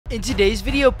In today's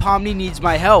video, Pomni needs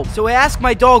my help, so I ask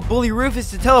my dog Bully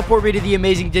Rufus to teleport me to the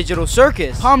amazing digital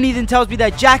circus. Pomni then tells me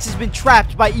that Jax has been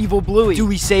trapped by evil Bluey. Do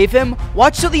we save him?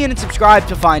 Watch till the end and subscribe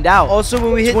to find out. Also,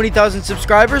 when we hit 20,000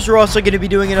 subscribers, we're also going to be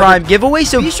doing another Prime giveaway,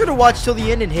 so be sure to watch till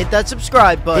the end and hit that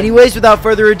subscribe button. Anyways, without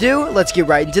further ado, let's get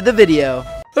right into the video.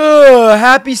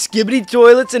 Happy skibbity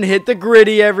toilets and hit the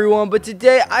gritty, everyone. But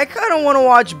today, I kind of want to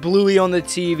watch Bluey on the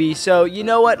TV. So, you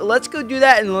know what? Let's go do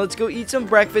that and let's go eat some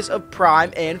breakfast of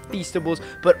Prime and Feastables.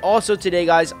 But also today,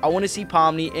 guys, I want to see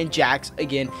Pomni and Jax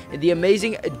again in the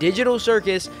amazing digital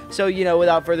circus. So, you know,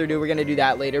 without further ado, we're going to do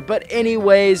that later. But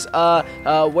anyways,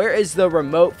 where is the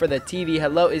remote for the TV?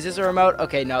 Hello? Is this a remote?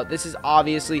 Okay, no, this is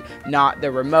obviously not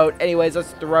the remote. Anyways,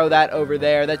 let's throw that over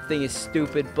there. That thing is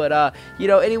stupid. But, you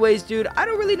know, anyways, dude, I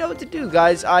don't really know what to do,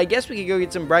 guys. I guess we could go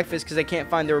get some breakfast because I can't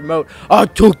find the remote. I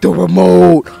took the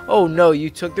remote. Oh no,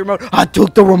 you took the remote. I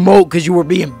took the remote because you were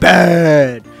being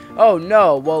bad. Oh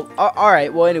no. Well,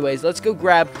 alright. Well, anyways, let's go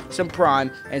grab some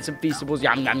Prime and some Feastables.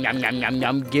 Yum, yum, yum, yum, yum,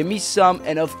 yum. Give me some.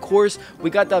 And of course, we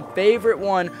got the favorite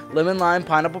one, Lemon Lime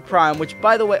Pineapple Prime, which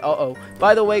by the way,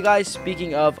 by the way, guys,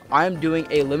 speaking of, I'm doing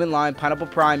a Lemon Lime Pineapple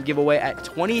Prime giveaway at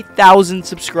 20,000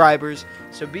 subscribers.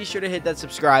 So be sure to hit that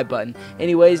subscribe button.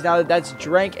 Anyways, now that that's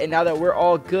drank and now that we're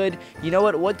all good, you know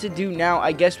what to do now?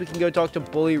 I guess we can go talk to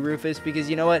Bully Rufus because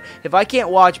you know what? If I can't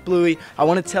watch Bluey, I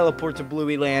want to teleport to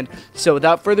Bluey Land. So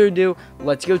without further ado,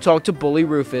 let's go talk to Bully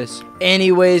Rufus.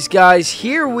 Anyways, guys,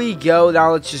 here we go.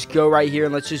 Now let's just go right here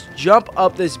and let's just jump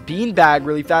up this beanbag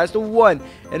really fast. A 1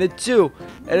 and a 2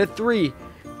 and a 3.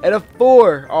 And a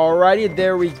 4. Alrighty,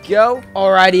 there we go.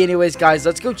 Alrighty, anyways, guys,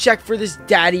 let's go check for this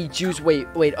daddy juice. Wait.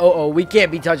 We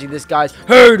can't be touching this, guys.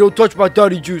 Hey, don't touch my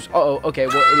daddy juice. Okay,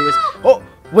 well, anyways. Oh,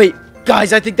 wait.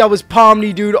 Guys, I think that was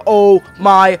Pomni, dude. Oh,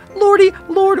 my lordy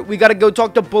lord. We gotta go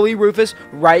talk to Bully Rufus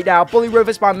right now. Bully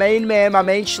Rufus, my main man, my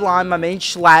main slime, my main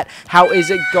schlat. How is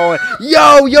it going?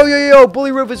 Yo,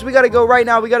 Bully Rufus, we gotta go right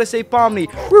now. We gotta save Pomni.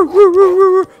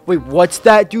 Wait, what's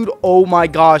that, dude? Oh, my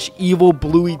gosh. Evil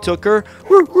Bluey took her.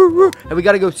 And we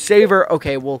gotta go save her.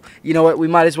 Okay, well, you know what? We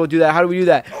might as well do that. How do we do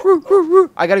that?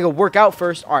 I gotta go work out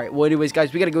first. All right, well, anyways,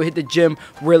 guys, we gotta go hit the gym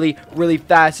really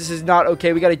fast. This is not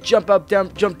okay. We gotta jump up,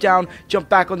 jump down, jump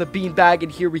back on the beanbag,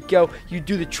 and here we go. You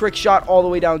do the trick shot all the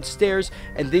way downstairs,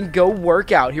 and then go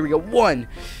work out. Here we go. 1,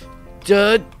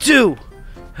 2,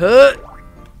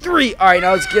 3. All right,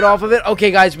 now let's get off of it. Okay,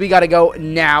 guys, we gotta go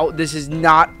now. This is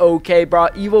not okay, bro.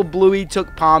 Evil Bluey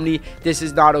took Pomni. This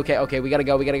is not okay. Okay, we gotta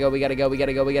go. We got to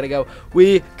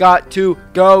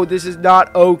go. This is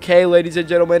not okay, ladies and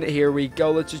gentlemen. Here we go.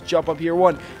 Let's just jump up here.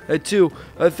 1, 2,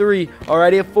 3.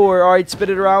 Alrighty, a 4. All right, spin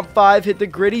it around. 5. Hit the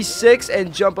gritty. 6,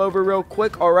 and jump over real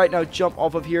quick. All right, now jump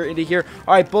off of here into here.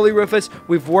 All right, Bully Rufus,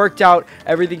 we've worked out.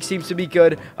 Everything seems to be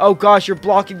good. Oh gosh, you're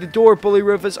blocking the door, Bully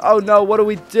Rufus. Oh no, what do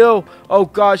we do? Oh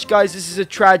gosh. Guys, this is a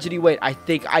tragedy. Wait, I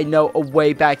think I know a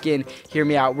way back in. Hear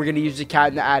me out. We're going to use the cat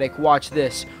in the attic. Watch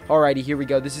this. Alrighty, here we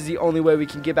go. This is the only way we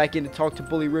can get back in to talk to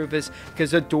Bully Rufus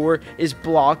because the door is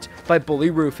blocked by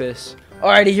Bully Rufus.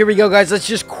 Alrighty, here we go, guys. Let's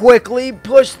just quickly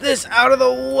push this out of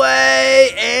the way.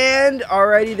 And,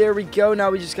 alrighty, there we go. Now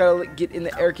we just gotta get in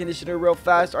the air conditioner real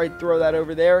fast. Alright, throw that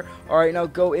over there. Alright, now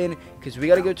go in because we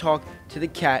gotta go talk to the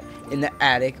cat in the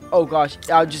attic. Oh, gosh.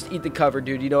 I'll just eat the cover,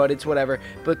 dude. You know what? It's whatever.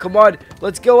 But come on.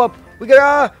 Let's go up. We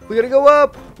gotta go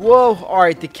up. Whoa.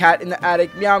 Alright, the cat in the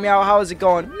attic. Meow, meow. How is it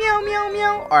going? Meow, meow,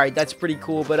 meow. Alright, that's pretty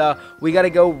cool. But, we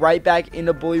gotta go right back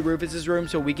into Bully Rufus's room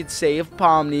so we could save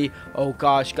Pomni. Oh,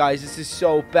 gosh, guys. This is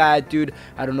so bad, dude.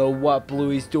 I don't know what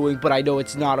Bluey's doing, but I know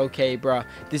it's not okay, bruh.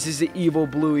 This is the evil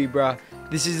Bluey, bruh.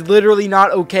 This is literally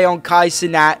not okay on Kai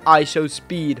Cenat ISO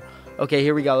speed. Okay,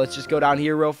 here we go. Let's just go down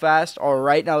here real fast.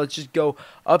 Alright, now let's just go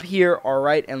up here.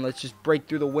 Alright, and let's just break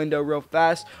through the window real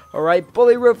fast. Alright,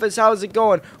 Bully Rufus, how's it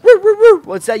going?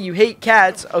 What's that? You hate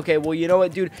cats? Okay, well, you know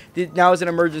what, dude? Now is an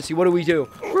emergency. What do we do?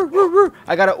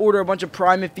 I gotta order a bunch of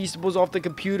Prime and Feastables off the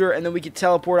computer, and then we can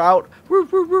teleport out.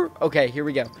 Okay, here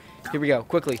we go. Here we go.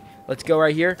 Quickly. Let's go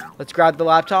right here. Let's grab the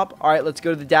laptop. All right, let's go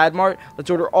to the Dad Mart. Let's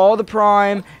order all the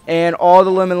Prime and all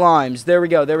the Lemon Limes. There we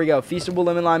go. There we go. Feastable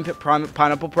Lemon Lime Prime,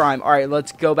 Pineapple Prime. All right,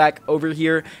 let's go back over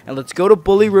here and let's go to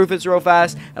Bully Rufus real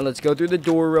fast and let's go through the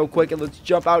door real quick and let's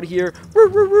jump out here.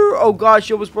 Oh gosh,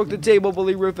 you almost broke the table,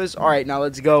 Bully Rufus. All right, now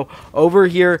let's go over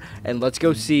here and let's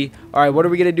go see. All right, what are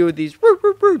we gonna do with these?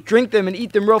 Drink them and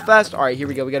eat them real fast. All right, here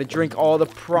we go. We gotta drink all the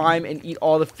Prime and eat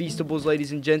all the Feastables,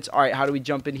 ladies and gents. All right, how do we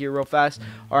jump in here real fast?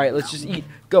 All right. right, let's just eat.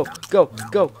 Go, go,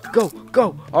 go, go,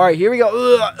 go. All right, here we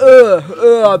go.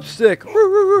 I'm sick.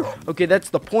 Okay, that's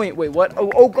the point. Wait, what?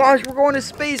 Oh gosh, we're going to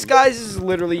space, guys. This is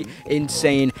literally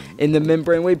insane. In the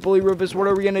membrane. Wait, Bully Rufus, what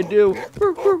are we gonna do?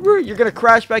 You're gonna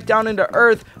crash back down into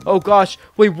Earth. Oh gosh.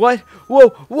 Wait, what? Whoa,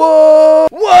 whoa,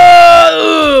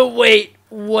 whoa! Wait.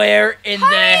 Where in the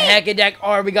heck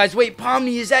are we, guys? Wait,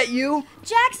 Pomni, is that you?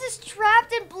 Jax is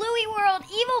trapped in Bluey World.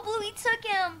 Evil Bluey took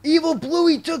him. Evil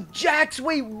Bluey took Jax.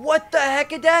 Wait, what the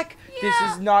heck? Yeah. This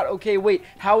is not okay. Wait,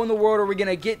 how in the world are we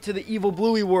gonna get to the Evil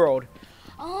Bluey World?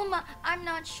 I'm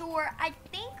not sure. I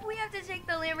think we have to take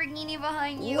the Lamborghini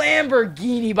behind you.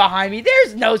 Lamborghini behind me?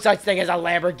 There's no such thing as a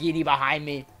Lamborghini behind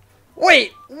me.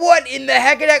 Wait, what in the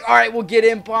heck? All right, we'll get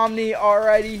in, Pomni.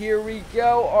 Alrighty, here we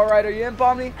go. All right, are you in,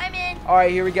 Pomni? I'm in. All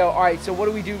right, here we go. All right, so what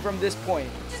do we do from this point?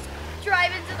 Just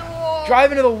drive into the wall.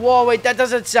 Drive into the wall. Wait, that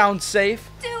doesn't sound safe.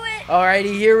 Do it.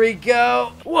 Alrighty, here we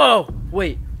go. Whoa,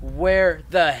 wait, where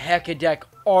the heck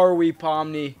are we,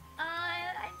 Pomni?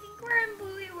 I think we're in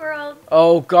Bluey World.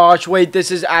 Oh gosh, wait,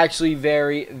 this is actually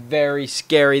very, very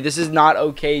scary. This is not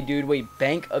okay, dude. Wait,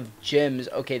 Bank of Gems.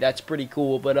 Okay, that's pretty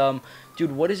cool, but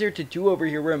dude, what is there to do over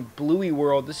here? We're in Bluey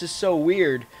World. This is so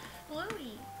weird.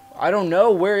 Bluey. I don't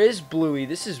know. Where is Bluey?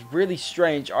 This is really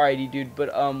strange. Alrighty, dude, but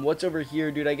what's over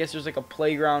here, dude? I guess there's like a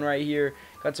playground right here.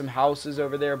 Got some houses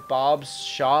over there. Bob's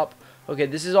shop. Okay,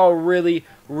 this is all really,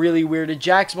 really weird.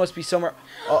 Jax must be somewhere.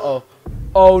 Uh-oh.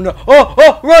 Oh, no.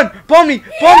 Oh, run! Pomni!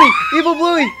 Pomni! Evil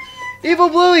Bluey! Evil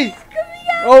Bluey!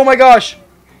 Oh, my gosh.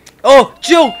 Oh,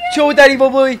 chill with that, Evil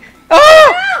Bluey.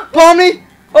 Ah! Pomni!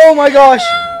 Oh, my gosh.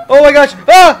 Oh, my gosh.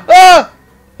 Ah!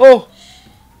 Oh.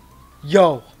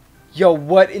 Yo,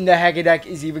 what in the heck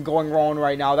is even going wrong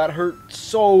right now? That hurt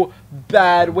so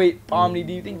bad. Wait, Pomni,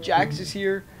 do you think Jax is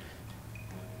here?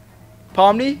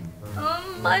 Pomni?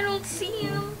 I don't see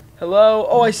him. Hello?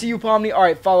 Oh, I see you, Pomni. All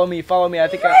right, follow me. I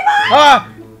think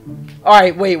Ah! All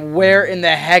right, wait, where in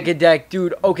the heck,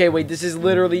 dude? Okay, wait, this is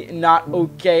literally not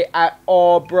okay at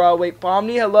all, bro. Wait,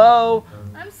 Pomni, hello?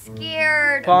 I'm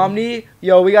scared. Pomni?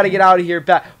 Yo, we got to get out of here.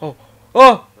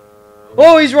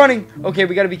 Oh, he's running. Okay,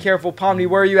 we got to be careful. Pomni,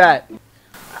 where are you at?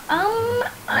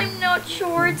 I'm not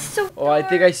sure. It's so dark. Oh, I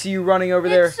think I see you running over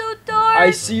there. It's so dark.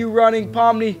 I see you running,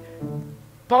 Pomni.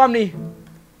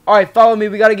 All right, follow me.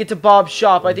 We got to get to Bob's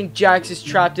shop. I think Jax is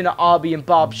trapped in an obby in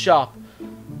Bob's shop.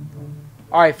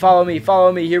 All right, follow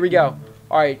me. Here we go.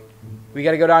 All right, we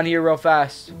got to go down here real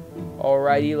fast.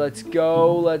 Alrighty, let's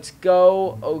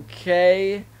go.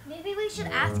 Okay. Maybe we should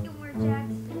ask him where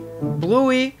Jax is.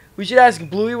 Bluey. We should ask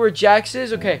Bluey where Jax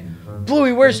is. Okay.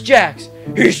 Bluey, where's Jax?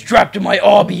 He's trapped in my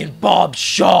obby in Bob's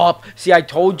shop. See, I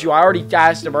told you. I already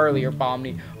asked him earlier,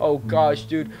 Pomni. Oh, gosh,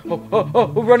 dude.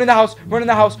 Oh, run in the house.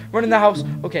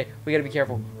 Okay, we gotta be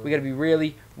careful. We gotta be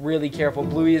really, really careful.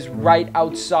 Bluey is right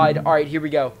outside. All right, here we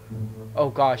go. Oh,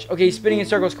 gosh. Okay, he's spinning in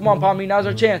circles. Come on, Pomni. Now's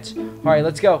our chance. All right,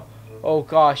 let's go. Oh,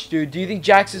 gosh, dude. Do you think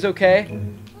Jax is okay?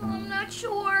 I'm not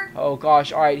sure. Oh,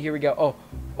 gosh. All right, here we go.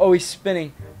 Oh, he's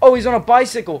spinning. Oh, he's on a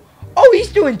bicycle. Oh,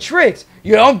 he's doing tricks.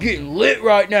 Yeah, I'm getting lit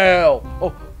right now.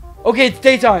 Oh, okay, it's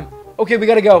daytime. Okay, we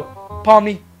gotta go.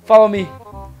 Pomni, follow me.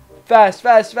 Fast.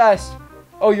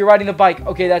 Oh, you're riding the bike.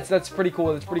 Okay, that's pretty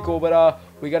cool. But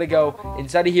we gotta go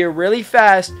inside of here really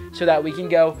fast so that we can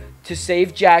go to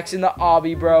save Jax in the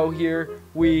obby, bro. Here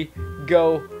we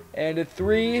go. And a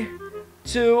 3,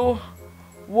 2,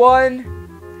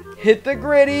 1. Hit the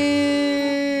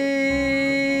gritty.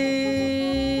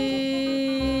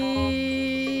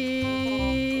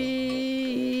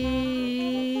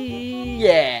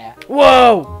 Yeah.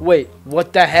 Whoa. Wait,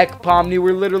 what the heck, Pomni?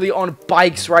 We're literally on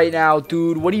bikes right now,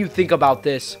 dude. What do you think about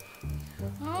this?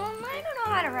 I don't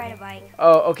know how to ride a bike.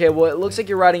 Oh, okay. Well, it looks like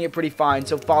you're riding it pretty fine.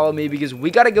 So follow me because we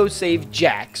got to go save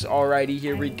Jax. Alrighty,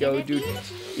 here we go, dude.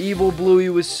 Evil Bluey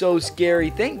was so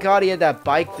scary. Thank God he had that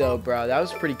bike, though, bro. That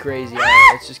was pretty crazy. All right,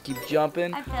 let's just keep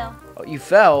jumping. I fell. Oh, you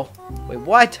fell? Wait,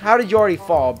 what? How did you already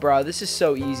fall, bro? This is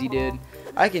so easy, dude.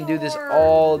 I can do this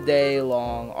all day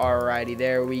long. Alrighty,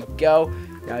 there we go.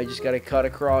 Now you just gotta cut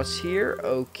across here.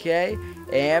 Okay,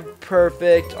 and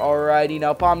perfect. Alrighty,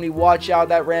 now Pomni, watch out.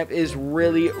 That ramp is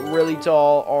really, really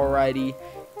tall. Alrighty,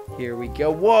 here we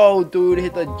go. Whoa, dude,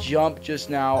 hit the jump just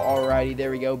now. Alrighty, there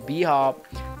we go. B-hop,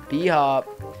 B-hop,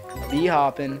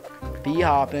 B-hopping,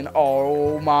 B-hopping.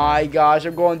 Oh my gosh,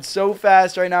 I'm going so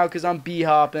fast right now because I'm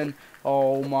B-hopping.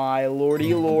 Oh my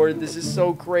lordy lord, this is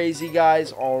so crazy,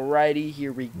 guys. Alrighty,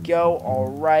 here we go.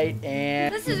 Alright,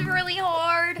 and this is really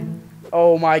hard.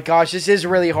 oh my gosh, this is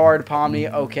really hard,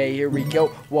 Pomni. Okay, here we go.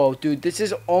 Whoa, dude, this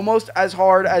is almost as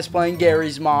hard as playing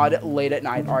Gary's mod late at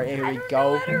night. Alright, here we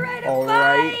go.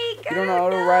 Alright. You don't know how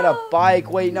to ride a bike.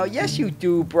 Wait, no, yes you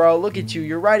do, bro. Look at you.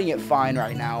 You're riding it fine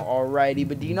right now. Alrighty,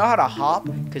 but do you know how to hop?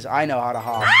 Because I know how to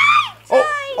hop.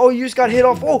 Oh, you just got hit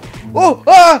off.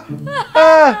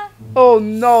 Oh,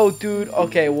 no, dude.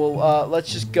 Okay, well,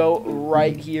 let's just go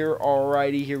right here.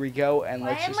 Alrighty, here we go. And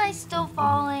Why am I still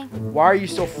falling? Why are you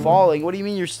still falling? What do you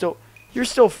mean you're still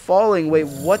falling? Wait,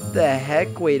 what the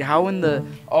heck? Wait, how in the...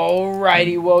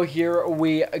 Alrighty, well, here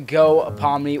we go,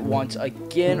 Pomni, once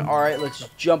again. Alright, let's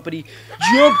jumpity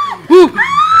jump. Woo!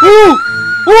 Woo!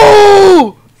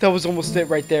 Woo! That was almost it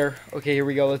right there. Okay, here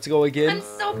we go. Let's go again. I'm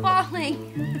still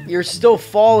falling. You're still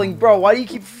falling. Bro, why do you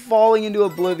keep falling into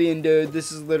oblivion, dude?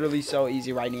 This is literally so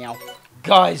easy right now.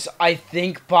 Guys, I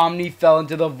think Pomni fell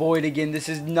into the void again. This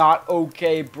is not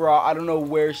okay, bro. I don't know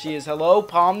where she is. Hello,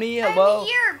 Pomni? Hello? I'm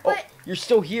here, but... Oh, you're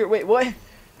still here. Wait, what?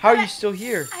 How are you still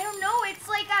here? I don't know. It's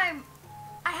like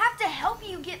I have to help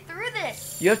you get through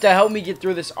this. You have to help me get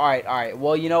through this. Alright.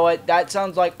 Well, you know what? That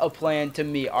sounds like a plan to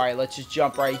me. Alright, let's just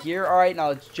jump right here. Alright, now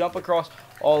let's jump across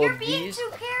all of these. You're being too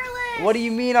careless. What do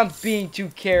you mean I'm being too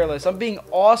careless? I'm being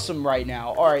awesome right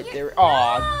now. Alright, there.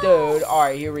 Aw, dude.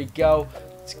 Alright, here we go.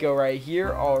 Let's go right here.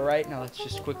 Alright, now let's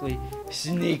just quickly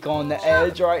sneak on the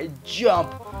edge. Alright,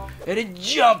 jump. And a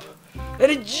jump.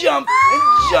 And a jump. And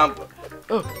jump.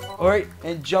 Oh, alright,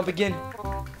 and jump again.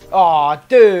 Aw,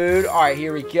 dude. Alright,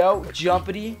 here we go.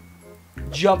 Jumpity.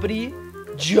 Jumpity.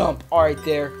 Jump. Alright,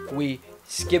 there. We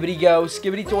skibbity go.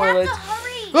 Skibbity toilets.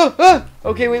 We have to hurry.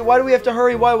 Okay, wait. Why do we have to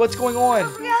hurry? Why? What's going on?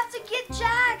 We have to get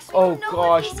Jax. We Oh, don't know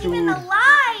gosh, if he's dude. even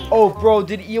alive. Oh, bro.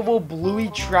 Did evil Bluey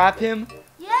trap him?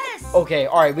 Yes. Okay,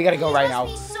 alright. We gotta go right now.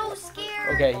 He must be so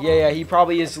scared. Okay, yeah, he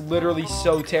probably is literally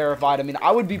so terrified. I mean,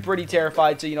 I would be pretty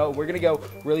terrified, so, you know, we're gonna go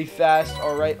really fast.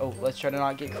 Alright, oh, let's try to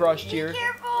not get crushed here. Be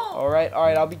careful. Alright,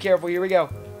 I'll be careful. Here we go.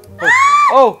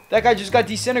 Oh, that guy just got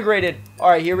disintegrated.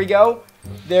 Alright, here we go.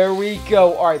 There we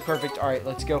go. Alright, perfect. Alright,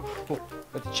 let's go. Oh,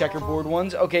 let's checkerboard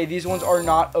ones. Okay, these ones are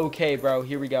not okay, bro.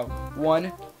 Here we go.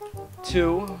 1,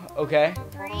 2, okay.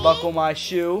 3, Buckle my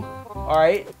shoe.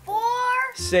 Alright. 4.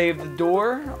 Save the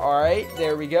door. Alright,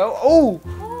 there we go. Oh!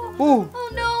 Ooh. Oh,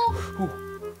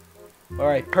 no.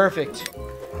 Alright, perfect.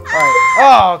 Alright.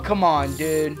 Oh, come on,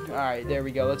 dude. Alright, there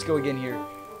we go. Let's go again here.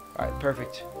 Alright,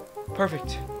 perfect.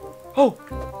 Perfect.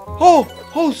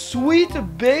 Oh, sweet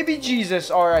baby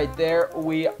Jesus. Alright, there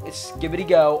we skibbity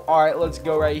go. Alright, let's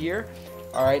go right here.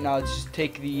 Alright, now let's just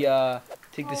take the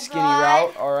skinny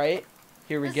route. Alright,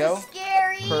 here we go. This is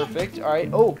scary. Perfect. Alright.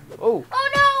 Oh. Oh,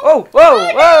 no.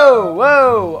 Oh,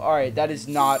 whoa. Alright, that is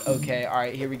not okay.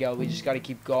 Alright, here we go. We just got to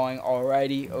keep going.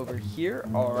 Alrighty, over here.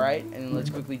 Alright, and then let's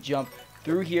quickly jump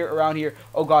through here, around here.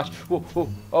 Oh, gosh. Whoa.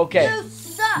 Okay. You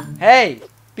suck. Hey,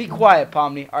 be quiet,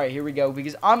 Pomni. Alright, here we go,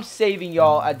 because I'm saving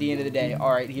y'all at the end of the day.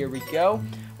 Alright, here we go.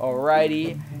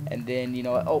 Alrighty, and then, you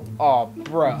know what? Oh,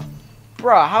 bruh.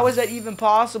 Bruh, how is that even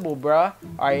possible, bruh?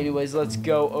 Alright, anyways, let's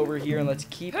go over here and let's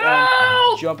keep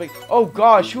on jumping. Oh,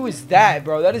 gosh, who is that,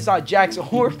 bro? That is not JAX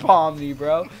or Pomni,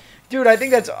 bro. Dude, I think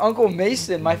that's Uncle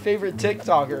Mason, my favorite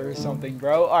TikToker or something,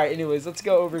 bro. Alright, anyways, let's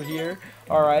go over here.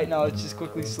 Alright, now let's just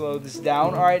quickly slow this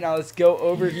down. Alright, now let's go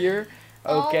over here.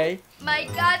 Okay. Oh, my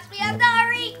gosh, we have to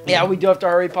hurry. Yeah, we do have to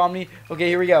hurry, Pomni. Okay,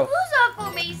 here we go. Who's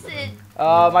Uncle Mason?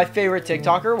 My favorite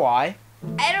TikToker. Why?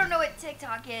 I don't know what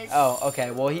TikTok is. Oh, okay.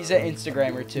 Well, he's an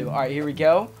Instagrammer, too. All right, here we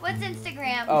go. What's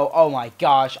Instagram? Oh my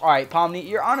gosh. All right, Pomni,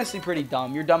 you're honestly pretty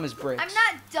dumb. You're dumb as bricks. I'm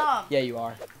not dumb. Yeah, you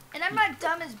are. And I'm not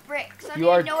dumb as bricks. I don't You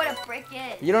are- even know what a brick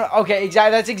is. You don't. Okay,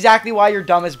 exactly. That's exactly why you're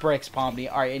dumb as bricks,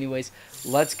 Pomni. All right, anyways,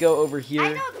 let's go over here.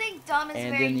 I don't think dumb is a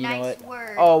And very then, you know nice what?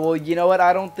 word. Oh, well, you know what?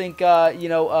 I don't think,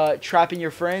 trapping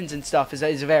your friends and stuff is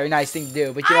a very nice thing to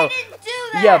do. But, you know, I didn't do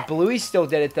that. yeah, Bluey still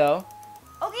did it, though.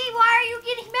 Okay, why are you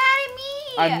getting mad at me?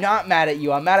 I'm not mad at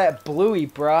you. I'm mad at Bluey,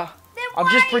 bruh. Then I'm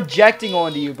why just are you projecting getting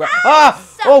onto you, bro. me?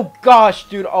 Suck. Oh, gosh,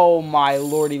 dude. Oh, my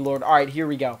lordy lord. All right, here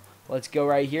we go. Let's go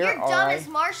right here. You're All dumb right. as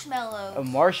marshmallows. A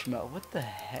marshmallow. What the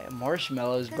heck?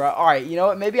 Marshmallows, bro. All right, you know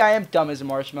what? Maybe I am dumb as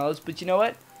marshmallows, but you know what?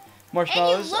 And you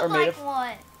Marshmallows look are made like of...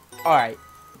 one. All right,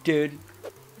 dude.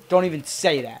 Don't even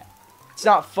say that. It's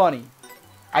not funny.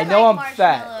 I I know like I'm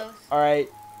fat. marshmallows. All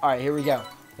right, here we go.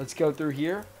 Let's go through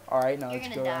here. All right, now You're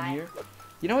let's gonna go around die. here.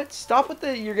 You know what? Stop with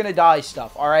the you're gonna die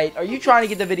stuff, all right? Are you trying to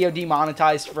get the video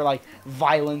demonetized for, like,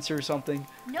 violence or something?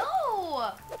 No.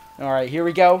 All right, here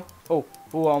we go. Oh,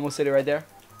 I almost hit it right there.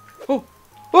 Oh,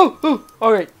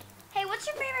 all right. Hey, what's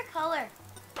your favorite color?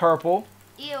 Purple,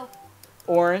 Ew.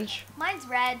 orange, Mine's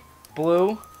red.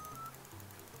 blue,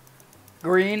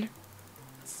 green,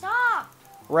 Stop.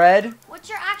 red. What's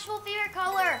your actual favorite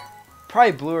color?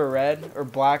 Probably blue or red or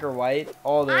black or white.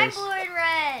 All those. I'm blue and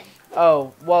red.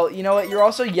 Oh, well, you know what? You're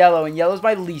also yellow, and yellow's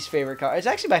my least favorite color. It's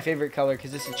actually my favorite color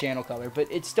because it's a channel color, but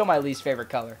it's still my least favorite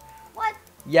color. What?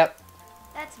 Yep.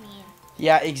 That's mean.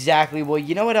 Yeah, exactly. Well,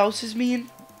 you know what else is mean?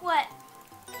 What?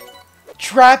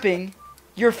 Trapping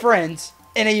your friends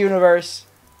in a universe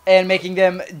and making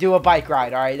them do a bike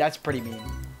ride. All right, that's pretty mean.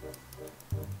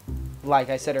 Like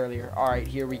I said earlier. All right,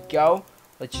 here we go.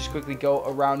 Let's just quickly go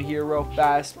around here real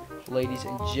fast, ladies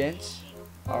and gents.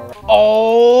 All right.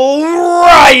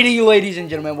 Alrighty, ladies and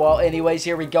gentlemen. Well, anyways,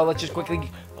 here we go. Let's just quickly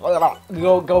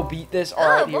go beat this. All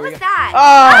right, Oh, here what we was go. that?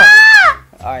 Ah!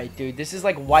 Alright, dude, this is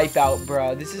like Wipeout,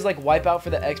 bro. This is like Wipeout for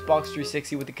the Xbox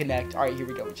 360 with the Kinect. Alright, here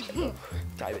we go. Just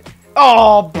dive it.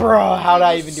 Oh, bro, how did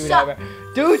I even do that, bro?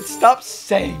 Dude, stop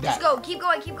saying that. Just go. Keep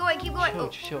going. Keep going. Keep going.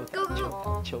 Chill with Go, that.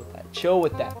 go, Chill with that. Chill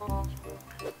with that.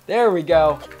 There we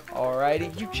go.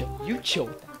 Alrighty, you chill. You chill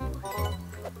with that.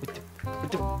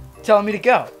 Telling me to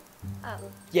go. Oh.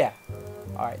 Yeah.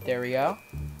 Alright, there we go.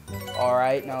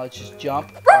 Alright, now let's just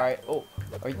jump. Alright. Oh,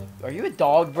 are you a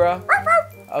dog, bro?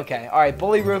 Okay, alright,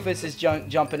 Bully Rufus is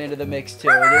jumping into the mix too.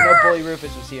 I didn't know Bully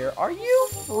Rufus was here. Are you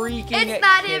freaking It's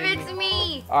not him, kidding it's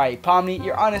me. Alright, Pomni,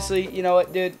 you're honestly, you know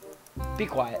what, dude? Be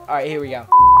quiet. Alright, here we go.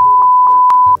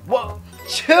 Whoa,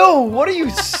 chill, what are you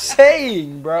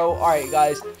saying, bro? Alright,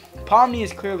 guys, Pomni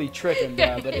is clearly tripping,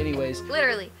 bro, but anyways.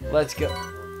 Literally. Let's go.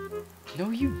 No,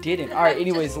 you didn't. Alright,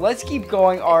 anyways, let's keep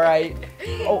going, alright.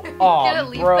 Oh,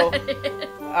 bro.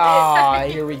 Ah,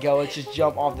 here we go. Let's just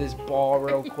jump off this ball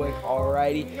real quick.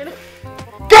 Alrighty.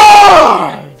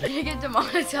 God! You're gonna get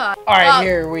demonetized. Alright,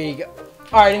 here we go.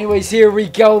 Alright, anyways, here we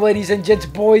go, ladies and gents,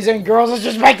 boys and girls. Let's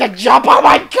just make the jump. Oh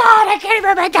my god, I can't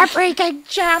even make the freaking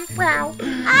jump, bro.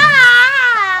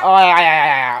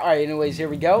 Ah! Alright, anyways, here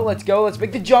we go. Let's go. Let's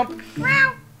make the jump.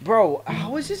 Bro,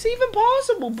 how is this even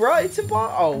possible, bro? It's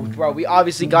impossible. Oh, bro, we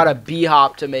obviously got a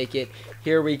B-hop to make it.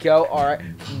 Here we go. All right.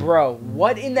 Bro,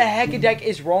 what in the heck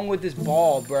is wrong with this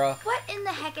ball, bro? What in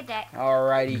the heck?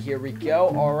 Alrighty, here we go.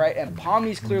 All right, and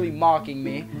Pomni's clearly mocking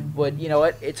me. But you know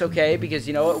what? It's okay because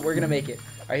you know what? We're going to make it.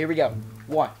 All right, here we go.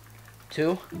 1,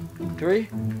 2, 3,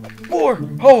 4.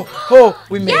 Oh,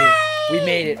 we made it. We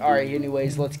made it. All right,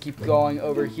 anyways, let's keep going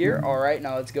over here. All right,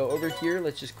 now let's go over here.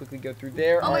 Let's just quickly go through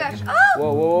there. Oh my gosh.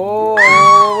 Whoa, whoa,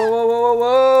 whoa, whoa,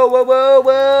 whoa, whoa,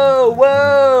 whoa,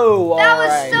 whoa, whoa. That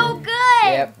was so good.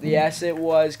 Yep, yes, it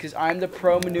was, because I'm the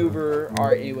pro maneuverer. All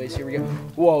right, anyways, here we go.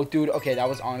 Whoa, dude. Okay, that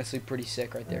was honestly pretty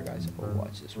sick right there, guys. Oh,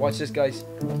 watch this. Watch this, guys.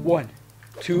 1,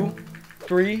 2,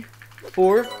 3,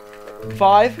 4,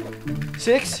 5,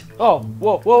 6. Oh,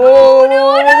 whoa, whoa, whoa,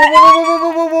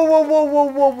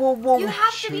 whoa, whoa. You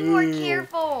have to be more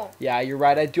careful. Yeah, you're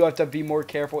right. I do have to be more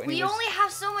careful. We only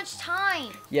have so much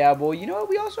time. Yeah, well, you know what?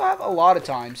 We also have a lot of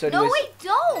time. So no, we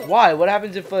don't. Why? What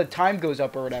happens if the time goes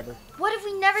up or whatever? What if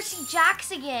we never see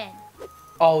JAX again?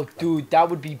 Oh, dude, that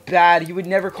would be bad. He would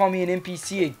never call me an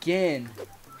NPC again.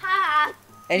 Ha!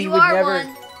 And he you would are never.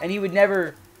 one. And he would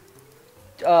never.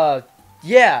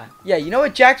 Yeah. You know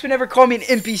what? Jax would never call me an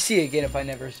NPC again if I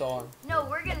never saw him. No,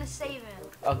 we're gonna save him.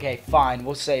 Okay, fine.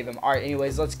 We'll save him. All right.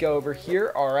 Anyways, let's go over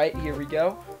here. All right, here we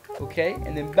go. Okay,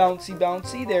 and then bouncy,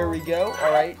 bouncy. There we go.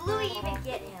 All right. How did Bluey even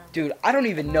get him? Dude, I don't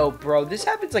even know, bro. This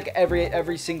happens like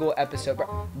every single episode,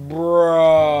 bro.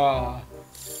 Bruh.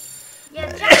 Yeah,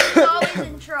 Jax is always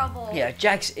in trouble. Yeah,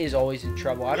 Jax is always in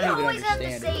trouble. I don't even understand We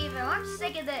always have to save him. I'm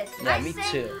sick of this. Yeah, me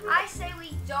too. I say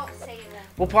we don't save him.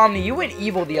 Well, Pomni, you went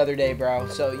evil the other day, bro.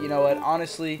 So you know what?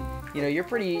 Honestly, you know you're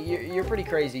pretty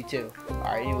crazy too. All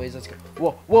right. Anyways, let's go.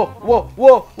 Whoa, whoa, whoa,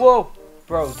 whoa, whoa,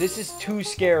 bro. This is too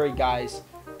scary, guys.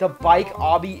 The bike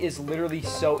obby is literally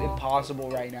so impossible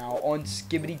right now on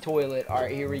Skibbity Toilet. All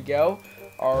right, here we go.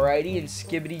 Alrighty, and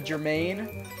Skibbity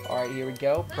Jermaine. All right, here we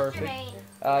go. Perfect.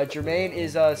 Jermaine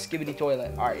is Skibbity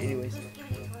Toilet. All right, anyways.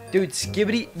 Dude,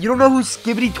 Skibbity, you don't know who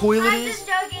Skibbity Toilet is? I'm just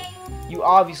joking. You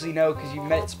obviously know because you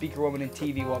met Speaker Woman and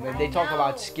TV Woman. They talk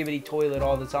about Skibbity Toilet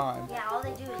all the time. Yeah, all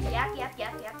they do is yap.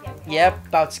 Yep,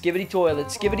 about Skibbity Toilet.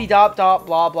 Skibbity dop dop,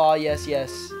 blah blah, yes.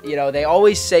 You know, they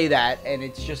always say that, and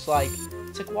it's just like,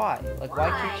 why? Like, why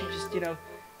can't you just, you know,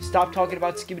 stop talking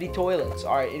about Skibbity Toilets?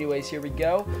 Alright, anyways, here we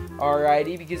go.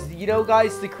 Alrighty, because, you know,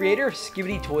 guys, the creator of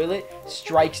Skibbity Toilet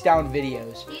strikes down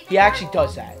videos. He actually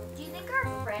does that. Do you think our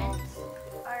friends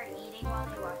are eating while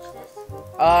they watch this?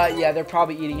 Yeah, they're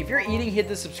probably eating. If you're eating, hit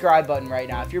the subscribe button right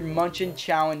now. If you're munching,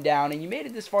 chowing down, and you made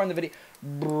it this far in the video,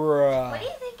 bruh. What do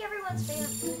you think everyone's favorite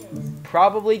food is?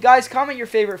 Probably. Guys, comment your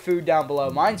favorite food down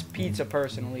below. Mine's pizza,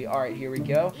 personally. Alright, here we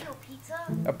go. Ew, pizza?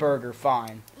 A burger,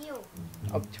 fine. Ew.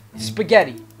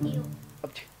 Spaghetti. Ew.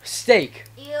 Steak.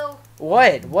 Ew.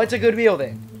 What? What's a good meal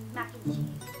then? Mac and cheese.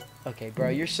 Okay, bro,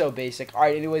 you're so basic. All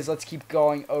right, anyways, let's keep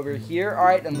going over here. All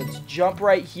right, and let's jump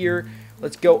right here.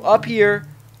 Let's go up here.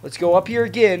 Let's go up here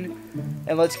again.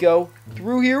 And let's go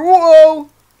through here. Whoa!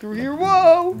 Through here.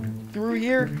 Whoa! Through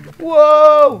here.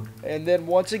 Whoa! And then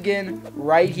once again,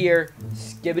 right here.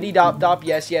 Skibbity dop dop.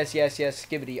 Yes, yes, yes, yes.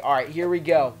 Skibbity. All right, here we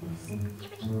go.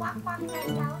 Skibbity quack quack,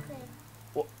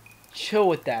 well, chill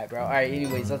with that, bro. All right,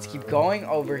 anyways, let's keep going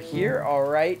over here. All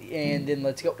right, and then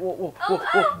let's go. Whoa, whoa, whoa,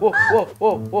 whoa, whoa,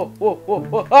 whoa, whoa, whoa, whoa,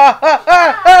 whoa. Ah, ah,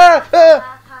 ah, ah,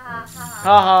 ah.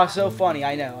 Haha, so funny.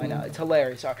 I know. It's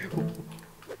hilarious. All right.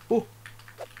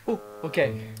 Ooh,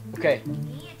 okay.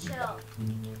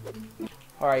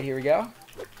 All right, here we go.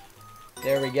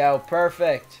 There we go.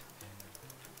 Perfect.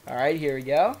 All right, here we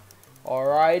go.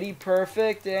 Alrighty,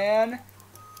 perfect. And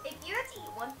if you had to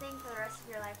eat one thing for the rest of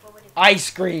your life, what would it be? Ice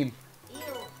cream. Ew.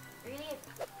 Really?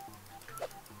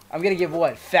 I'm gonna give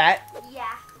what? Fat?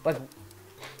 Yeah.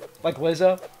 Like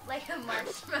Lizzo? Like a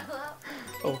marshmallow.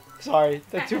 Oh, sorry.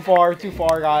 That's too far,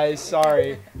 guys.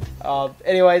 Sorry.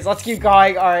 Anyways, let's keep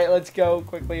going. All right, let's go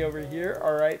quickly over here.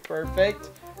 All right, perfect.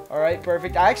 All right,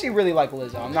 perfect. I actually really like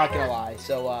Lizzo. I'm not gonna lie.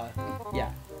 So,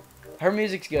 yeah, her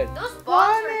music's good. Those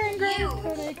balls are huge.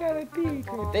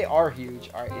 They are huge.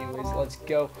 All right, anyways, let's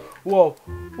go. Whoa,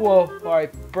 whoa. All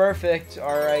right, perfect.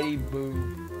 Alrighty,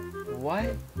 boom.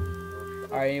 What?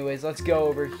 All right, anyways, let's go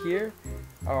over here.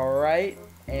 All right,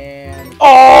 and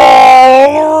alrighty,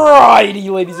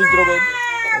 ladies and gentlemen.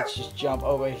 Let's just jump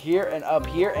over here and up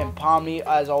here, and POMNI,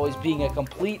 as always, being a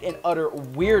complete and utter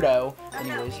weirdo.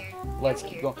 Anyways, let's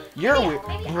keep going. You're weird.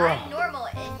 Maybe I'm normal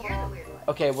and you're the weird one.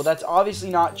 Okay, well, that's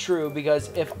obviously not true, because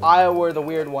if I were the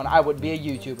weird one, I would be a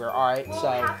YouTuber, alright? Well,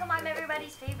 so how come I'm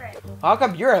everybody's favorite? How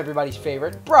come you're everybody's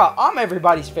favorite? Bruh, I'm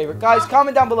everybody's favorite. Guys,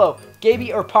 comment down below.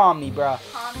 Gabi or POMNI, bruh?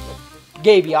 POMNI.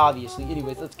 Gabi, obviously.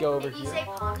 Anyways, let's go over here. If you here.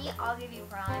 say POMNI, I'll give you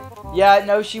Prime. Yeah,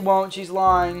 no, she won't. She's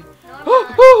lying.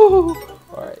 No,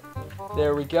 Alright,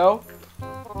 there we go.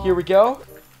 Here we go.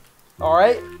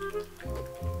 Alright.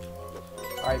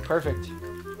 Alright, perfect.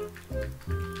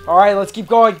 Alright, let's keep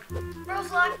going.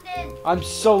 Bro's locked in. I'm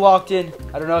so locked in.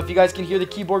 I don't know if you guys can hear the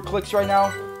keyboard clicks right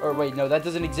now. Or wait, no, that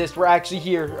doesn't exist. We're actually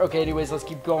here. Okay, anyways, let's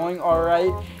keep going.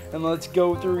 Alright, and let's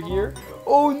go through here.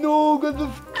 Oh no, got the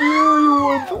scary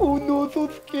ones. Oh no, so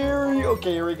scary.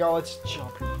 Okay, here we go. Let's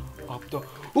jump up the...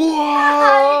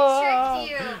 I tricked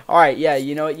you. Alright, yeah,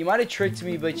 you know what? You might have tricked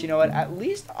me, but you know what? At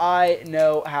least I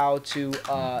know how to,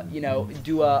 you know,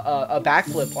 do a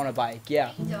backflip on a bike.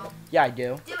 Yeah. You don't. Yeah, I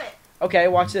do. Do it. Okay,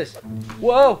 watch this.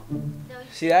 Whoa! No,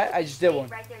 see that? I just did one.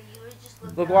 Right there. You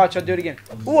just Look, watch. I'll do it again.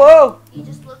 Whoa! You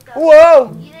just looked up.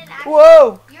 Whoa! You didn't actually,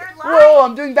 Whoa! You're lying. Whoa!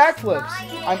 I'm doing backflips.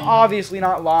 Lying. I'm obviously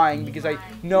not lying because I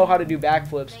know how to do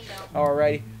backflips.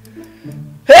 Alrighty.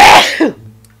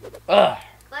 Ugh.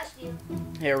 Bless you.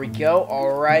 Here we go.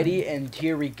 Alrighty, and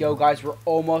here we go, guys. We're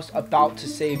almost about to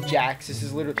save JAX. This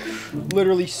is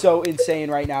literally so insane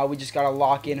right now. We just gotta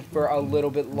lock in for a little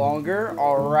bit longer.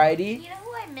 Alrighty. You know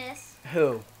who I miss?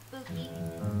 Who? Bookie.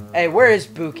 Hey, where is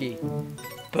Bookie?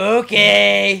 Bookie!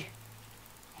 Yeah,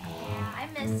 I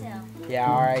miss him. Yeah,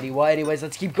 alrighty. Well, anyways,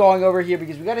 let's keep going over here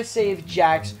because we gotta save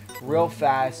JAX real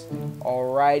fast.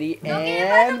 Alrighty,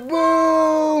 and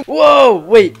boom! Whoa,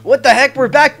 wait, what the heck? We're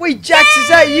back. Wait, JAX, is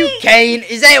that you? Kane,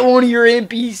 is that one of your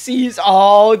NPCs?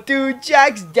 Oh, dude,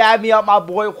 JAX dabbed me up, my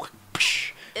boy.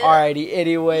 Alrighty,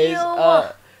 anyways,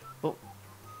 yo,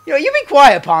 you be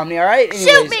quiet, POMNI, alright?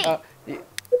 Shoot me!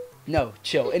 No,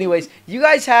 chill. Anyways, you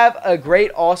guys have a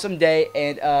great, awesome day,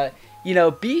 and, you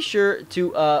know, be sure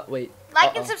to, wait.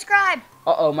 Like and subscribe.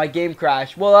 Uh-oh, my game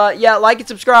crashed. Well, yeah, like and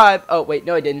subscribe. Oh, wait,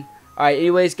 no, I didn't. Alright,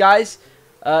 anyways, guys,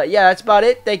 yeah, that's about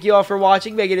it. Thank you all for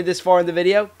watching, making it this far in the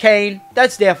video. Kane,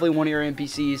 that's definitely one of your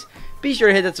NPCs. Be sure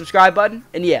to hit that subscribe button,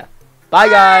 and yeah, bye,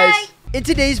 guys. In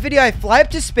today's video, I fly up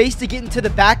to space to get into the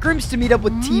back rooms to meet up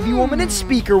with TV Woman and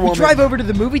Speaker Woman. We drive over to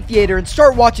the movie theater and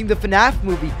start watching the FNAF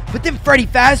movie, but then Freddy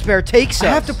Fazbear takes us. I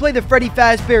have to play the Freddy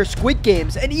Fazbear Squid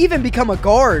Games and even become a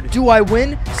guard. Do I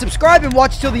win? Subscribe and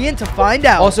watch till the end to find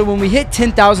out. Also, when we hit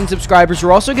 10,000 subscribers,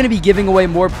 we're also going to be giving away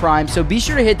more Prime, so be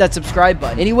sure to hit that subscribe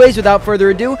button. Anyways, without further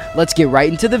ado, let's get right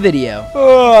into the video.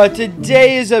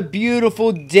 Today is a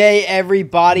beautiful day,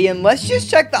 everybody, and let's just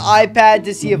check the iPad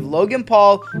to see if Logan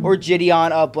Paul or Gideon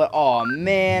upload. Oh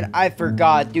man, I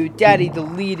forgot, dude. Daddy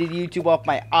deleted YouTube off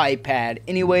my iPad.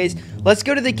 Anyways, let's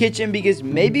go to the kitchen because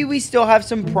maybe we still have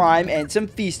some Prime and some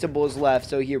Feastables left.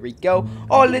 So here we go.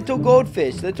 Oh, little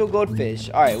goldfish, little goldfish.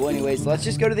 All right, well, anyways, let's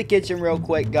just go to the kitchen real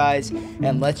quick, guys,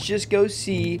 and let's just go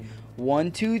see.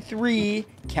 1, 2, 3.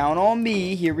 Count on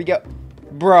me. Here we go.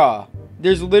 Bruh,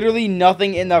 There's literally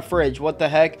nothing in the fridge. What the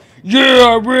heck? Yeah,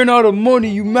 I ran out of money.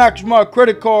 You maxed my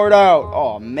credit card out.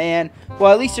 Oh, man.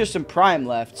 Well, at least there's some Prime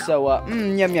left. So,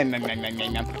 yum, yum, yum, yum, yum,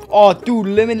 yum, yum. Oh, dude,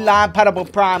 Lemon Lime Pineapple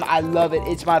Prime. I love it.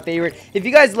 It's my favorite. If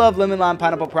you guys love Lemon Lime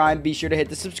Pineapple Prime, be sure to hit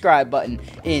the subscribe button.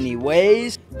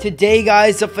 Anyways, today,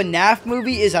 guys, the FNAF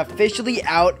movie is officially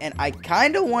out, and I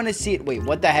kind of want to see it. Wait,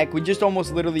 what the heck? We just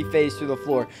almost literally phased through the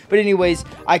floor. But anyways,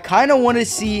 I kind of want to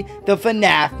see the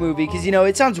FNAF movie because, you know,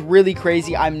 it sounds really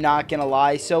crazy. I'm not going to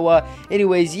lie. So,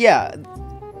 anyways, yeah.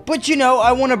 But, you know,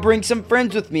 I want to bring some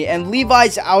friends with me, and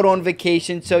Levi's out on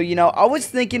vacation, so, you know, I was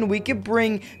thinking we could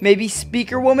bring maybe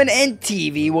Speaker Woman and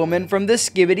TV Woman from the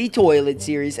Skibidi Toilet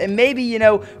series, and maybe, you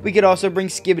know, we could also bring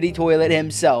Skibidi Toilet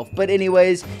himself. But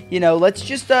anyways, you know, let's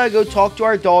just go talk to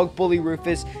our dog, Bully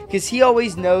Rufus, because he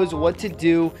always knows what to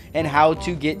do and how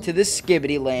to get to the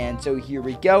Skibidi Land. So here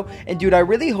we go, and dude, I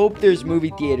really hope there's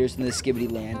movie theaters in the Skibidi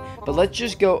Land, but let's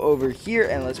just go over here,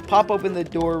 and let's pop open the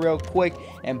door real quick,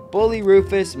 and Bully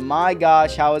Rufus, my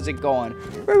gosh, how is it going?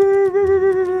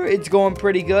 It's going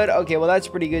pretty good. Okay, well, that's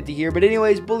pretty good to hear. But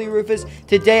anyways, Bully Rufus,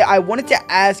 today I wanted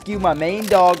to ask you, my main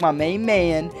dog, my main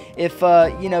man, if,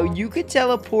 you know, you could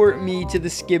teleport me to the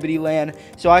Skibidi Land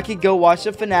so I could go watch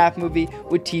the FNAF movie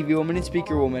with TV Woman and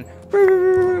Speaker Woman.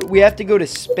 We have to go to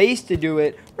space to do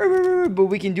it, but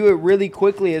we can do it really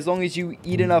quickly as long as you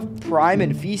eat enough Prime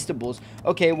and Feastables.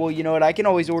 Okay, well, you know what? I can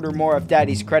always order more off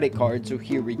Daddy's credit card, so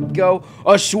here we go.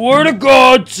 I swear to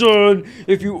God, son,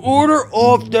 if you order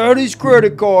off Daddy's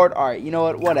credit card. All right, you know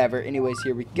what? Whatever. Anyways,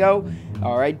 here we go.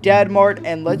 All right, Dad Mart,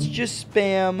 and let's just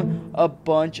spam a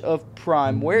bunch of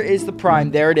Prime. Where is the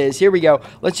Prime? There it is. Here we go.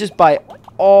 Let's just buy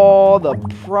all the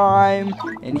Prime,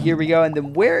 and here we go. And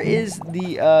then where is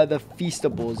the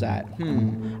Feastables at?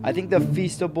 I think the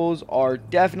Feastables are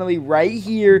definitely right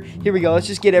here. Here we go. Let's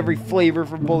just get every flavor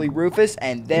for Bully Rufus,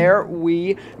 and there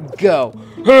we go.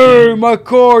 Hey, my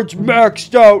card's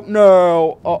maxed out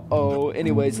now. Uh-oh.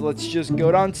 Anyways, let's just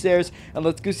go downstairs, and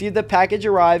let's go see if the package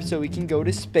arrived so we can go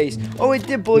to space. Oh, it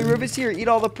did. Bully Rufus, here. Eat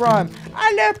all the Prime.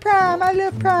 I love Prime. I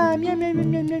love Prime. Yum, yum,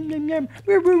 yum, yum, yum, yum, yum.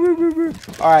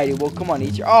 Alrighty, well, come on,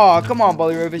 eat your... Oh, come on,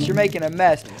 Bully Rufus. You're making a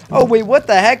mess. Oh, wait, what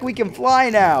the heck? We can fly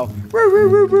now.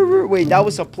 Wait, that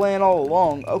was a plan all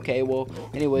along. Okay, well,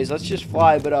 anyways, let's just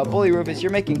fly. But, Bully Rufus,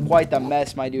 you're making quite the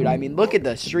mess, my dude. I mean, look at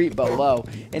the street below.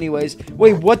 Anyways,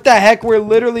 wait, what the heck? We're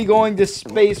literally going to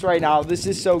space right now. This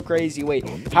is so crazy.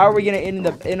 Wait, how are we going to end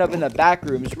up in the back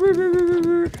rooms?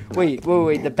 Wait.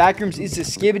 The back rooms is the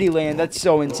Skibidi Land. That's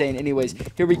so insane. Anyways,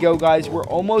 here we go, guys. We're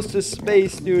almost to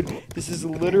space, dude. This is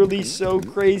literally so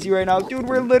crazy right now. Dude,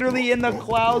 we're literally in the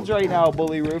clouds right now,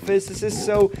 Bully Rufus. This is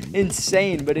so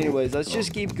insane. But anyways, let's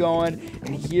just keep going.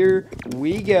 And here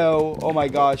we go. Oh my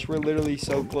gosh, we're literally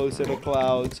so close to the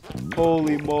clouds.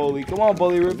 Holy moly. Come on,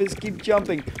 Bully Rufus. Keep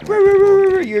jumping.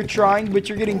 You're trying, but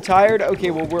you're getting tired.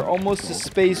 Okay, well, we're almost to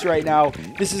space right now.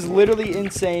 This is literally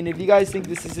insane. If you guys think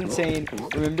this is insane,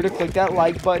 remember to click that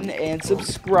like button and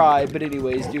subscribe. But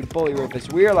anyways, dude, Bully Rufus,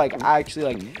 we are like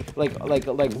actually like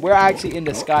we're actually in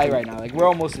the sky right now. Like, we're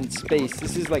almost in space.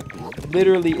 This is like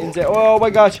literally insane. Oh my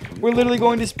gosh, we're literally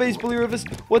going to space, Bully Rufus.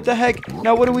 What the heck?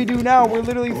 Now what do we do now? We're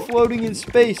literally floating in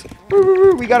space.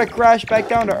 We gotta crash back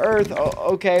down to Earth.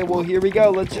 Oh, okay, well, here we go.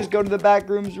 Let's just go to the back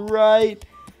rooms, right?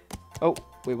 Oh,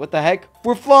 wait, what the heck?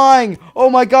 We're flying! Oh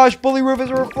my gosh, Bully Rufus,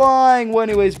 we're flying! Well,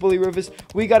 anyways, Bully Rufus,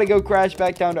 we gotta go crash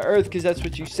back down to Earth because that's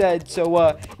what you said.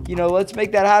 So, you know, let's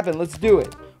make that happen. Let's do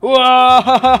it. Whoa!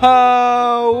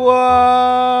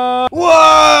 Whoa!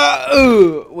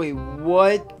 Whoa! Wait,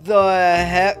 what the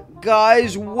heck,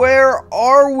 guys? Where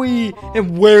are we?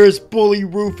 And where is Bully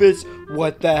Rufus?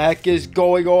 What the heck is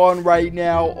going on right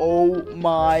now? Oh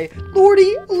my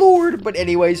lordy lord. But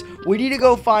anyways, we need to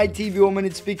go find TV Woman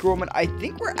and Speaker Woman. I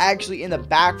think we're actually in the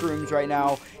back rooms right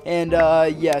now. And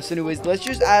yes, anyways, let's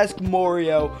just ask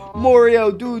Mario. Mario,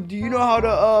 dude, do you know how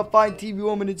to find TV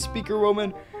Woman and Speaker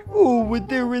Woman? Oh, but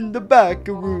they're in the back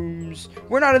rooms.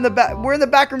 We're not in the back. We're in the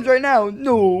back rooms right now.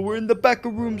 No, we're in the back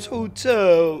rooms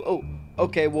hotel. Oh,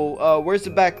 okay. Well, where's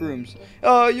the back rooms?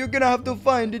 You're gonna have to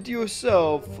find it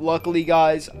yourself. Luckily,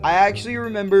 guys, I actually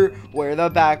remember where the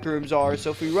back rooms are.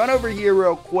 So if we run over here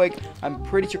real quick, I'm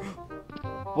pretty sure.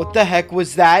 What the heck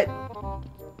was that?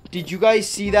 Did you guys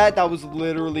see that? That was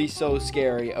literally so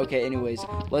scary. Okay, anyways,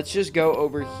 let's just go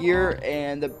over here,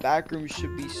 and the back room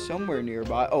should be somewhere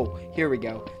nearby. Oh, here we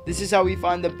go. This is how we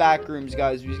find the back rooms,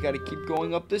 guys. We just got to keep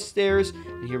going up the stairs,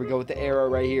 and here we go with the arrow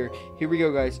right here. Here we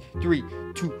go, guys. 3,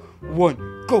 2,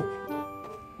 1, go.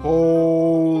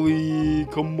 Holy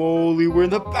camole, we're in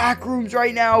the back rooms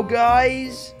right now,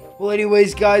 guys. Well,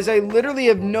 anyways, guys, I literally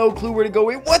have no clue where to go.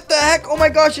 Wait, what the heck? Oh my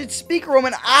gosh, it's Speaker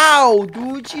Woman. Ow,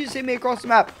 dude, she just hit me across the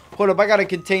map. Hold up, I got a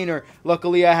container.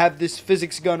 Luckily, I have this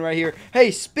physics gun right here. Hey,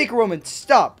 Speaker Woman,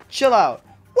 stop. Chill out.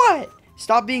 What?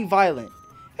 Stop being violent.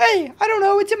 Hey, I don't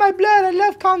know. It's in my blood. I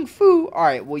love Kung Fu. All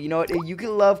right, well, you know what? You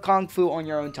can love Kung Fu on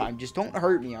your own time. Just don't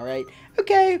hurt me, all right?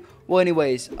 Okay. Well,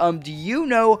 anyways, do you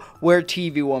know where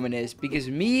TV Woman is? Because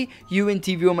me, you, and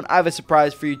TV Woman, I have a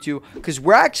surprise for you two. Because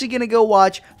we're actually going to go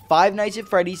watch Five Nights at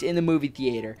Freddy's in the movie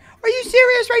theater. Are you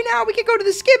serious right now? We can go to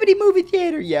the Skibbity movie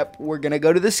theater. Yep, we're going to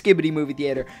go to the Skibbity movie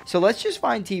theater. So let's just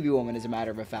find TV Woman as a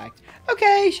matter of fact.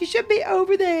 Okay, she should be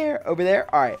over there. Over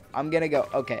there? All right, I'm going to go.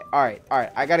 Okay, all right.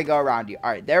 I got to go around you.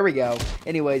 All right, there we go.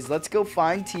 Anyways, let's go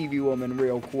find TV Woman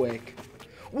real quick.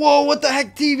 Whoa, what the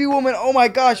heck, TV Woman? Oh my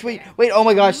gosh, wait, oh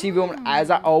my gosh, TV Woman, as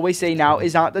I always say, now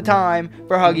is not the time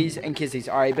for huggies and kissies.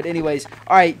 Alright, but anyways,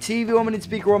 alright, TV Woman and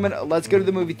Speaker Woman, let's go to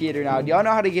the movie theater now. Do y'all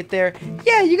know how to get there?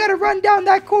 Yeah, you gotta run down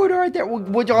that corridor right there.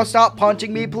 Would y'all stop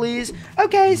punching me, please?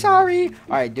 Okay, sorry.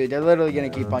 Alright, dude, they're literally gonna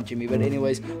keep punching me, but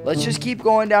anyways, let's just keep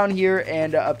going down here,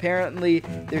 and apparently,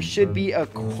 there should be a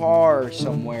car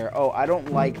somewhere. Oh, I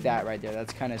don't like that right there.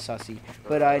 That's kind of sussy.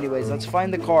 But anyways, let's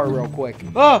find the car real quick.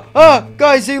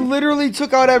 Guys, they literally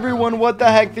took out everyone. What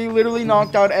the heck? They literally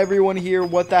knocked out everyone here.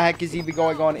 What the heck is even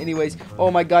going on? Anyways,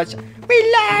 oh my gosh.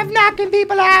 We love knocking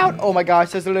people out. Oh my gosh,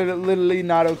 that's literally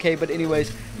not okay. But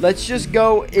anyways, let's just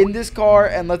go in this car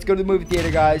and let's go to the movie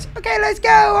theater, guys. Okay, let's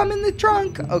go. I'm in the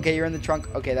trunk. Okay, you're in the trunk.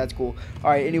 Okay, that's cool.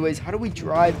 All right, anyways, how do we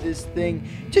drive this thing?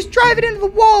 Just drive it into the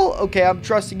wall. Okay, I'm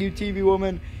trusting you, TV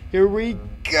Woman. Here we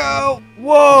go.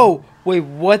 Whoa. Wait,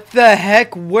 what the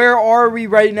heck? Where are we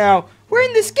right now? We're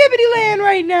in the Skibbity land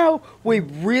right now. Wait,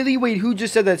 really? Wait, who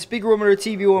just said that? Speaker Woman or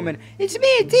TV Woman? It's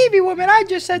me, TV Woman. I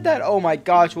just said that. Oh my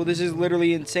gosh. Well, this is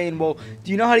literally insane. Well,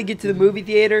 do you know how to get to the movie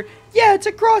theater? Yeah, it's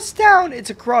across town. It's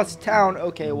across town.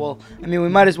 Okay, well, I mean, we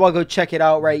might as well go check it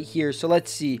out right here. So let's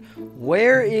see.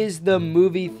 Where is the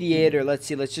movie theater? Let's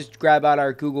see. Let's just grab out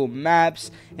our Google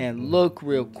Maps and look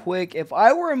real quick. If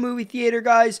I were a movie theater,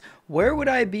 guys, where would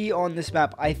I be on this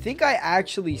map? I think I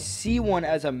actually see one,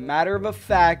 as a matter of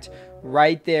fact,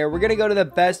 right there. We're gonna go to the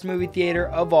best movie theater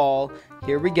of all.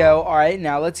 Here we go. All right,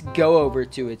 now let's go over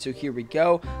to it. So here we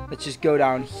go. Let's just go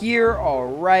down here.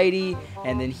 Alrighty,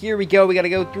 and then here we go. We gotta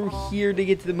go through here to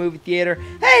get to the movie theater.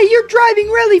 Hey, you're driving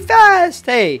really fast.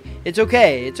 Hey, it's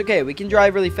okay. It's okay. We can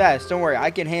drive really fast. Don't worry. I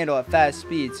can handle at fast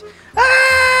speeds.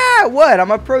 Ah, what?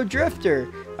 I'm a pro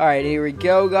drifter. All right, here we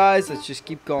go, guys. Let's just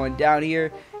keep going down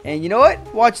here. And you know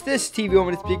what? Watch this, TV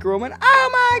Woman and Speaker Woman. Oh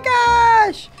my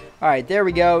gosh! Alright, there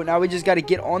we go. Now we just got to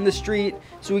get on the street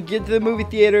so we get to the movie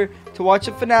theater to watch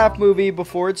a FNAF movie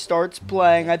before it starts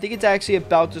playing. I think it's actually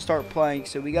about to start playing,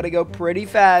 so we got to go pretty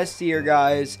fast here,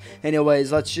 guys.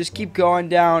 Anyways, let's just keep going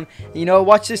down. You know,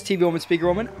 watch this, TV Woman, Speaker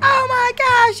Woman. Oh my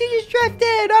gosh, she just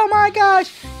drifted. Oh my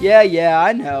gosh. Yeah,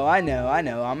 I know.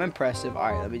 I'm impressive.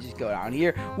 Alright, let me just go down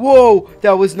here. Whoa,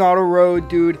 that was not a road,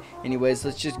 dude. Anyways,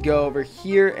 let's just go over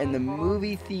here, and the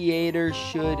movie theater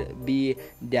should be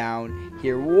down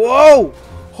here. Whoa!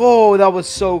 Oh, that was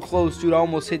so close, dude. I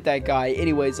almost hit that guy.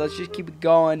 Anyways, let's just keep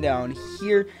going down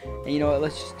here. And you know what?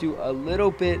 Let's just do a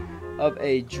little bit of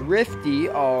a drifty.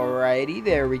 Alrighty,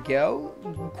 there we go.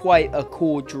 Quite a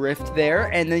cool drift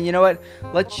there. And then, you know what?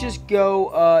 Let's just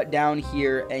go down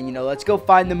here and, you know, let's go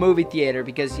find the movie theater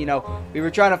because, you know, we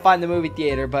were trying to find the movie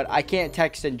theater, but I can't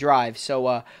text and drive.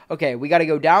 So, okay, we got to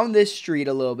go down this street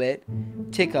a little bit.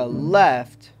 Take a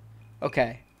left.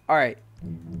 Okay, alright.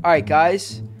 Alright,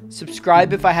 guys.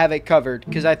 Subscribe if I have it covered,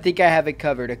 because I think I have it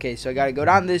covered. Okay, so I gotta go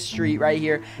down this street right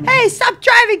here. Hey, stop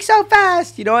driving so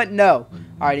fast! You know what? No.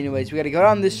 Alright, anyways, we gotta go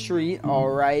down this street.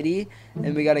 Alrighty.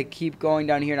 And we gotta keep going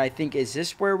down here. And I think, is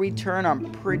this where we turn?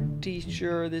 I'm pretty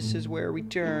sure this is where we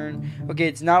turn. Okay,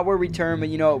 it's not where we turn, but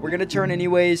you know what? We're gonna turn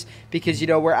anyways, because, you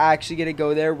know, we're actually gonna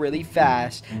go there really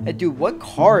fast. And dude, what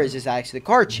car is this actually? The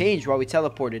car changed while we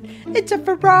teleported. It's a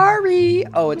Ferrari!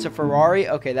 Oh, it's a Ferrari?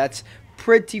 Okay, that's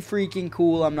pretty freaking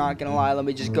cool, I'm not gonna lie. Let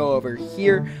me just go over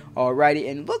here. Alrighty,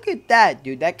 and look at that,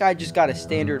 dude. That guy just got a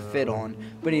standard fit on.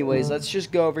 But anyways, let's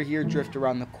just go over here, drift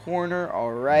around the corner.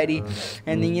 Alrighty,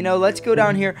 and then, you know, let's go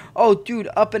down here. Oh, dude,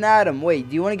 up and at 'em. Wait,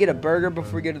 do you want to get a burger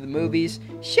before we go to the movies?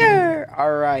 Sure.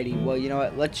 Alrighty, well, you know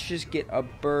what? Let's just get a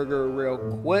burger real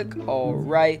quick.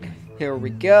 Alright, here we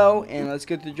go, and let's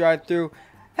go through the drive-thru.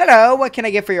 Hello, what can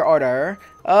I get for your order?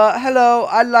 Hello,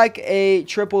 I'd like a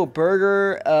triple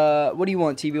burger. What do you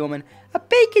want, TV Woman? A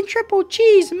bacon triple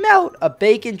cheese melt. A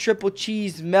bacon triple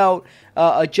cheese melt.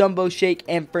 A jumbo shake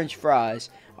and french fries.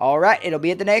 Alright, it'll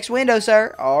be at the next window,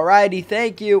 sir. Alrighty,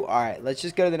 thank you. Alright, let's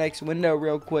just go to the next window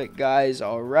real quick, guys.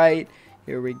 Alright,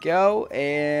 Here we go.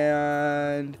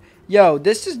 And yo,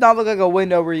 this does not look like a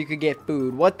window where you could get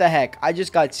food. What the heck? I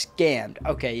just got scammed.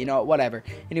 Okay, you know what? Whatever.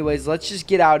 Anyways, let's just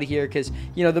get out of here because,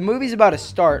 you know, the movie's about to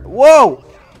start. Whoa!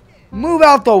 Move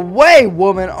out the way,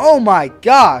 woman. Oh, my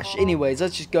gosh. Anyways,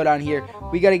 let's just go down here.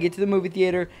 We got to get to the movie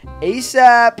theater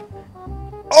ASAP.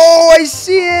 Oh, I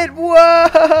see it.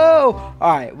 Whoa.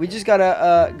 All right, we just got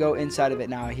to go inside of it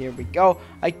now. Here we go.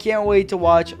 I can't wait to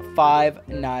watch Five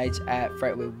Nights at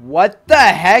Freddy's. What the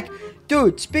heck?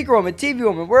 Dude, speaker woman, TV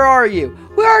woman, where are you?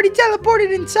 We already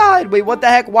teleported inside. Wait, what the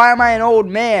heck? Why am I an old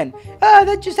man?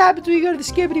 That just happens when you go to the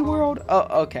Skibbity world.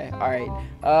 Oh, okay. All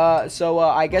right. So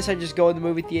I guess I just go in the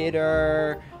movie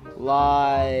theater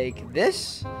like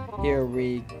this. Here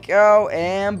we go,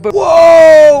 and boom.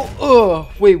 Whoa! Ugh.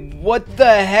 Wait, what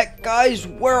the heck, guys?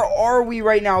 Where are we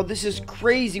right now? This is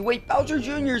crazy. Wait, Bowser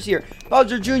Jr.'s here.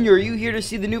 Bowser Jr., are you here to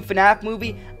see the new FNAF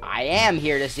movie? I am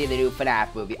here to see the new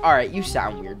FNAF movie. Alright, you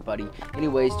sound weird, buddy.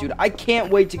 Anyways, dude, I can't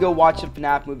wait to go watch the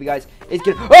FNAF movie, guys. It's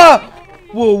gonna... Ah!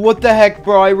 Whoa, what the heck,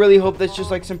 bro? I really hope that's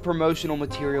just like some promotional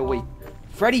material. Wait,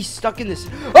 Freddy's stuck in this...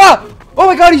 Ah! Oh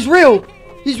my god, he's real!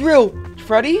 He's real!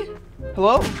 Freddy?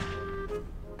 Hello?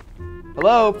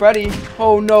 Hello, Freddy.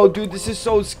 Oh no, dude, this is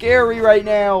so scary right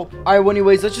now. Alright, well,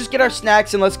 anyways, let's just get our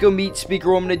snacks and let's go meet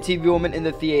Speaker Woman and TV Woman in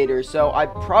the theater. So, I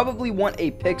probably want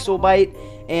a Pixel Bite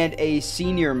and a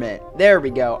Senior Mint. There we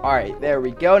go. Alright, there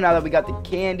we go. Now that we got the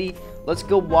candy, let's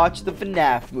go watch the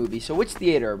FNAF movie. So, which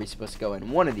theater are we supposed to go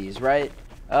in? One of these, right?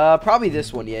 Probably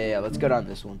this one. Yeah, let's go down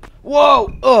this one.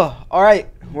 Whoa! Ugh! Alright,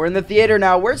 we're in the theater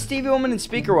now. Where's TV Woman and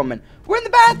Speaker Woman? We're in the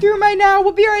bathroom right now.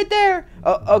 We'll be right there.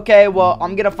 Okay, well,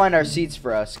 I'm gonna find our seats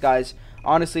for us, guys.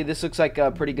 Honestly, this looks like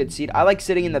a pretty good seat. I like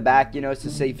sitting in the back, you know, it's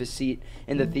the safest seat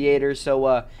in the theater.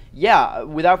 So, yeah,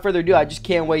 without further ado, I just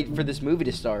can't wait for this movie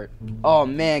to start. Oh,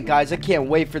 man, guys, I can't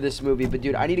wait for this movie. But,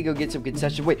 dude, I need to go get some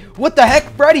concessions. Wait, what the heck,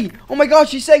 Freddy? Oh, my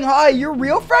gosh, he's saying hi. You're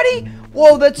real, Freddy?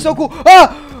 Whoa, that's so cool.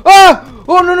 Ah! Ah!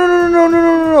 Oh, no, no, no, no, no,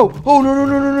 no, no, no. Oh, no, no,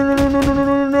 no, no, no, no, no,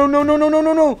 no, no, no, no, no, no,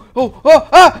 no, no. Oh, ah,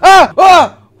 ah, ah,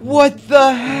 ah! What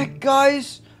the heck,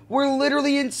 guys? We're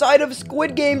literally inside of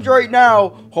Squid Games right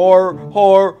now. Har.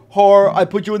 I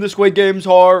put you in the Squid Games.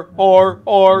 Har.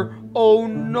 Oh,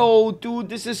 no, dude.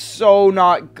 This is so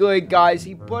not good, guys.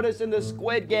 He put us in the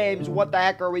Squid Games. What the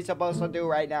heck are we supposed to do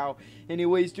right now?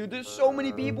 Anyways, dude, there's so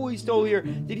many people he stole here.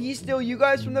 Did he steal you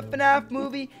guys from the FNAF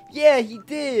movie? Yeah, he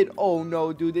did. Oh,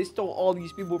 no, dude. They stole all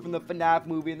these people from the FNAF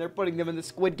movie, and they're putting them in the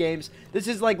Squid Games. This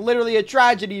is, like, literally a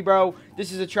tragedy, bro.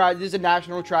 This is a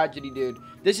national tragedy, dude.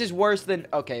 This is worse than...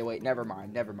 Okay, wait. Never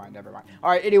mind. All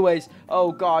right, anyways.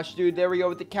 Oh, gosh, dude. There we go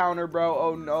with the counter, bro.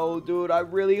 Oh, no, dude. I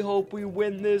really hope we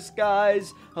win this,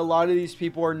 guys. A lot of these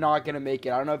people are not going to make it.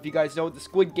 I don't know if you guys know what the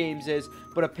Squid Games is,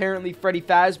 but apparently Freddy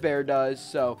Fazbear does.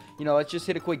 So, you know, let's just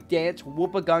hit a quick dance.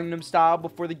 Whoop a Gangnam Style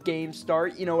before the games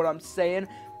start. You know what I'm saying?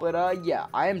 But, yeah.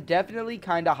 I am definitely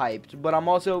kind of hyped, but I'm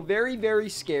also very, very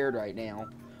scared right now.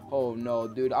 Oh, no,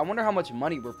 dude. I wonder how much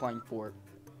money we're playing for.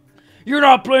 You're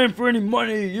not playing for any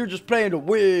money. You're just playing to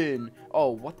win. Oh,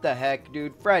 what the heck,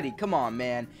 dude? Freddy, come on,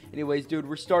 man. Anyways, dude,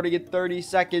 we're starting at 30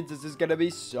 seconds. This is going to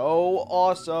be so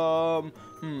awesome.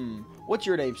 What's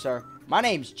your name, sir? My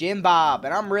name's Jim Bob,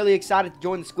 and I'm really excited to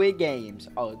join the Squid Games.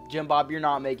 Oh, Jim Bob, you're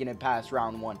not making it past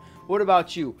round 1. What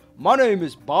about you? My name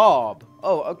is Bob.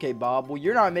 Oh, okay, Bob. Well,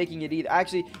 you're not making it either.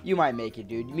 Actually, you might make it,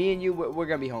 dude. Me and you, we're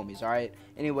going to be homies, all right?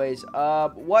 Anyways,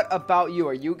 what about you?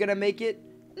 Are you going to make it?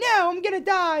 No, I'm gonna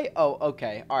die. Oh,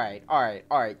 okay.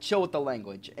 Alright. Chill with the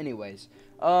language. Anyways.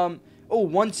 Oh,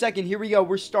 1 second. Here we go.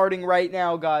 We're starting right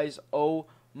now, guys. Oh,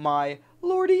 my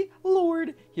lordy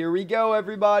lord. Here we go,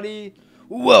 everybody.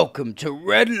 Welcome to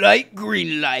Red Light,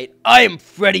 Green Light. I am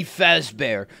Freddy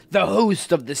Fazbear, the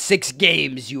host of the 6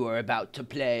 games you are about to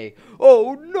play.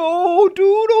 Oh, no, dude.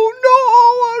 Oh, no.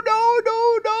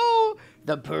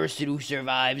 The person who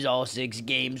survives all 6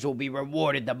 games will be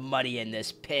rewarded the money in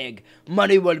this pig.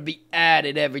 Money will be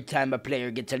added every time a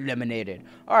player gets eliminated.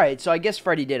 Alright, so I guess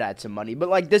Freddy did add some money. But,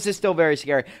 like, this is still very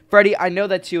scary. Freddy, I know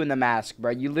that's you in the mask,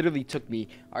 bro. You literally took me.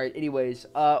 Alright, anyways,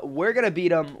 we're gonna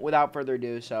beat him without further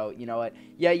ado. So, you know what?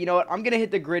 Yeah, you know what? I'm gonna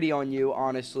hit the gritty on you,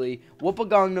 honestly. Whoop a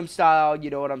Gangnam Style, you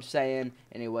know what I'm saying?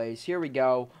 Anyways, here we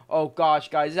go. Oh, gosh,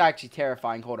 guys, it's actually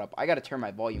terrifying. Hold up. I gotta turn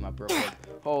my volume up real quick.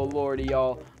 Oh, lordy,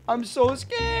 y'all. I'm so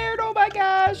scared. Oh, my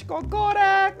gosh. Or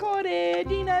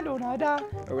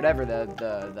whatever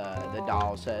the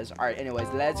doll says. All right, anyways,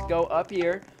 let's go up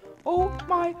here. Oh,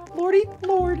 my lordy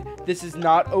lord. This is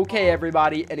not okay,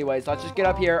 everybody. Anyways, let's just get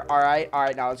up here. All right,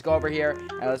 now let's go over here,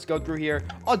 and let's go through here.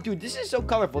 Oh, dude, this is so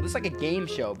colorful. This is like a game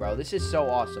show, bro. This is so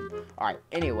awesome. All right,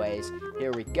 anyways,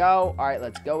 here we go. All right,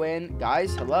 let's go in.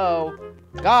 Guys, hello?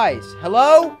 Guys,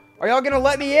 hello? Are y'all gonna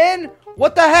let me in?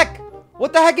 What the heck?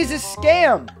 What the heck is this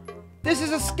scam? This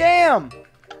is a scam.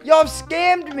 Y'all have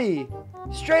scammed me.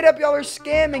 Straight up, y'all are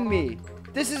scamming me.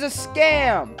 This is a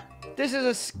scam. This is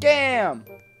a scam.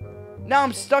 Now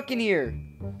I'm stuck in here.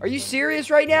 Are you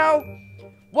serious right now?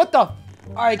 What the?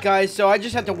 Alright guys, so I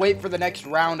just have to wait for the next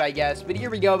round, I guess. But here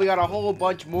we go. We got a whole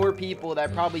bunch more people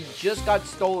that probably just got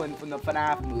stolen from the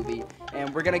FNAF movie.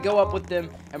 And we're going to go up with them,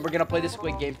 and we're going to play the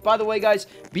Squid Games. By the way, guys,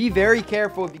 be very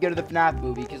careful if you go to the FNAF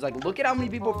movie. Because, like, look at how many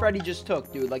people Freddy just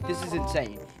took, dude. Like, this is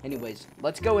insane. Anyways,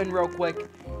 let's go in real quick.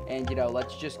 And, you know,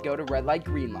 let's just go to red light,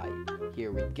 green light.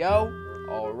 Here we go.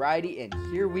 Alrighty, and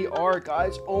here we are,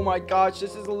 guys. Oh my gosh,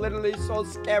 this is literally so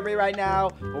scary right now.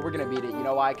 But we're gonna beat it. You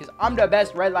know why? Because I'm the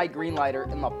best red light, green lighter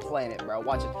in the planet, bro.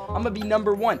 Watch it. I'm gonna be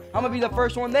number one. I'm gonna be the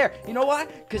first one there. You know why?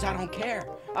 Because I don't care.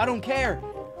 I don't care.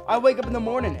 I wake up in the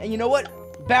morning, and you know what?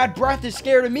 Bad breath is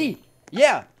scared of me.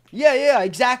 Yeah,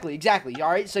 exactly.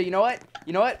 Alright, so you know what?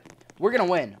 We're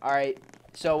gonna win, alright?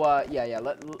 So, yeah,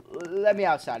 let me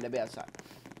outside.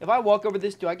 If I walk over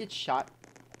this, do I get shot?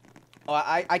 Oh,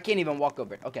 I can't even walk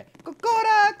over it. Okay.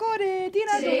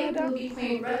 Today we'll be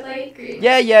playing red light, green.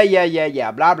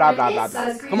 Yeah. Blah.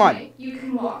 Come on. Light, you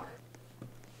can walk.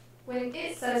 When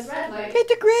it says red light, hit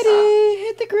the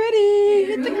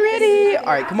gritty. All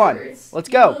right, come on. Let's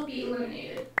go. You will be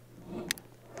eliminated.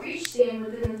 Reach stand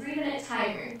within a 3-minute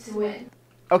timer to win.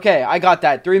 Okay, I got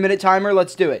that. 3-minute timer.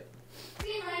 Let's do it.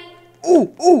 Green light.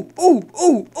 Ooh.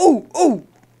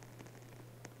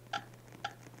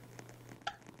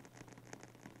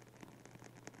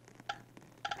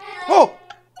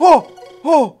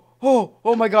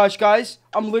 Oh my gosh, guys.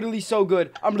 I'm literally so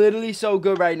good.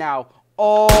 Right now.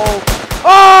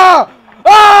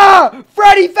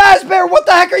 Freddy Fazbear, what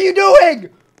the heck are you doing?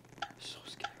 So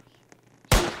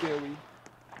scary.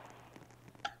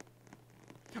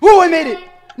 Oh, I made it.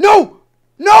 No.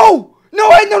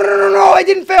 I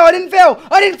didn't fail.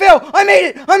 I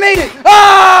made it.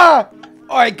 Ah!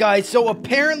 Alright guys, so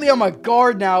apparently I'm a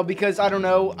guard now because, I don't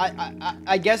know,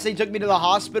 I guess they took me to the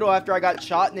hospital after I got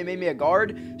shot and they made me a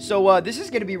guard. So, this is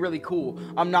going to be really cool.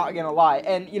 I'm not going to lie.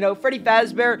 And, you know, Freddy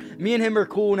Fazbear, me and him are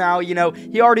cool now. You know,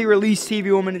 he already released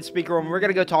TV Woman and Speaker Woman. We're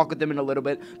going to go talk with him in a little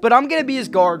bit. But I'm going to be his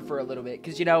guard for a little bit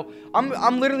because, you know,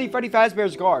 I'm literally Freddy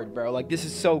Fazbear's guard, bro. Like, this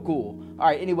is so cool.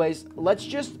 Alright, anyways, let's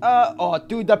just, oh,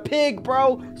 dude, the pig,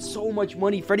 bro. So much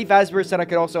money. Freddy Fazbear said I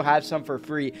could also have some for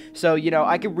free. So, you know,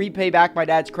 I could repay back my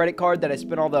dad's credit card that I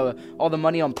spent all the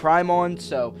money on Prime on.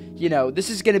 So, you know,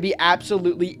 this is going to be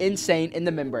absolutely insane in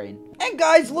the membrane. And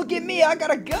guys, look at me. I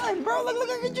got a gun, bro.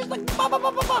 Look, just like,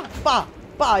 ba.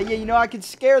 Yeah, you know, I can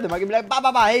scare them. I can be like,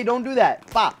 ba. Hey, don't do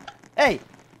that. Ba. Hey,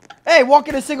 walk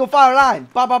in a single file line.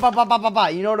 Ba.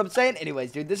 You know what I'm saying?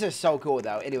 Anyways, dude, this is so cool,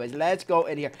 though. Anyways, let's go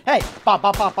in here. Hey, ba.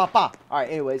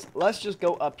 Alright, anyways, let's just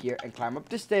go up here and climb up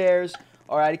the stairs.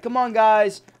 Alrighty, come on,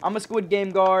 guys. I'm a Squid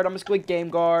Game guard.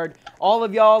 All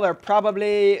of y'all are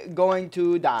probably going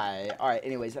to die. Alright,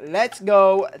 anyways, let's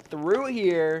go through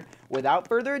here without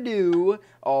further ado.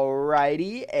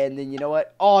 Alrighty, and then you know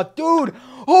what? Oh, dude.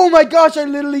 Oh, my gosh, I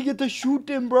literally get to shoot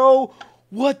him, bro.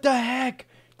 What the heck?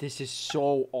 This is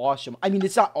so awesome. I mean,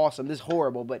 it's not awesome. This is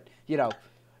horrible, but, you know,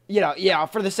 yeah,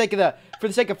 for the sake of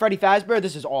Freddy Fazbear,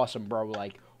 this is awesome, bro.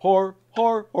 Like, horror.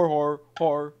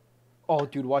 Oh,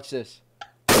 dude, watch this.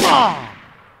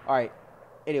 Alright,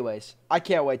 anyways, I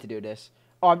can't wait to do this.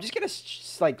 Oh, I'm just gonna,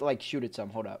 like, shoot at some.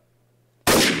 Hold up.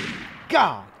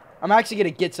 God! I'm actually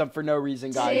gonna get some for no reason,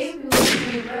 guys. Today we will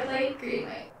play red light, green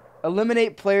light.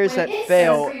 Eliminate players that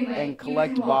fail and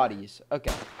collect bodies.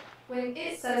 Okay. When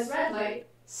it says red light,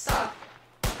 stop.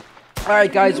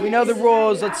 Alright, guys, we know the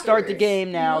rules. Let's start the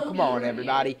game now. Come on,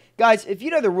 everybody. Guys, if you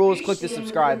know the rules, click the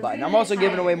subscribe button. I'm also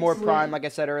giving away more Prime, like I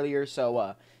said earlier,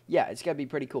 so, yeah, it's gonna be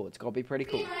pretty cool.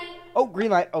 Oh, green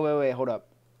light. Oh, wait, hold up.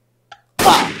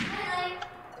 Bah!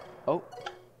 Oh.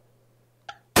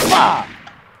 Bah!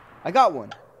 I got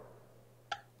one.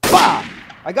 Bah!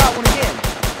 I got one again.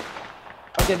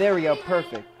 Okay, there we go.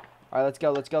 Perfect. Alright, let's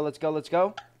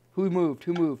go. Who moved?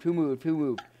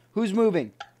 Who's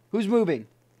moving?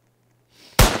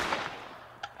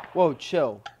 Whoa,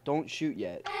 chill. Don't shoot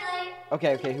yet.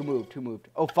 Okay, who moved?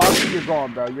 Oh, Foxy, you're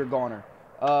gone, bro. You're goner.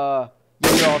 Yeah,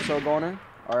 you're also a goner.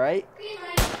 Alright.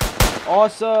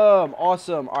 Awesome.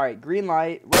 Alright, green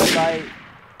light,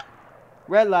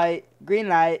 red light, green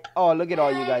light. Oh, look at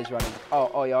all you guys running.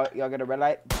 Oh, y'all got a red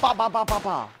light? Pow.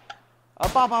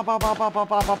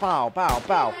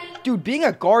 Pow. Dude, being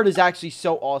a guard is actually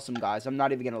so awesome, guys. I'm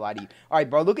not even gonna lie to you. Alright,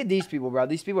 bro, look at these people, bro.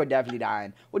 These people are definitely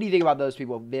dying. What do you think about those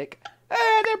people, Vic?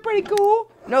 They're pretty cool.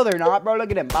 No, they're not, bro.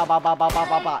 Look at them.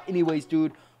 Anyways,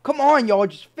 dude. Come on, y'all.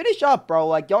 Just finish up, bro.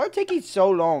 Like, y'all are taking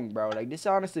so long, bro. Like, this is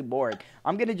honestly boring.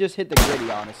 I'm gonna just hit the gritty,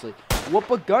 honestly.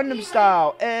 Whoop a Gundam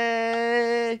style.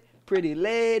 Hey, pretty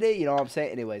lady. You know what I'm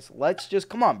saying? Anyways, let's just...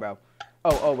 Come on, bro.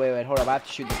 Oh, wait. Hold up. I have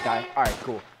to shoot this guy. All right,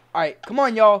 cool. All right, come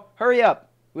on, y'all. Hurry up.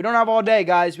 We don't have all day,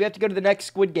 guys. We have to go to the next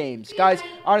Squid Games. Guys,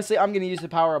 honestly, I'm going to use the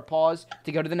power of pause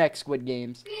to go to the next Squid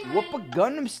Games. Whoop a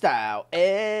Gundam style.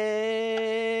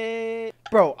 Hey.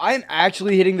 Bro, I'm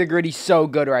actually hitting the gritty so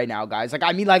good right now, guys. Like,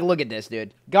 I mean, like, look at this,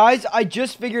 dude. Guys, I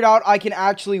just figured out I can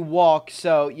actually walk.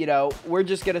 So, you know, we're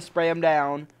just going to spray them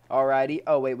down. Alrighty.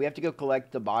 Oh, wait. We have to go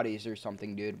collect the bodies or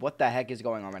something, dude. What the heck is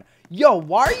going on right now? Yo,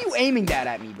 why are you aiming that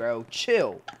at me, bro?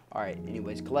 Chill. Alright.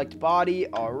 Anyways, collect body.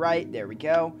 Alright. There we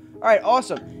go. Alright,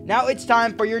 awesome. Now it's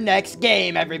time for your next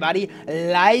game, everybody.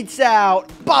 Lights out.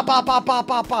 Ba, ba, ba, ba,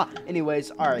 ba, ba.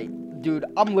 Anyways, alright. Dude,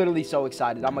 I'm literally so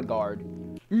excited. I'm a guard.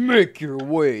 Make your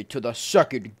way to the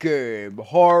second game.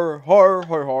 Har, har,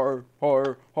 har, har.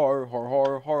 Har, har, har,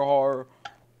 har, har, har.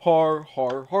 Har,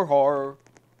 har, har, har.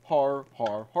 Har,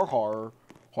 har, har, har.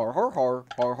 Har, har, har.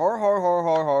 Har, har, har, har,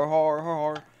 har, har, har,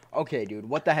 har. Okay, dude,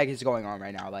 what the heck is going on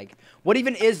right now? Like, what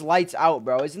even is lights out,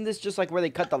 bro? Isn't this just like where they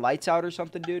cut the lights out or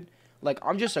something, dude? Like,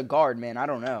 I'm just a guard, man. I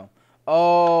don't know.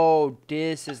 Oh,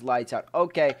 this is lights out.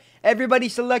 Okay, everybody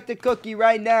select a cookie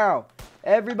right now.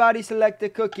 Everybody select a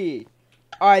cookie.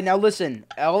 All right, now listen.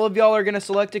 All of y'all are going to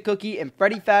select a cookie, and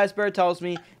Freddy Fazbear tells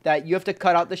me that you have to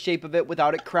cut out the shape of it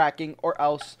without it cracking, or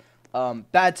else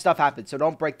bad stuff happens. So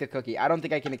don't break the cookie. I don't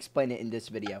think I can explain it in this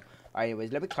video. Alright,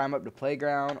 anyways, let me climb up the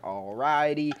playground.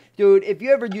 Alrighty. Dude, if you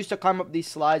ever used to climb up these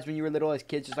slides when you were little as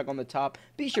kids, just like on the top,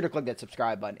 be sure to click that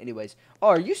subscribe button. Anyways. Oh,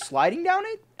 are you sliding down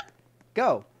it?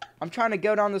 Go. I'm trying to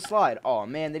go down the slide. Oh,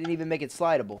 man, they didn't even make it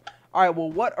slidable. Alright,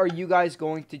 well, what are you guys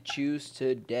going to choose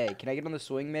today? Can I get on the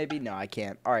swing, maybe? No, I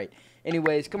can't. Alright.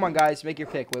 Anyways, come on, guys. Make your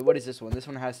pick. Wait, what is this one? This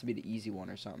one has to be the easy one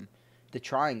or something. The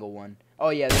triangle one. Oh,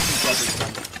 yeah, this one's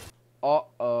definitely fun.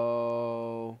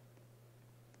 Uh-oh.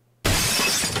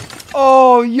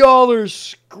 Oh, y'all are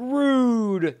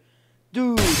screwed.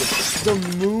 Dude, the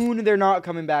moon, they're not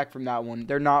coming back from that one.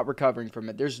 They're not recovering from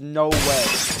it. There's no way.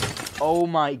 Oh,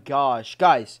 my gosh.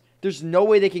 Guys, there's no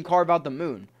way they can carve out the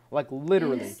moon. Like,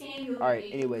 literally. Alright,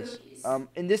 anyways.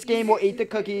 In this game, we'll eat the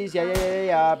cookies.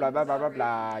 Yeah. Blah, blah, blah, blah,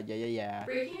 blah. Yeah.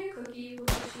 Breaking a cookie will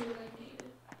put you eliminated.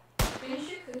 Finish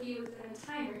your cookie within a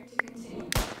timer to continue.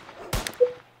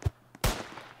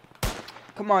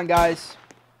 Come on, guys.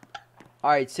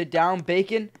 Alright, sit down,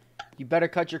 Bacon. You better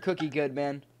cut your cookie good,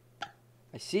 man.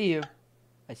 I see you.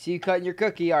 I see you cutting your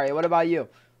cookie. Alright, what about you?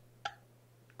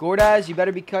 Gordaz, you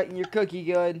better be cutting your cookie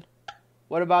good.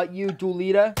 What about you,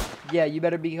 Dulita? Yeah, you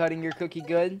better be cutting your cookie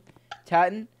good.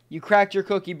 Tatten, you cracked your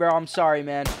cookie, bro. I'm sorry,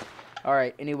 man.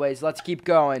 Alright, anyways, let's keep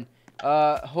going.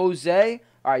 Jose,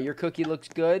 alright, your cookie looks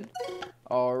good.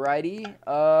 Alrighty.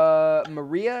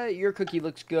 Maria, your cookie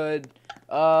looks good.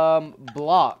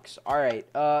 Blocks. Alright.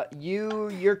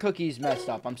 Your cookie's messed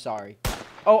up. I'm sorry.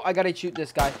 Oh, I gotta shoot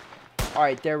this guy.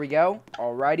 Alright, there we go.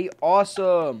 Alrighty.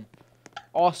 Awesome.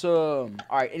 Awesome.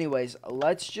 Alright, anyways,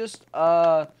 let's just, dude,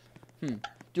 I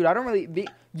don't really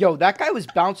yo, that guy was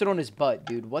bouncing on his butt,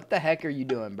 dude. What the heck are you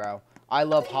doing, bro? I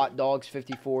love hot dogs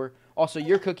 54. Also,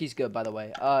 your cookie's good, by the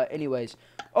way. Anyways.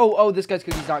 Oh, this guy's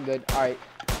cookie's not good. Alright.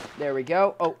 There we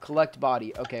go. Oh, collect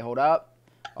body. Okay, hold up.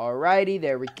 Alrighty,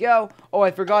 there we go. Oh,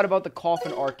 I forgot about the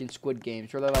coffin arc in Squid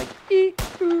Games, where they're like,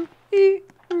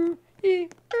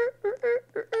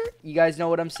 you guys know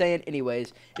what I'm saying?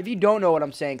 Anyways, if you don't know what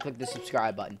I'm saying, click the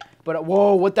subscribe button. But,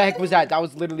 whoa, what the heck was that? That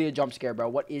was literally a jump scare, bro.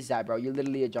 What is that, bro? You're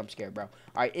literally a jump scare, bro.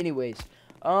 Alright, anyways.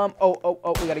 Oh,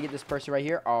 we gotta get this person right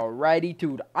here. Alrighty,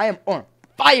 dude. I am on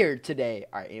fire today.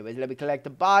 Alright, anyways, let me collect the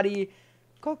body.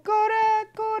 Alright,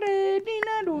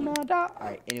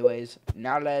 anyways,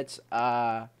 now let's,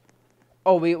 oh,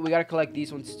 we gotta collect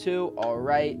these ones too.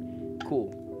 Alright,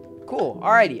 cool.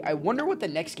 Alrighty, I wonder what the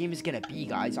next game is gonna be,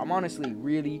 guys. I'm honestly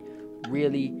really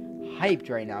hyped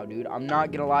right now, dude. I'm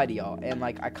not gonna lie to y'all. And,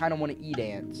 like, I kind of want to eat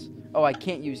ants. Oh, I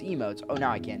can't use emotes. Oh,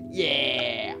 now I can.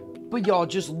 Yeah! But, y'all,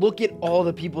 just look at all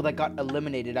the people that got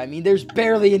eliminated. I mean, there's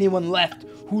barely anyone left.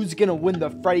 Who's gonna win the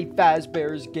Freddy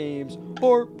Fazbear's games?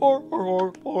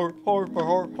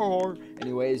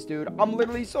 Anyways, dude, I'm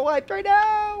literally so hyped right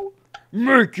now.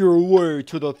 Make your way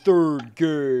to the third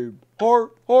game.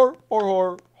 Alrighty,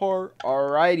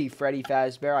 Freddy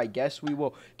Fazbear. I guess we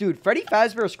will. Dude, Freddy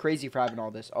Fazbear is crazy for having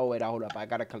all this. Oh, wait, hold up. I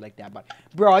gotta collect that. But,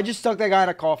 bro, I just stuck that guy in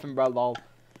a coffin, bro. Lol.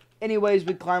 Anyways,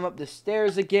 we climb up the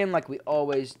stairs again like we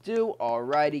always do.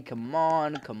 Alrighty, come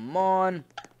on.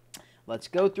 Let's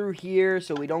go through here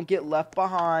so we don't get left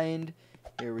behind.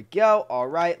 Here we go.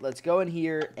 Alright, let's go in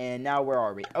here. And now where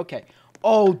are we? Okay.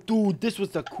 Oh, dude, this was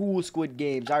the cool Squid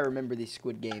Games. I remember these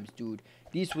Squid Games, dude.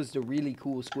 These was the really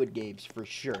cool Squid Games for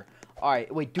sure. All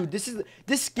right, wait, dude, this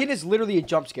skin is literally a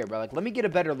jump scare, bro. Like, let me get a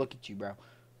better look at you, bro.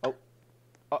 Oh,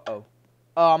 uh-oh.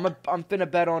 I'm finna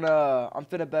bet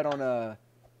on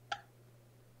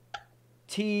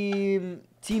team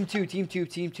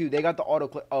 2. They got the auto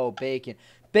click. Oh, Bacon.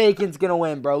 Bacon's gonna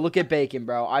win, bro. Look at Bacon,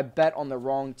 bro. I bet on the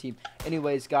wrong team.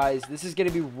 Anyways, guys, this is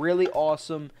gonna be really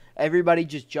awesome. Everybody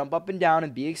just jump up and down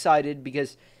and be excited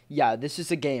because, yeah, this is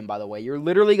a game, by the way. You're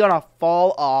literally gonna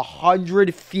fall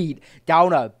 100 feet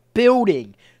down a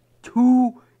building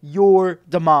to your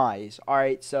demise. All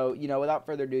right, so, you know, without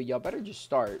further ado, y'all better just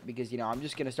start because, you know, I'm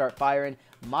just gonna start firing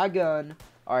my gun.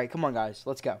 All right, come on, guys.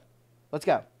 Let's go. Let's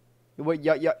go. What,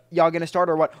 y'all gonna start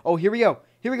or what? Oh, here we go.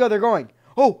 Here we go. They're going.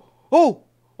 Oh, oh.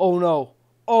 Oh, no.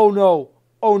 Oh, no.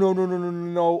 Oh, no, no, no, no, no,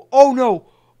 no. Oh, no.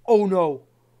 Oh, no.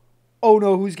 Oh,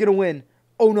 no. Who's going to win?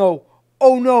 Oh, no.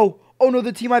 Oh, no. Oh, no.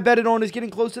 The team I betted on is getting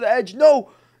close to the edge.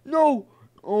 No. No.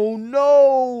 Oh,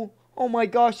 no. Oh, my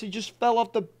gosh. They just fell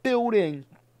off the building.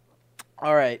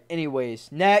 All right. Anyways,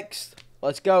 next.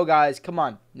 Let's go, guys. Come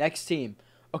on. Next team.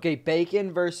 Okay,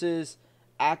 Bacon versus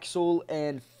Axel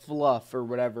and Fluff or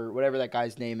whatever that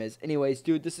guy's name is. Anyways,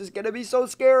 dude, this is going to be so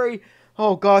scary.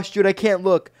 Oh, gosh, dude, I can't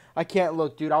look. I can't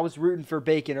look, dude. I was rooting for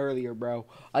Bacon earlier, bro.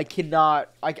 I cannot.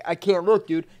 I can't look,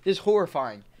 dude. This is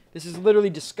horrifying. This is literally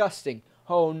disgusting.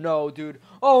 Oh, no, dude.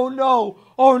 Oh, no.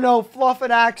 Oh, no. Fluff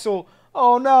and Axel.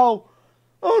 Oh, no.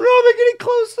 Oh, no. They're getting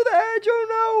close to the edge.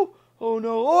 Oh, no. Oh,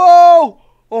 no. Oh!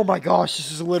 Oh, my gosh.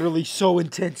 This is literally so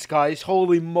intense, guys.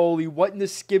 Holy moly. What in the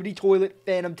skibbity toilet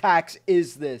phantom tax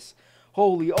is this?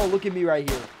 Holy. Oh, look at me right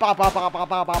here. Ba, ba, ba, ba,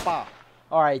 ba, ba, ba.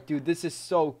 Alright, dude, this is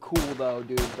so cool, though,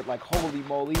 dude. But, like, holy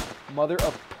moly, mother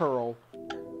of pearl.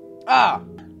 Ah!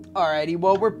 Alrighty,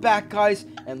 well, we're back, guys.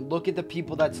 And look at the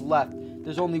people that's left.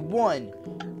 There's only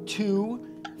 1,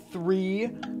 2, 3,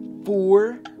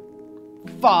 4,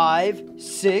 5,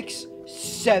 6,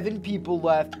 7 people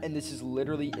left. And this is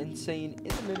literally insane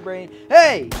in the membrane.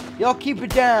 Hey! Y'all keep it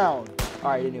down!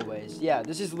 Alright, anyways. Yeah,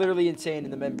 this is literally insane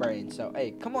in the membrane. So,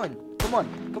 hey, come on. Come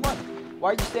on. Come on. Why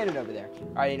are you standing over there?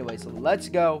 Alright, anyways, let's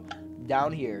go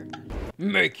down here.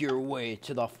 Make your way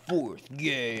to the 4th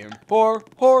game. Hor.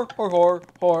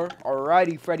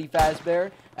 Alrighty, Freddy Fazbear.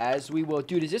 As we will.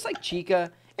 Dude, is this like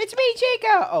Chica? It's me,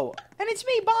 Chica! Oh, and it's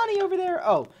me, Bonnie, over there.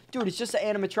 Oh, dude, it's just the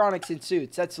animatronics in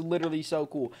suits. That's literally so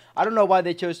cool. I don't know why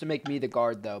they chose to make me the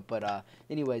guard, though. But,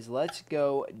 anyways, let's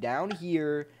go down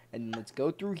here. And let's go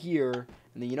through here.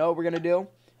 And then you know what we're going to do?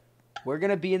 We're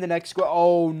going to be in the next squad.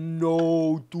 Oh,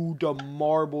 no, dude, the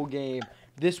marble game.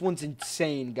 This one's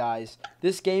insane, guys.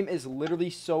 This game is literally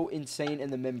so insane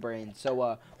in the membrane.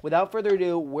 So, without further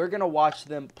ado, we're going to watch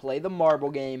them play the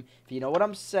marble game. If you know what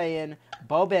I'm saying,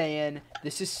 Boban.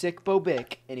 This is sick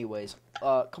Bobic. Anyways,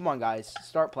 come on, guys.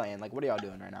 Start playing. Like, what are y'all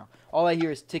doing right now? All I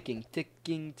hear is ticking,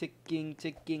 ticking, ticking,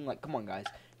 ticking. Like, come on, guys.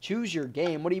 Choose your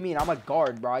game. What do you mean? I'm a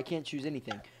guard, bro. I can't choose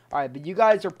anything. All right, but you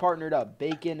guys are partnered up.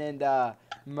 Bacon and,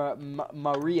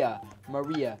 Maria.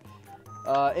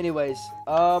 Anyways,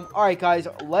 alright guys,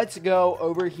 let's go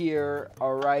over here.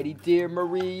 Alrighty, dear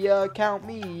Maria, count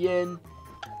me in.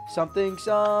 Something with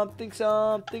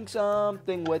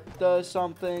the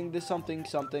something.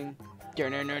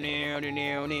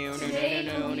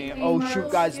 Oh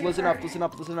shoot, guys, listen up. To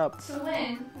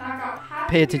win, knock out half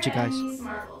Pay of attention, your guys. enemy's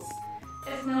marbles.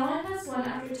 If no one has won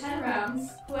after 10 rounds,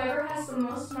 whoever has the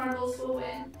most marbles will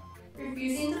win.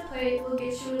 Refusing to play will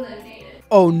get you eliminated.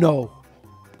 Oh no.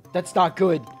 That's not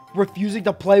good. Refusing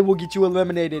to play will get you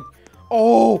eliminated.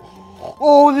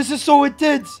 Oh, this is so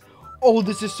intense.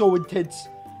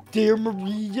 Dear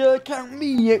Maria, count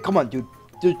me in. Come on, dude.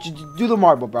 Do the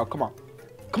marble, bro. Come on.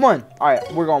 All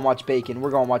right, we're going to watch Bacon.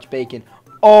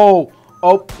 Oh,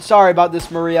 sorry about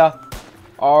this, Maria.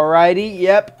 Alrighty,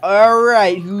 yep.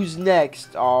 Alright, who's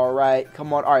next? Alright,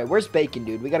 come on. Alright, where's Bacon,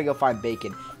 dude? We got to go find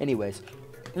Bacon. Anyways.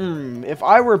 If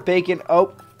I were Bacon...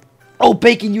 Oh,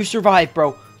 Bacon, you survived,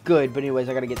 bro. Good, but anyways,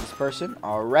 I gotta get this person.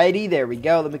 Alrighty, there we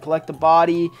go. Let me collect the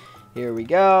body. Here we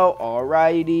go.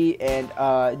 Alrighty, and,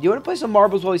 do you want to play some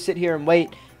marbles while we sit here and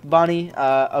wait, Bonnie?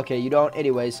 Okay, you don't.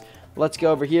 Anyways, let's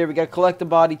go over here. We gotta collect the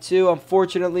body, too.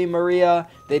 Unfortunately, Maria,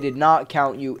 they did not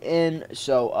count you in.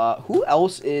 So, who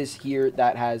else is here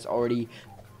that has already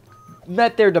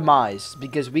met their demise?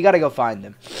 Because we gotta go find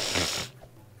them.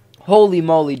 Holy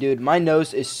moly, dude. My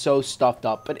nose is so stuffed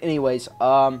up. But anyways,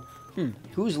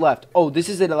 who's left? Oh, this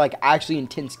is a, like, actually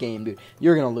intense game, dude.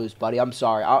 You're gonna lose, buddy. I'm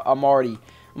sorry. I'm already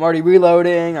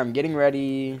reloading. I'm getting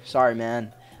ready. Sorry,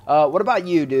 man. What about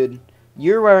you, dude?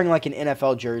 You're wearing, like, an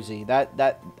NFL jersey.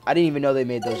 That I didn't even know they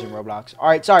made those in Roblox.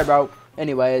 Alright, sorry, bro.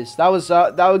 Anyways, that was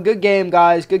a good game,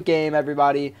 guys. Good game,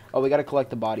 everybody. Oh, we gotta collect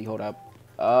the body. Hold up.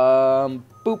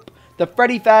 Boop. The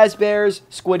Freddy Fazbear's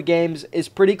Squid Games is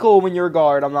pretty cool when you're a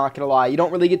guard. I'm not gonna lie. You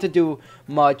don't really get to do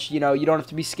much. You know, you don't have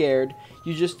to be scared.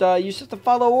 You just have to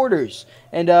follow orders.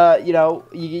 And you know,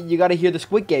 you gotta hear the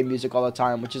Squid Game music all the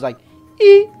time, which is like,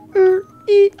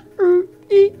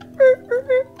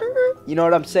 you know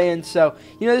what I'm saying? So,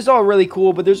 you know, this is all really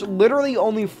cool, but there's literally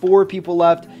only 4 people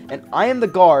left, and I am the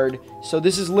guard, so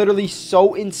this is literally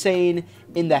so insane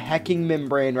in the hecking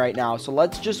membrane right now. So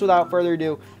let's just, without further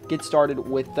ado, get started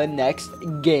with the next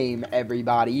game,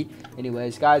 everybody.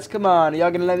 Anyways, guys, come on. Are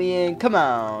y'all gonna let me in? Come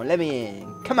on, let me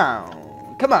in. Come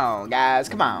on. Come on, guys.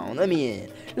 Come on, let me in.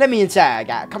 Let me inside,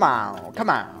 guys. Come on. Come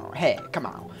on. Hey, come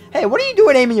on. Hey, what are you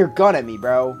doing aiming your gun at me,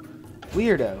 bro?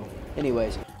 Weirdo.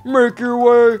 Anyways, make your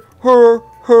way, to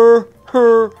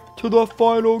the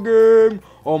final game.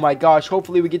 Oh my gosh,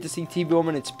 hopefully we get to see TV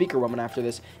Woman and Speaker Woman after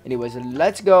this. Anyways,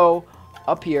 let's go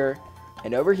up here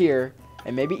and over here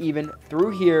and maybe even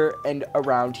through here and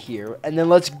around here. And then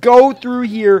let's go through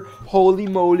here. Holy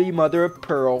moly, mother of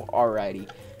pearl. Alrighty.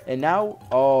 And now,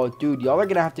 oh, dude, y'all are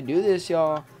gonna have to do this,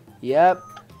 y'all. Yep,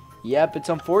 it's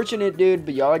unfortunate, dude,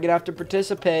 but y'all are gonna have to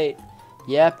participate.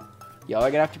 Yep. Y'all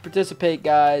are gonna have to participate,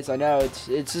 guys. I know, it's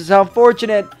just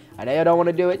unfortunate. I know you don't want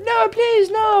to do it. No, please,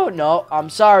 no. No, I'm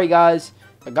sorry, guys.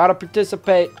 I gotta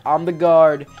participate. I'm the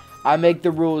guard. I make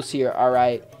the rules here,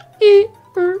 alright?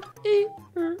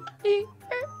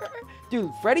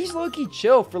 Dude, Freddy's low-key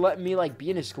chill for letting me, like, be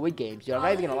in his Squid Games. Dude, I'm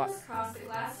not even gonna lie.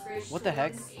 What the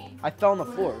heck? I fell on the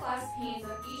floor.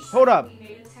 Hold up.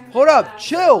 Hold up.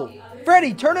 Chill.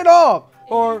 Freddy, turn it off.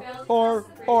 Or,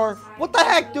 what the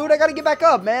heck, dude? I gotta get back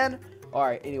up, man.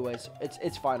 Alright, anyways,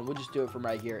 it's fine. We'll just do it from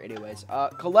right here, anyways.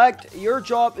 Collect. Your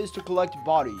job is to collect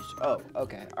bodies. Oh,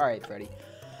 okay. Alright, Freddy.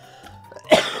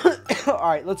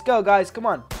 Alright, let's go, guys. Come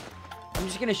on. I'm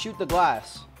just gonna shoot the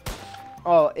glass.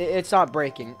 Oh, it's not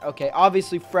breaking. Okay,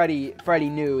 obviously Freddy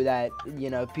knew that, you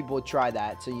know, people would try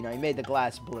that. So, you know, he made the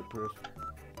glass bulletproof.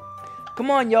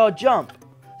 Come on, y'all, jump.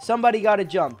 Somebody gotta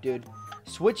jump, dude.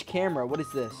 Switch camera. What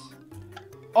is this?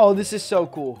 Oh, this is so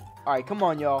cool. Alright, come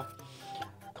on, y'all.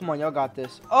 Come on, y'all got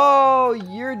this. Oh,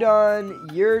 you're done.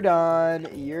 You're done.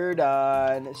 You're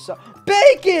done. So,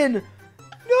 Bacon!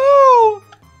 No!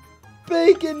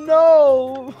 Bacon,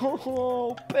 no!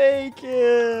 Oh,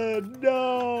 Bacon!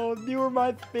 No! You were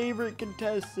my favorite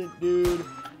contestant, dude.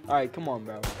 Alright, come on,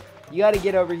 bro. You gotta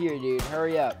get over here, dude.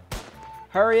 Hurry up.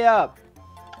 Hurry up.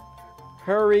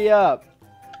 Hurry up.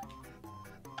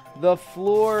 The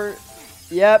floor...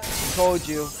 Yep, told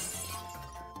you.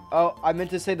 Oh, I meant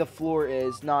to say the floor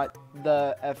is, not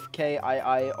the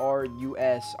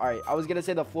FKIIRUS. Alright, I was gonna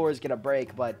say the floor is gonna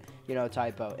break, but, you know,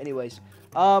 typo. Anyways,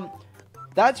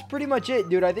 that's pretty much it,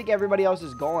 dude. I think everybody else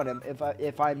is gone,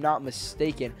 if I'm not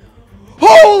mistaken.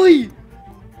 Holy!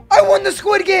 I won the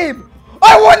Squid Game!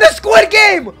 I won the Squid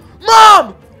Game!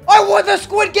 Mom! I won the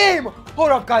Squid Game! Hold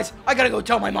up, guys. I gotta go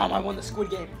tell my mom I won the Squid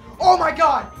Game. Oh my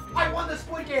god! I won the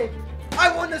Squid Game! I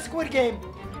won the Squid Game!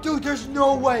 Dude, there's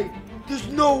no way. There's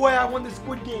no way I won the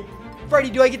Squid Game. Freddy,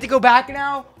 do I get to go back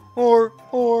now? Oh,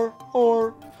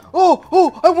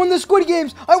 I won the Squid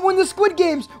Games. I won the Squid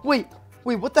Games. Wait,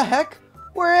 what the heck?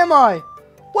 Where am I?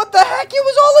 What the heck? It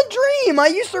was all a dream. I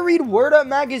used to read Word Up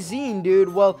magazine,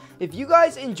 dude. Well, if you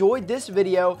guys enjoyed this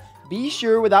video, be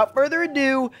sure, without further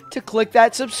ado, to click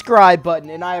that subscribe button.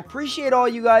 And I appreciate all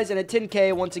you guys. And at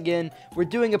 10K, once again, we're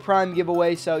doing a Prime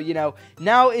giveaway. So, you know,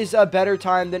 now is a better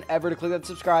time than ever to click that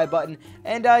subscribe button.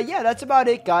 And, yeah, that's about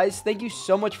it, guys. Thank you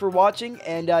so much for watching.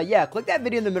 And, yeah, click that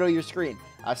video in the middle of your screen.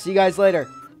 I'll see you guys later.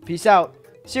 Peace out.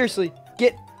 Seriously,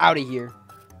 get out of here.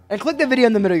 And click the video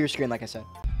in the middle of your screen, like I said.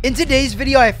 In today's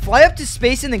video, I fly up to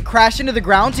space and then crash into the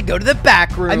ground to go to the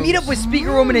back room. I meet up with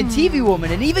Speaker Woman and TV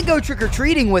Woman and even go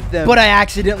trick-or-treating with them. But I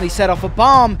accidentally set off a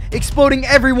bomb, exploding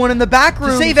everyone in the back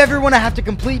room. To save everyone, I have to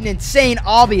complete an insane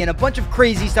obby and a bunch of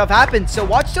crazy stuff happens. So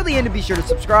watch till the end and be sure to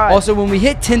subscribe. Also, when we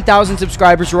hit 10,000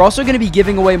 subscribers, we're also going to be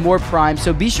giving away more Prime.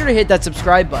 So be sure to hit that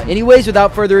subscribe button. Anyways,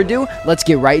 without further ado, let's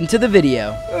get right into the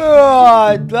video.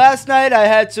 Last night, I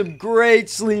had some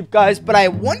great sleep, guys. But I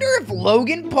wonder if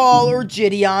Logan Paul or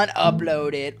Gideon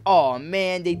uploaded. Oh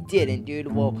man, they didn't,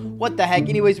 dude. Well, what the heck.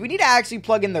 Anyways, we need to actually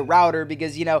plug in the router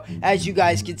because, you know, as you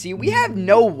guys can see, we have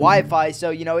no Wi-Fi, so,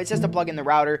 you know, it says to plug in the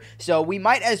router. So we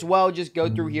might as well just go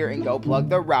through here and go plug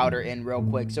the router in real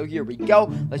quick. So here we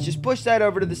go. Let's just push that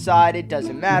over to the side. It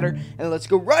doesn't matter. And let's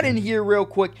go run in here real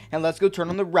quick and let's go turn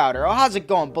on the router. Oh, how's it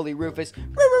going, Bully Rufus?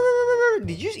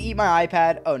 Did you just eat my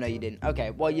iPad? Oh, no, you didn't. Okay,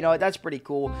 well, you know what? That's pretty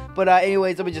cool. But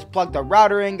anyways, let me just plug the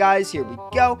router in, guys. Here we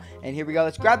go. And here we go.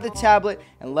 Let's grab the tablet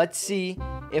and let's see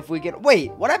if we can...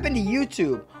 Wait, what happened to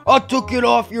YouTube? I took it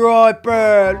off your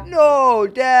iPad. No,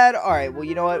 Dad. All right, well,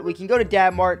 you know what? We can go to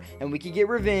Dad Mart, and we can get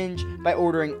revenge by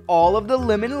ordering all of the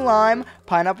lemon lime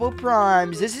pineapple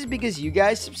primes. This is because you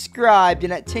guys subscribed,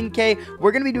 and at 10K,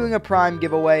 we're going to be doing a prime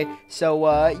giveaway.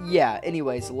 So, yeah.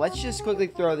 Anyways, let's just quickly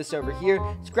throw this over here.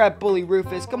 Let's grab Bully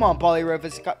Rufus. Come on, Bully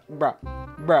Rufus.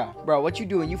 Bro, what you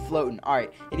doing? You floating. All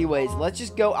right. Anyways, let's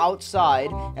just go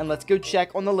outside, and let's go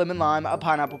check on the lemon lime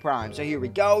pineapple prime. So, here we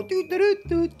go.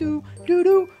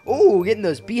 Oh, getting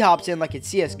those B-hops in like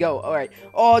it's CSGO. All right.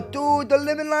 Oh, dude, the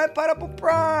lemon lime pineapple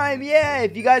prime. Yeah,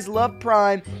 if you guys love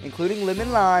prime, including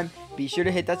lemon lime, be sure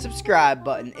to hit that subscribe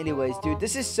button. Anyways, dude,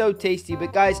 this is so tasty.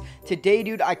 But, guys, today,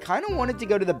 dude, I kind of wanted to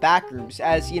go to the back rooms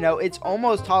as, you know, it's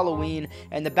almost Halloween,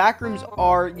 and the back rooms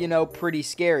are, you know, pretty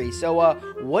scary. So,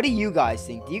 what do you guys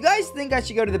think? Do you guys think I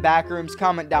should go to the back rooms?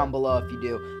 Comment down below if you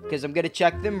do, because I'm going to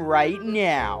check them right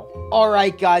now.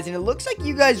 Alright, guys, and it looks like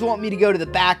you guys want me to go to the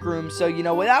back rooms, so, you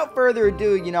know, without further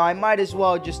ado, you know, I might as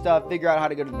well just figure out how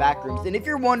to go to the back rooms. And if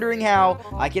you're wondering how,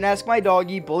 I can ask my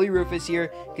doggy, Bully Rufus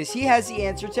here, because he has the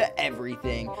answer to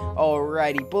everything.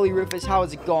 Alrighty, Bully Rufus, how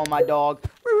is it going, my dog?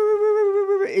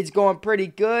 It's going pretty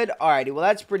good. Alrighty, well,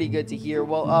 that's pretty good to hear.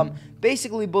 Well,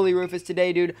 basically, Bully Rufus,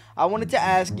 today, dude, I wanted to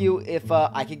ask you if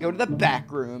I could go to the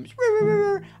back rooms.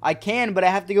 I can, but I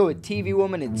have to go with TV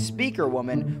Woman and Speaker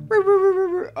Woman.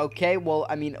 Okay, well,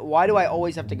 I mean, why do I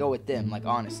always have to go with them? Like,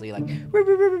 honestly, like,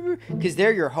 because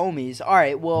they're your homies.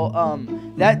 Alright, well,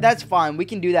 that's fine. We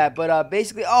can do that, but,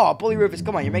 basically, oh, Bully Rufus,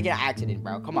 come on, you're making an accident,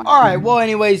 bro. Come on. Alright, well,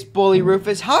 anyways, Bully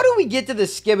Rufus, how do we get to the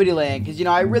Skibbity Land? Because, you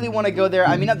know, I really want to go there.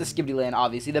 I mean, not the Skibbity Land,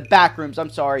 obviously. The back rooms, I'm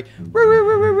sorry.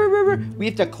 We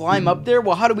have to climb up there?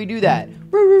 Well, how do we do that?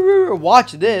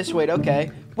 Watch this. Wait,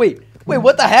 okay. Wait,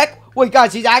 what the heck? Wait,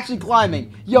 guys, he's actually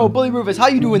climbing. Yo, Bully Rufus, how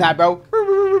you doing that, bro?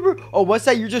 Oh, what's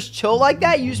that? You're just chill like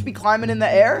that? You just be climbing in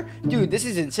the air? Dude, this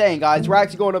is insane, guys. We're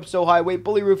actually going up so high. Wait,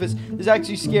 Bully Rufus, this is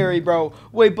actually scary, bro.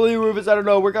 Wait, Bully Rufus, I don't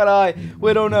know. We're kind of high.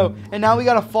 Wait, oh no. And now we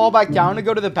gotta fall back down to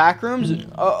go to the back rooms?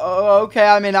 Okay,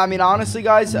 I mean, honestly,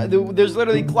 guys, there's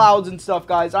literally clouds and stuff,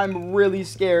 guys. I'm really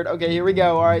scared. Okay, here we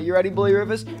go. All right, you ready, Bully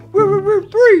Rufus? 3,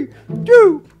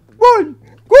 2, 1,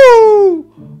 go!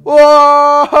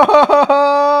 Whoa!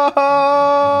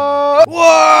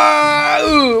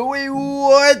 Whoa! Wait,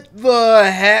 what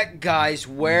the heck, guys?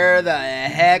 Where the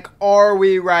heck are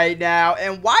we right now?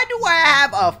 And why do I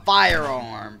have a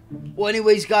firearm? Well,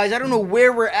 anyways, guys, I don't know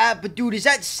where we're at, but, dude, is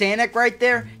that Sanic right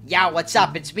there? Yeah, what's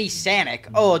up? It's me, Sanic.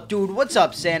 Oh, dude, what's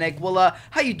up, Sanic? Well,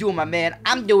 how you doing, my man?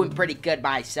 I'm doing pretty good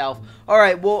myself.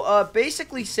 Alright, well,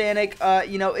 basically, Sanic,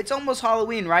 you know, it's almost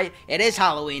Halloween, right? It is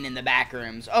Halloween in the back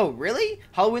rooms. Oh, really?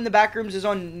 Halloween in the back rooms is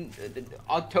on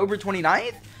October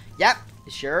 29th? Yep,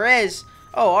 it sure is.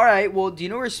 Oh, alright, well, do you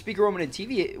know where Speaker Woman and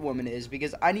TV Woman is?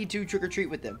 Because I need to trick-or-treat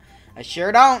with them. I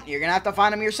sure don't. You're gonna have to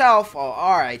find them yourself. Oh,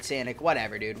 alright, Sanic.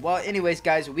 Whatever, dude. Well, anyways,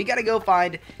 guys, we gotta go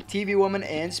find TV Woman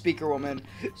and Speaker Woman.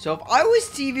 So, if I was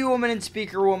TV Woman and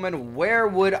Speaker Woman, where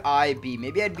would I be?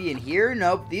 Maybe I'd be in here?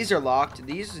 Nope, these are locked.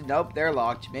 Nope, they're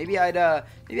locked. Maybe I'd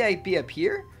be up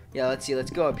here? Yeah, let's see.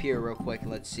 Let's go up here real quick.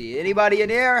 Let's see. Anybody in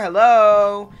here?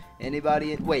 Hello?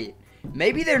 Anybody in... Wait.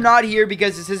 Maybe they're not here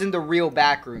because this isn't the real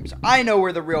back rooms. I know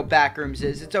where the real back rooms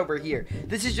is. It's over here.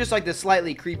 This is just like the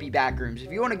slightly creepy back rooms.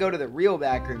 If you want to go to the real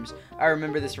back rooms, I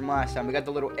remember this from last time. We got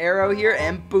the little arrow here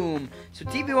and boom. So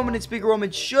TV Woman and Speaker Woman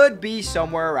should be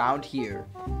somewhere around here.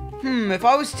 If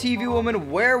I was TV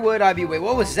Woman, where would I be? Wait,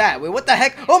 what was that? Wait, what the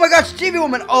heck? Oh my gosh, TV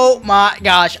Woman. Oh my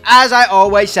gosh. As I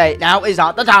always say, now is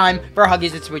not the time for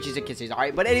huggies and switches and kisses.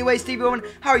 Alright, but anyways, TV Woman,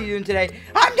 how are you doing today?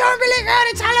 I'm doing really good.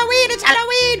 It's Halloween. It's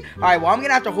Halloween. Alright, well, I'm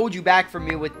gonna have to hold you back from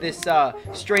me with this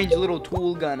strange little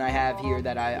tool gun I have here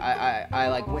that I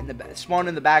like spawned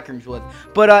in the back rooms with.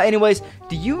 But anyways,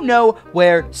 do you know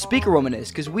where Speaker Woman is?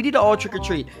 Because we need to all trick or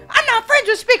treat. I'm not friends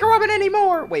with Speaker Woman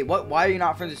anymore. Wait, what? Why are you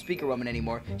not friends with Speaker Woman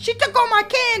anymore? She took all my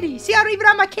candy. See, I don't even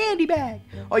have my candy bag.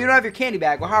 Oh, you don't have your candy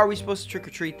bag. Well, how are we supposed to trick or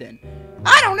treat then?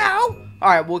 I don't know. All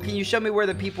right, well, can you show me where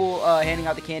the people handing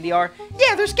out the candy are?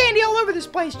 Yeah, there's candy all over this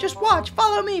place. Just watch.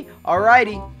 Follow me.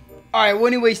 Alrighty. All right, well,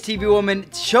 anyways, TV Woman,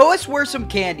 show us where some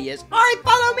candy is. All right,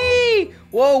 follow me.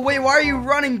 Whoa, wait, why are you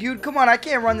running, dude? Come on, I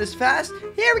can't run this fast.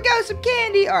 Here we go, some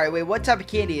candy. All right, wait, what type of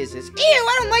candy is this? Ew,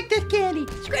 I don't like this candy.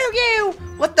 Screw you.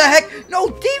 What the heck? No,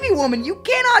 TV Woman, you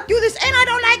cannot do this, and I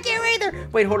don't like you either.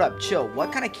 Wait, hold up, chill.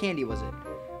 What kind of candy was it?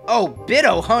 Oh,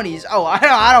 Biddo honeys. Oh,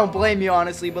 I don't blame you,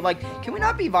 honestly. But, like, can we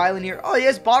not be violent here? Oh,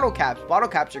 yes, bottle caps. Bottle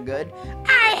caps are good.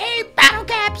 I hate bottle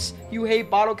caps. You hate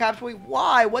bottle caps? Wait,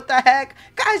 why? What the heck?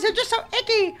 Guys, they're just so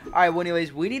icky. All right, well,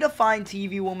 anyways, we need to find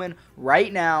TV Woman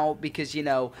right now because, you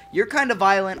know, you're kind of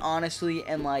violent, honestly.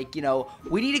 And, like, you know,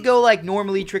 we need to go, like,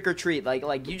 normally trick-or-treat.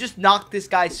 Like, you just knocked this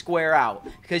guy square out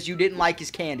because you didn't like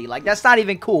his candy. Like, that's not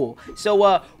even cool.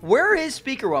 So, where is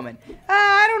Speaker Woman?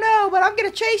 I don't know, but I'm going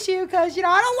to chase you because, you know,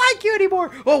 I don't like you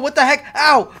anymore. Oh, what the heck?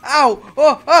 Ow, ow.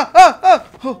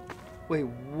 Oh. Wait,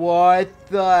 what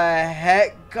the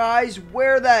heck, guys?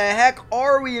 Where the heck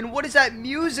are we? And what is that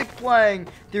music playing?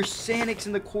 There's Sanix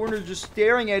in the corner just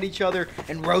staring at each other.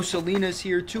 And Rosalina's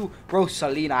here too.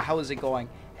 Rosalina, how is it going?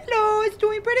 Hello, it's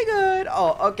doing pretty good.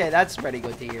 Oh, okay, that's pretty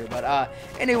good to hear. But,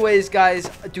 anyways, guys,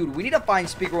 dude, we need to find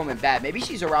Speaker Woman bad. Maybe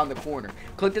she's around the corner.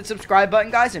 Click that subscribe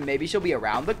button, guys, and maybe she'll be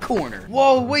around the corner.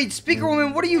 Whoa, wait, Speaker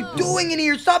Woman, what are you doing in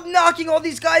here? Stop knocking all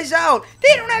these guys out.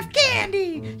 They don't have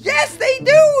candy. Yes, they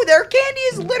do. Their candy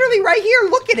is literally right here.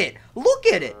 Look at it. Look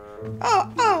at it.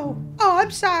 Oh,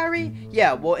 I'm sorry.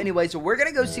 Yeah, well, anyways, so we're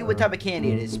gonna go see what type of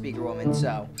candy it is, Speaker Woman.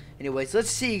 So, anyways, let's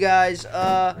see, guys.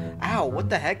 Ow, what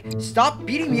the heck? Stop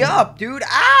beating me up, dude.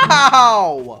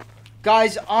 Ow!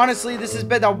 Guys, honestly, this has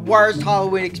been the worst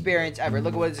Halloween experience ever.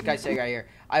 Look at what this guy saying right here.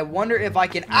 I wonder if I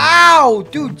can... Ow!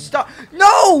 Dude, stop.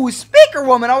 No! Speaker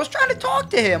Woman! I was trying to talk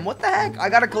to him. What the heck? I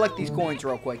gotta collect these coins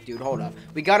real quick, dude. Hold up.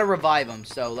 We gotta revive them.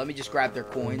 So, let me just grab their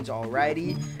coins.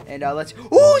 Alrighty. And, let's...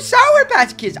 Ooh, Sour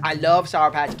Patch Kids! I love Sour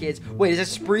Patch Kids. Wait, is that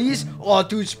Sprees? Oh,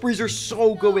 dude, Sprees are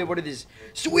so good. Wait, what are these?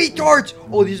 Sweet Tarts!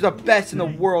 Oh, these are the best in the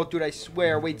world, dude. I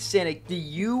swear. Wait, Sonic, do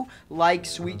you like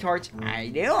Sweet Tarts? I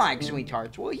do like Sweet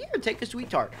Tarts. Well, here, take a Sweet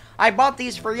Tart. I bought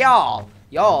these for y'all.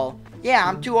 Y'all? Yeah,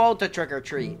 I'm too old to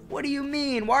trick-or-treat. What do you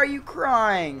mean? Why are you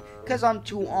crying? Because I'm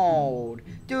too old.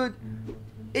 Dude,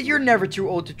 you're never too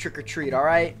old to trick-or-treat,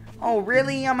 alright? Oh,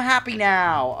 really? I'm happy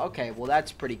now. Okay, well,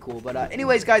 that's pretty cool. But,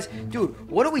 anyways, guys, dude,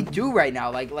 what do we do right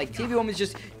now? Like TV Woman's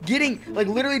just getting, like,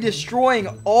 literally destroying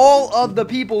all of the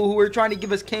people who are trying to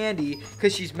give us candy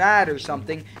because she's mad or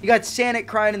something. You got Sanic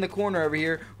crying in the corner over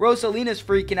here. Rosalina's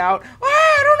freaking out.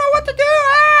 I don't know what to do.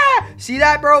 See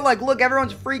that, bro? Like, look,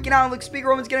 everyone's freaking out. Look, Speaker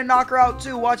Woman's gonna knock her out,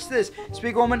 too. Watch this.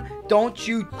 Speaker Woman, don't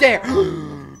you dare.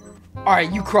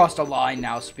 Alright, you crossed a line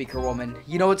now, Speaker Woman.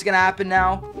 You know what's gonna happen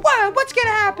now? What? What's gonna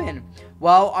happen?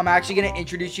 Well, I'm actually gonna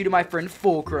introduce you to my friend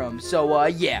Fulcrum. So,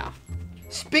 yeah.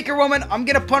 Speaker Woman, I'm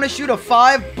gonna punish you to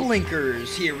 5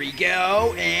 blinkers. Here we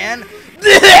go, and...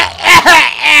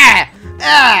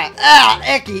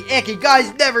 icky.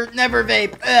 Guys, never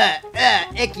vape.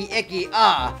 Icky.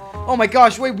 Oh my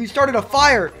gosh, wait, we started a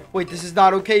fire. Wait, this is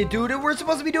not okay, dude. We're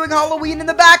supposed to be doing Halloween in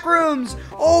the back rooms.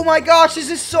 Oh my gosh, this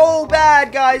is so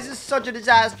bad, guys. This is such a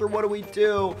disaster. What do we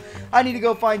do? I need to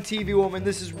go find TV Woman.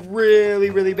 This is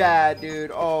really bad,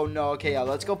 dude. Oh no. Okay, yeah,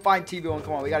 let's go find TV Woman.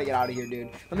 Come on, we gotta get out of here, dude.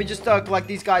 Let me just collect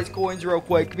these guys' coins real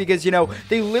quick because, you know,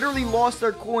 they literally lost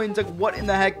their coins. Like, what in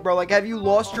the heck, bro? Like, have you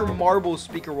lost your marbles,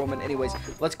 Speaker Woman? Anyways,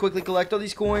 let's quickly collect all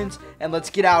these coins and let's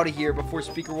get out of here before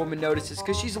Speaker Woman notices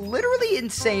because she's literally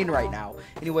insane right now.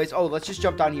 Anyways, oh, let's just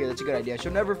jump down here. That's a good idea.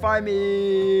 She'll never find me.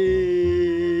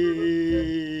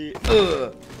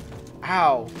 Ugh.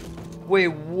 Ow. Wait,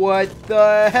 what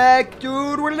the heck,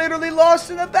 dude? We're literally lost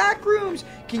in the back rooms.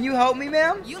 Can you help me,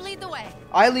 ma'am? You lead the way.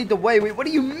 I lead the way. Wait, what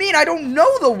do you mean? I don't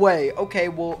know the way. Okay,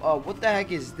 well, what the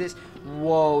heck is this?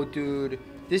 Whoa, dude.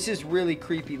 This is really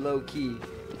creepy, low-key.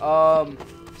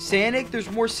 Sanic,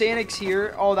 there's more Sanics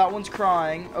here. Oh, that one's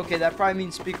crying. Okay, that probably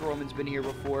means Speaker Woman's been here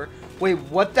before. Wait,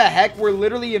 what the heck? We're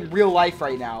literally in real life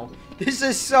right now. This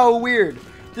is so weird.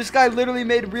 This guy literally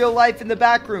made real life in the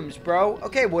back rooms, bro.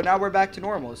 Okay, well, now we're back to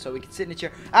normal, so we can sit in a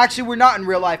chair. Actually, we're not in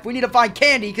real life. We need to find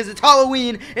candy because it's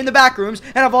Halloween in the back rooms,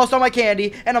 and I've lost all my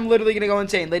candy, and I'm literally going to go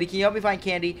insane. Lady, can you help me find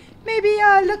candy? Maybe,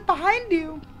 look behind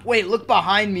you. Wait, look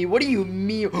behind me. What do you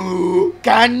mean?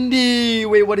 Candy.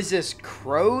 Wait, what is this?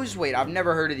 Crows? Wait, I've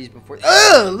never heard of these before.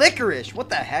 Ugh, licorice. What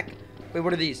the heck? Wait,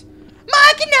 what are these?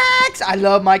 Mike and Nights! I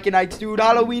love Mike and Nights, dude.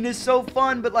 Halloween is so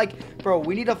fun, but, like, bro,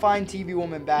 we need to find TV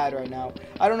Woman bad right now.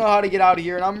 I don't know how to get out of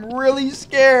here, and I'm really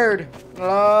scared. If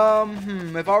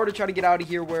I were to try to get out of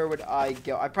here, where would I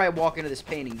go? I'd probably walk into this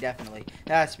painting, definitely.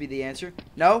 That has to be the answer.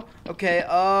 No? Okay,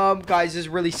 guys, this is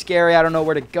really scary. I don't know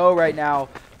where to go right now.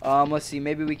 Let's see.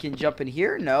 Maybe we can jump in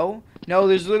here? No. No,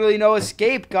 there's literally no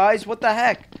escape, guys. What the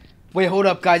heck? Wait, hold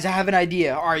up, guys. I have an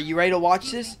idea. All right, you ready to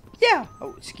watch this? Yeah.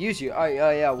 Oh, excuse you. Oh,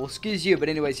 yeah. Well, excuse you. But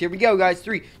anyways, here we go, guys.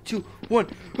 3, 2, 1.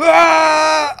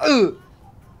 Ah!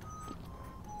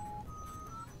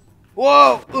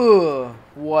 Whoa.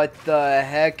 What the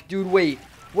heck? Dude, wait.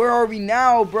 Where are we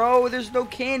now, bro? There's no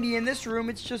candy in this room.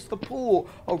 It's just the pool.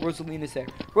 Oh, Rosalina's there.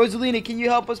 Rosalina, can you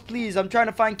help us, please? I'm trying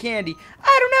to find candy.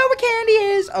 I don't know where candy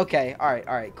is. Okay,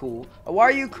 all right, cool. Why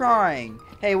are you crying?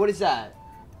 Hey, what is that?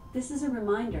 This is a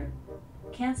reminder.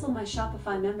 Cancel my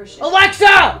Shopify membership.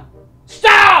 Alexa!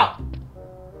 Stop!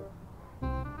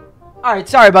 Alright,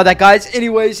 sorry about that, guys.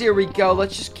 Anyways, here we go.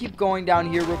 Let's just keep going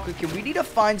down here real quick. And we need to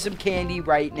find some candy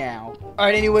right now.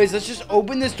 Alright, anyways, let's just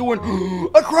open this door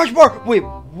and... a crunch bar! Wait,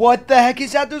 what the heck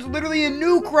is that? There's literally a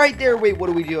nuke right there. Wait, what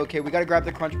do we do? Okay, we gotta grab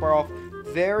the crunch bar off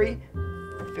very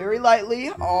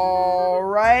lightly.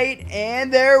 Alright,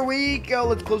 and there we go.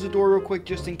 Let's close the door real quick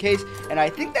just in case. And I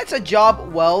think that's a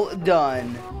job well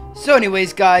done. So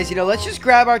anyways, guys, let's just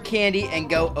grab our candy and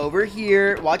go over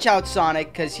here. Watch out,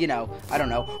 Sonic, because, I don't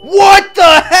know. What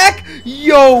the heck?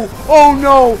 Yo, oh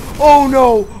no, oh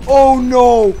no, oh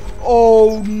no,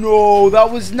 oh no. That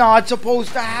was not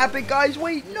supposed to happen, guys.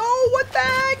 Wait, no, what the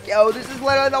heck? Yo, this is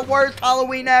literally the worst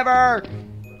Halloween ever.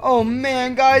 Oh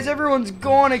man, guys, everyone's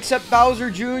gone except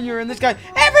Bowser Jr. and this guy.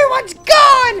 Everyone's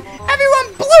gone!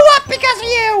 Everyone blew up because of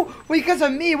you! Wait, because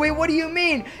of me? Wait, what do you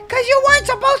mean? Because you weren't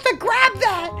supposed to grab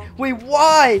that! Wait,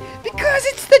 why? Because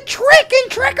it's the trick in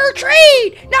Trick or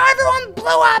Treat! Now everyone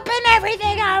blew up and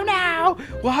everything, oh no!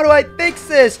 Well, how do I fix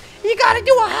this? You gotta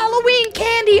do a Halloween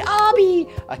candy obby!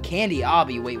 A candy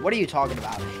obby? Wait, what are you talking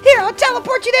about? Here, I'll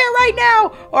teleport you there right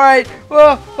now! Alright,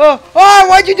 oh,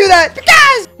 why'd you do that?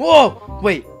 Because! Whoa,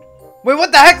 wait,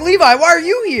 what the heck, Levi? Why are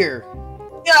you here?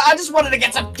 Yeah, I just wanted to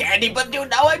get some candy, but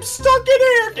dude, now I'm stuck in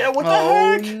here. Yeah, what the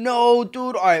heck? Oh, no,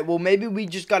 dude. All right, well, maybe we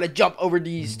just got to jump over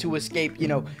these to escape,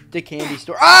 the candy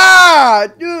store. Ah,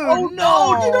 dude. Oh,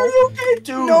 no, dude, are you okay,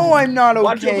 dude? No, I'm not okay.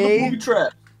 Watch out for the booby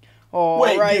trap. All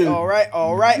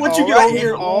right. Once you get over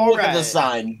here, look at the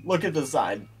sign. Look at the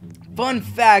sign. Fun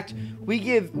fact, we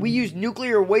use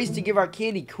nuclear waste to give our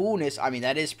candy coolness. I mean,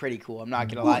 that is pretty cool. I'm not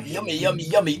gonna lie. Ooh,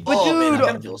 yummy. But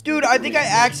oh, dude, I think I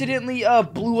accidentally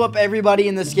blew up everybody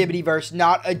in the Skibbityverse.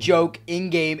 Not a joke. In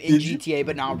game in GTA,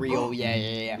 but not real.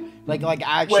 Yeah. Like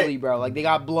actually, bro. Like they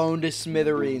got blown to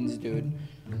smithereens, dude.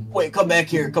 Wait, come back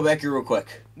here. Come back here real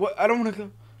quick. What? I don't want to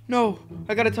go. No,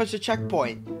 I gotta touch the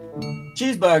checkpoint.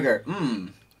 Cheeseburger.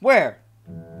 Where?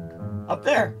 Up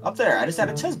there. I just had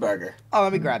a cheeseburger. Oh,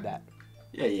 let me grab that.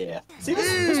 Yeah. See this?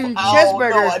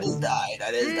 Cheeseburger. Oh, no, I just died.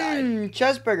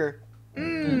 Cheeseburger.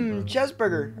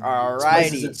 Cheeseburger. Alrighty.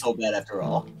 Spice isn't so bad after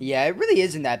all. Yeah, it really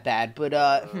isn't that bad. But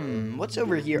what's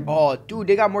over here? Oh, dude,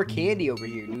 they got more candy over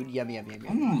here, dude. Yummy.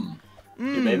 Dude,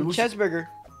 maybe we cheeseburger.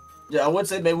 Yeah, I would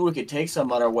say maybe we could take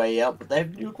some on our way out, but they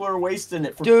have nuclear waste in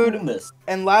it for coolness.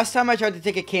 And last time I tried to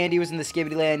take a candy, it was in the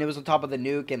Skibbity Land. It was on top of the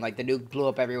nuke, and like the nuke blew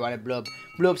up everyone. It blew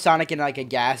up Sonic in like a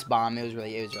gas bomb. It was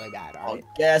really bad. All right.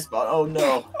 Oh, gas bomb! Oh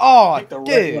no! Oh, take the dude!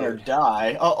 red one or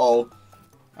die. All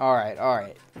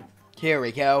right. Here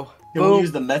we go. Can we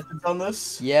use the methods on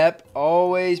this? Yep.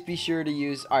 Always be sure to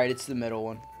use. All right, it's the middle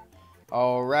one.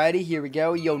 Alrighty, here we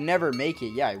go. You'll never make it.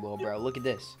 Yeah, I will, bro. Look at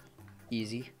this.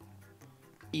 Easy.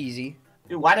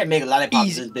 Dude, why did they make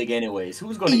lollipops this big anyways?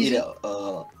 Who's gonna eat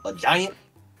a giant?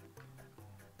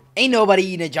 Ain't nobody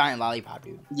eating a giant lollipop,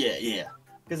 dude. Yeah.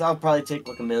 Because I'll probably take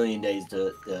like a million days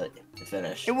to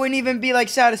finish. It wouldn't even be like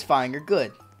satisfying or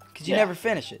good. Because you never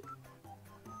finish it.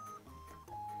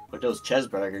 But those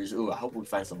cheeseburgers, ooh, I hope we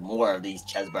find some more of these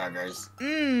cheeseburgers.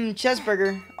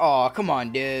 Cheeseburger. Oh, come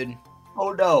on, dude.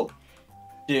 Oh no.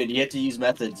 Dude, you have to use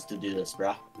methods to do this,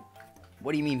 bro.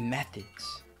 What do you mean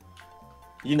methods?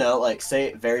 You know, like, say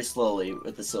it very slowly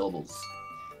with the syllables.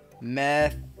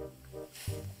 Methods.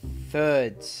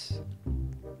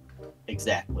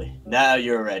 Exactly. Now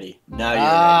you're ready.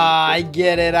 I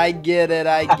get it.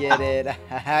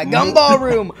 Gumball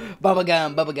room.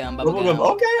 Bubblegum.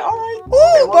 Okay, alright.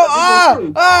 Ooh,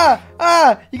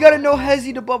 you gotta no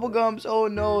hezzy to bubblegums. Oh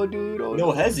no, dude. Oh,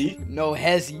 no hezzy? No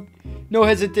hezzy. No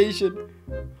hesitation.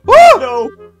 Woo!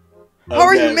 No. How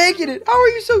are you making it? How are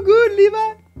you so good,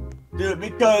 Levi? Dude,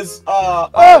 because,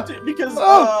 okay,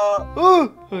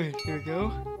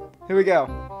 here we go.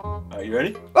 Are you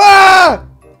ready? Ah!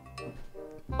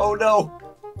 Oh no!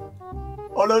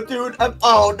 Oh no, dude!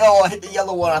 Oh no! I hit the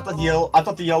yellow one. I thought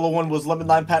the yellow one was Lemon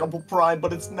Lime Paddle Prime,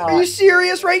 but it's not. Are you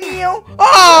serious right now?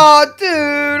 Oh,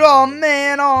 dude! Oh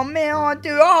man!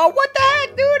 Dude! Oh, what the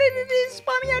heck, dude? It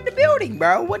spun me out the building,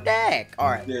 bro. What the heck? All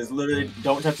right. There's literally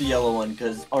don't touch the yellow one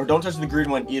or don't touch the green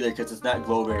one either, because it's not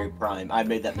Glowberry Prime. I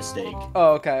made that mistake.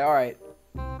 Oh, okay. All right.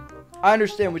 I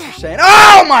understand what you're saying.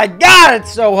 Oh my God!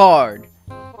 It's so hard.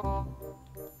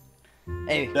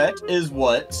 Hey. That is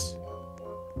what.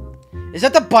 Is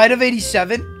that the bite of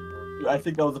 87? I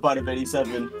think that was the bite of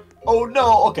 87. Oh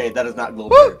no! Okay, that is not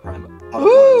Glowberry Prime.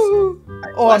 Woo!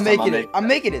 Oh, I'm making it. I'm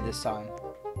making it this time.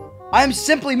 I'm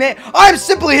simply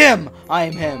him. I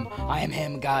am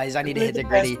him, guys. I need to hit the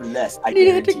gritty. I need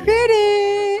to hit the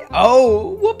gritty.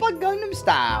 Oh, whoop a Gangnam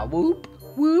Style. Whoop,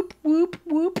 whoop, whoop,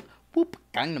 whoop, whoop.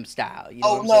 Gangnam Style. You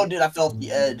know Oh no, dude! I fell off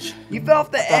the edge. You fell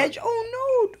off the edge? Oh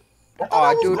no.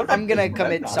 Oh, dude, I'm gonna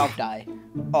commit self-die.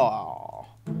 Oh.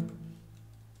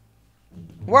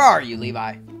 Where are you,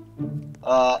 Levi?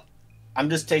 I'm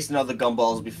just tasting all the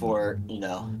gumballs before, you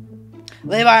know.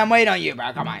 Levi, I'm waiting on you,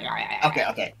 bro. Come on.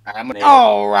 Okay. I'm gonna.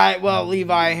 All right, well,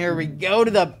 Levi, here we go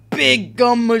to the big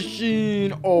gum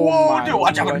machine. Oh, whoa, dude,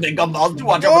 watch out for the big gumballs. Dude,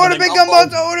 watch out oh, for the big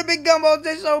gumballs. Oh, the big gumballs.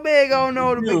 They're so big. Oh,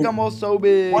 no, the big gumballs so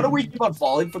big. Why do we keep on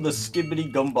falling for the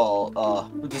skibbity gumball?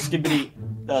 The skibbity.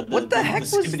 What the heck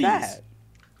was that?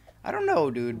 I don't know,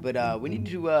 dude, but we need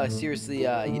to seriously,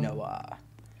 you know what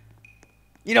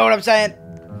I'm saying?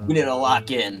 We need to lock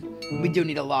in. We do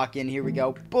need to lock in. Here we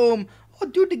go. Boom. Oh,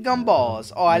 dude, the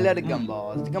gumballs. Oh, I love the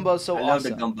gumballs. The gumballs so awesome. I love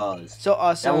the gumballs. So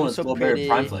awesome. That one was so Glowberry pretty.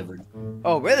 Prime flavored.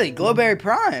 Oh, really? Glowberry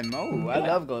Prime. Oh, I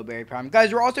love Glowberry Prime.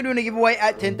 Guys, we're also doing a giveaway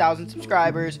at 10,000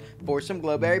 subscribers for some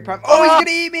Glowberry Prime. Oh, he's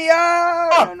gonna eat me.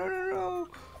 Oh, no.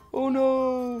 Oh,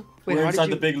 no. Wait, we're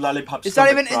inside the big lollipop. He's not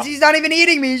even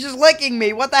eating me. He's just licking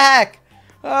me. What the heck?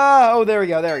 Oh, there we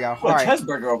go. Oh, all right.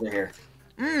 Cheeseburger over here.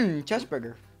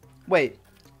 Cheeseburger.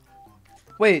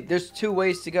 Wait, there's 2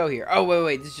 ways to go here. Oh,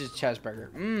 wait, this is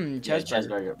cheeseburger.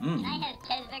 Cheeseburger. Yeah,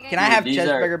 cheeseburger. Can I have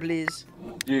cheeseburger, please?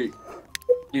 Dude,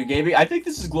 Gabi, I think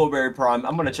this is Glowberry Prime.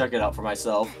 I'm gonna check it out for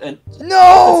myself. And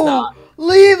no,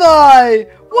 Levi,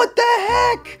 what the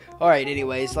heck? All right,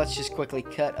 anyways, let's just quickly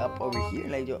cut up over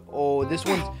here. Oh, this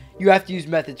one's, you have to use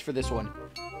methods for this one.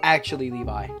 Actually,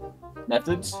 Levi.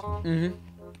 Methods? Mm-hmm.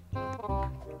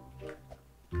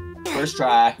 First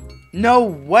try. No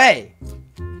way.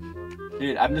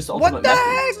 Dude, I'm just ultimate What the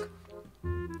methods.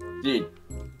 heck? Dude,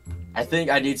 I think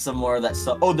I need some more of that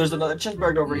stuff. Oh, there's another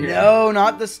cheeseburger over here. No,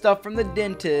 not the stuff from the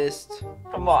dentist.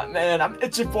 Come on, man. I'm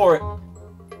itching for it.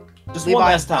 Just Levi, one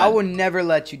last time. I will never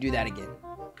let you do that again.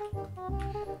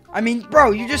 I mean, bro,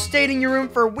 you just stayed in your room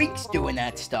for weeks doing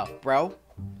that stuff, bro.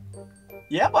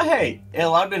 Yeah, but hey, it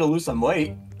allowed me to lose some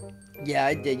weight. Yeah,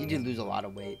 I did. You did lose a lot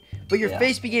of weight. But your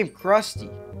face became crusty.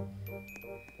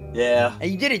 Yeah. And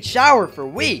you didn't shower for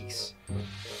weeks.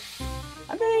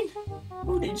 I mean,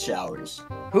 who needs showers?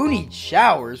 Who needs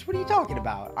showers? What are you talking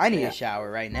about? I need a shower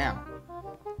right now.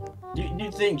 Do you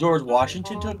think George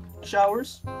Washington took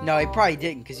showers? No, he probably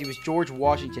didn't because he was George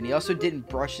Washington. He also didn't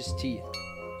brush his teeth.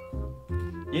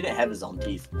 He didn't have his own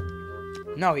teeth.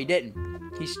 No, he didn't.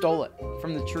 He stole it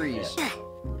from the trees.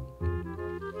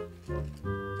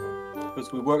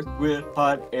 Because we worked real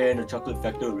hard in a chocolate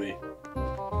factory.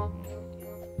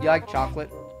 You like chocolate?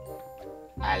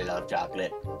 I love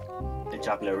chocolate. The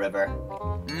chocolate river.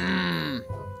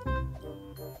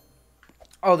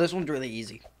 Oh, this one's really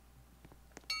easy.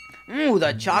 Ooh,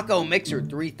 the Choco Mixer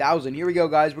 3000. Here we go,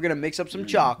 guys. We're going to mix up some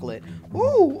chocolate.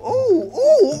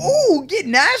 Ooh, get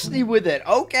nasty with it.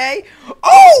 Okay.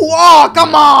 Oh,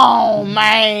 come on,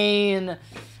 man.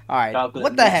 All right. Chocolate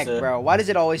what the heck, mixer. bro? Why does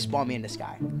it always spawn me in the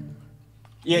sky?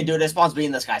 Yeah, dude, it spawns me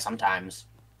in the sky sometimes.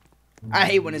 I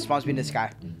hate when it spawns me in the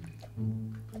sky.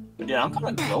 Dude, I'm kind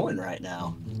of glowing right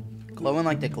now. Glowing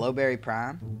like the Glowberry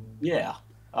Prime? Yeah.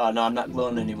 No, I'm not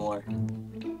glowing anymore.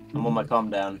 I'm on my calm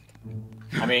down.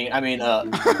 I mean,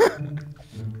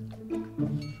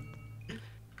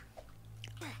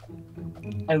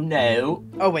 Oh no.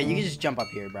 Oh wait, you can just jump up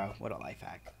here, bro. What a life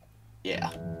hack.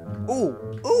 Yeah.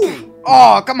 Ooh.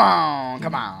 Oh, come on.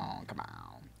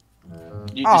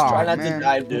 You just try not man. to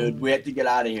dive, dude. We have to get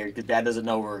out of here because Dad doesn't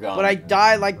know where we're going. But I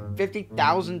died like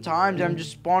 50,000 times and I'm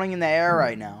just spawning in the air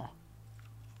right now.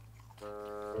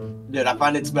 Dude, I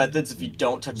find its methods if you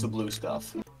don't touch the blue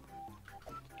stuff.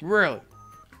 Really?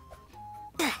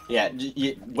 Yeah,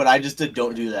 what I just did,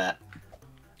 don't do that.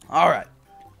 Alright.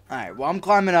 Alright, well, I'm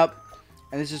climbing up.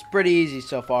 And this is pretty easy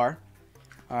so far.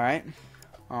 Alright.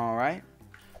 Whoa.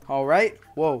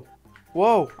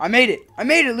 I made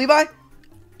it, Levi.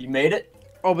 You made it?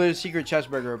 Oh, but there's a secret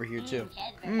cheeseburger over here, too.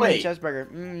 Wait. Cheeseburger.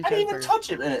 I didn't even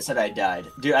touch it and it said I died.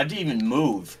 Dude, I didn't even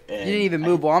move. You didn't even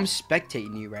move. Well, I'm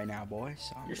spectating you right now, boy.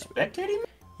 So You're spectating me?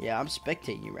 Yeah, I'm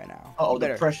spectating you right now. Uh-oh,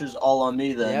 the pressure's all on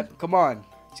me then. Yep, come on.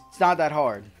 It's not that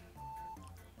hard.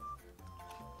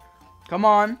 Come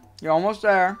on. You're almost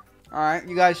there. Alright,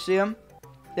 you guys see him?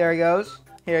 There he goes.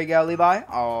 Here you go, Levi.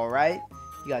 Alright.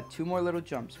 You got 2 more little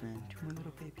jumps, man. 2 more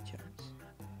little baby jumps.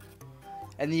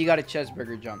 And then you got a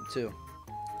cheeseburger jump, too.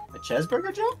 A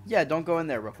cheeseburger jump? Yeah, don't go in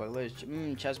there real quick.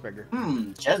 Cheeseburger.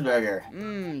 Cheeseburger.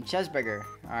 Cheeseburger.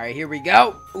 Alright, here we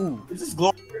go. Ooh. Is this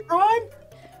Glowberry Prime?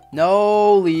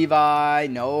 No, Levi.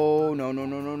 No.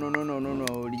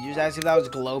 Did you just ask if that was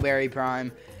Glowberry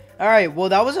Prime? All right. Well,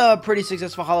 that was a pretty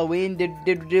successful Halloween.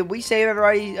 Did we save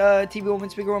everybody, TV Woman,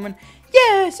 Speaker Woman?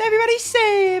 Yes, everybody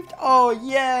saved. Oh,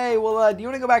 yay. Well, do you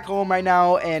want to go back home right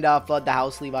now and flood the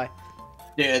house, Levi?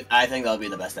 Dude, I think that'll be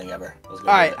the best thing ever. All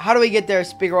right. How do we get there,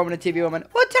 Speaker Woman and TV Woman?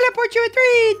 We'll teleport you in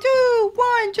 3, 2,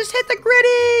 1. Just hit the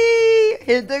gritty.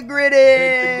 Hit the gritty.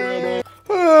 Hit the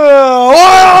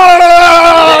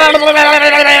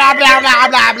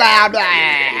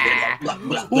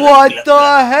What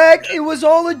the heck? It was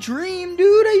all a dream,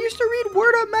 dude. I used to read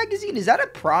Word Up magazine. Is that a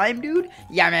Prime, dude?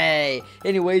 Yummy.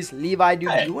 Anyways, Levi,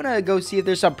 dude, do you want to go see if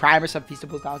there's some Prime or some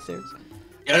Feastables downstairs?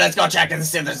 Yo, let's go check and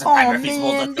see if there's some Prime or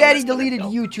Feastables. Man, Daddy deleted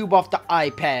YouTube off the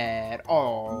iPad.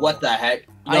 Oh. What the heck?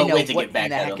 I know, wait to what get back in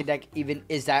the at heck him. deck even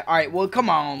is that? All right, well, come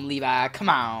on, Levi. Come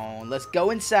on. Let's go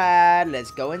inside.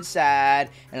 Let's go inside.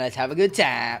 And let's have a good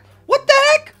time. What the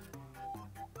heck?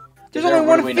 There's only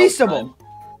one Feastable.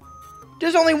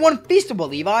 There's only one Feastable,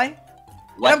 Levi. And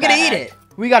I'm going to eat it.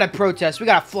 We got to protest. We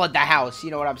got to flood the house.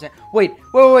 You know what I'm saying? Wait.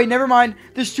 Never mind.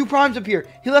 There's 2 Primes up here.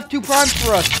 He left 2 Primes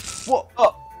for us. Whoa.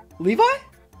 Levi?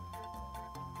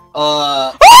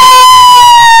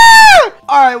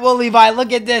 Alright, well, Levi,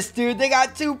 look at this, dude. They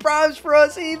got 2 Primes for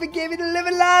us. They even gave me the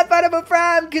living life out of a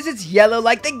Prime because it's yellow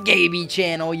like the Gabi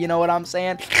channel. You know what I'm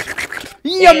saying?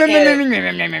 Yum,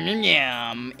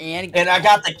 yum. And I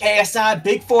got the KSI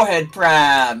Big Forehead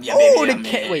Prime. Yum, oh, yum,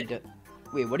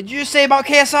 wait, what did you just say about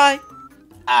KSI?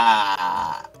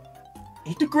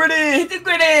 Hit the gritty, hit the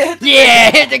gritty.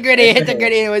 Yeah, hit the gritty.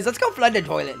 Anyways, let's go flood the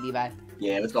toilet, Levi.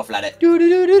 Yeah, let's go flood it.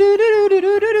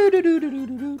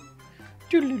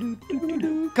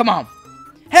 Come on.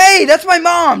 Hey, that's my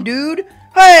mom, dude.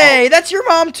 Hey, that's your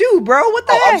mom too, bro. What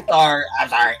the heck? I'm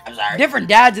sorry. Different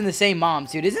dads and the same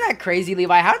moms, dude. Isn't that crazy,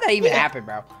 Levi? How did that even happen,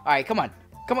 bro? All right, come on.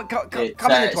 Come in the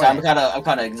toilet. I'm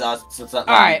kind of exhausted. So all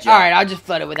right. I'll just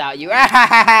flood it without you.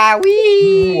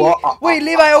 Wee. Wait,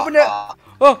 Levi, open it.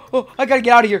 Oh, I gotta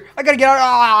get out of here.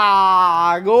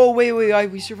 Wait,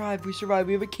 we survived.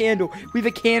 We have a candle.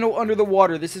 Under the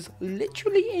water. This is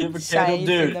literally insane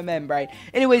in the membrane.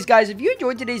 Anyways, guys, if you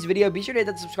enjoyed today's video, be sure to hit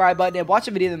that subscribe button and watch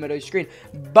the video in the middle of the screen.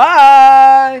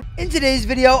 Bye! In today's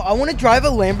video, I want to drive a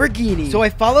Lamborghini. So I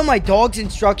follow my dog's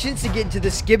instructions to get into the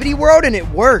Skibbity world, and it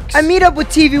works. I meet up with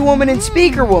TV Woman and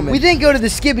Speaker Woman. We then go to the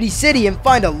Skibbity City and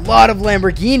find a lot of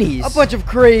Lamborghinis. A bunch of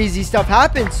crazy stuff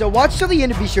happens, so watch till the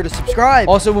end and be sure to subscribe.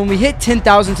 Also, when we hit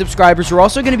 10,000 subscribers, we're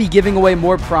also going to be giving away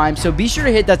more Prime, so be sure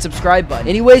to hit that subscribe button.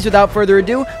 Anyways, without further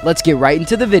ado, let's get right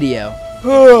into the video.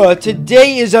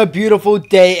 Today is a beautiful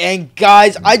day, and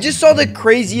guys, I just saw the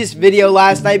craziest video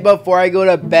last night before I go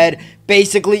to bed.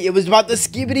 Basically, it was about the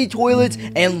Skibbity toilets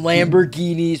and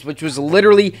Lamborghinis, which was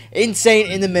literally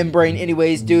insane in the membrane.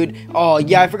 Anyways, dude, oh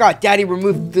yeah, I forgot Daddy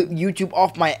removed the YouTube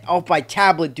off my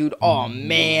tablet, dude. Oh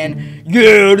man,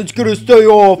 yeah, it's gonna stay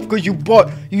off because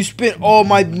you spent all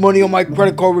my money on my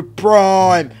credit card with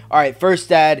Prime. All right, first,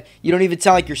 Dad, you don't even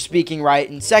sound like you're speaking right,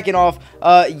 and second off,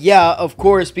 yeah, of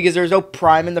course, because there's no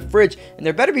Prime in the fridge, and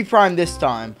there better be Prime this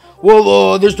time.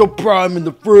 Well, there's no Prime in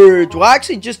the fridge. Well, I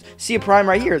actually just see a Prime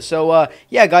right here. So,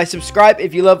 yeah, guys, subscribe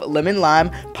if you love lemon lime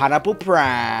pineapple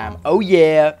Prime. Oh,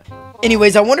 yeah.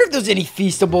 Anyways, I wonder if there's any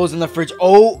Feastables in the fridge.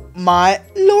 Oh, my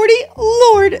lordy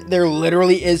lord. There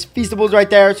literally is Feastables right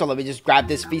there. So let me just grab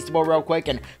this Feastable real quick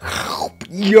and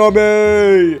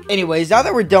yummy. Anyways, now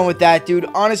that we're done with that, dude,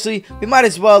 honestly, we might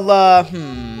as well,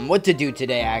 what to do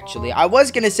today, actually. I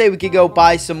was going to say we could go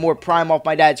buy some more Prime off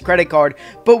my dad's credit card,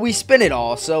 but we spent it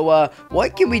all. So,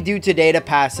 what can we do today to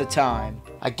pass the time?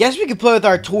 I guess we could play with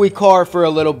our toy car for a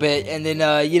little bit, and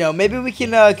then, you know, maybe we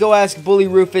can go ask Bully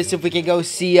Rufus if we can go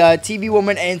see TV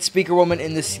Woman and Speaker Woman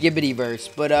in the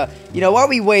Skibbityverse. But, you know, while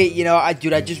we wait, you know, I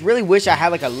just really wish I had,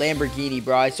 like, a Lamborghini,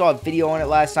 bro. I saw a video on it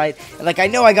last night, and, like, I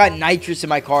know I got nitrous in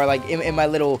my car, like, in my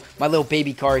little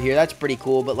baby car here. That's pretty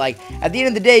cool, but, like, at the end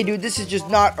of the day, dude, this is just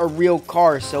not a real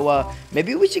car, so,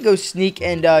 maybe we should go sneak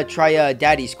and, try,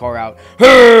 Daddy's car out.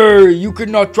 Hey, you could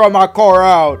not try my car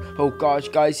out. Oh, gosh,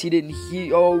 guys,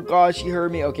 oh gosh, he heard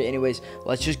me. Okay, anyways,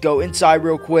 let's just go inside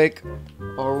real quick.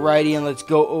 Alrighty, and let's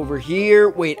go over here.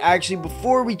 Wait, actually,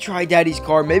 before we try Daddy's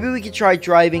car, maybe we could try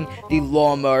driving the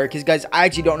lawnmower. Because, guys, I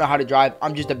actually don't know how to drive.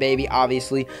 I'm just a baby,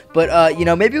 obviously. But, you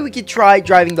know, maybe we could try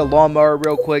driving the lawnmower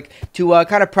real quick to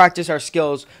kind of practice our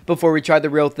skills before we try the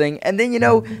real thing. And then, you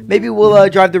know, maybe we'll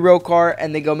drive the real car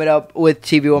and then go meet up with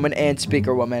TV Woman and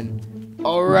Speaker Woman.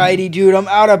 Alrighty, dude, I'm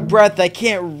out of breath. I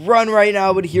can't run right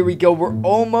now, but here we go. We're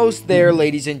almost there,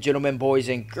 ladies and gentlemen, boys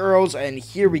and girls, and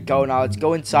here we go. Now, let's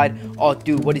go inside. Oh,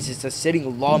 dude, what is this? A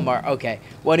sitting lawnmower. Okay,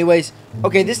 well, anyways,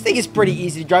 okay, this thing is pretty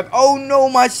easy to drive. Oh, no,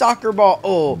 my soccer ball.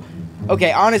 Oh,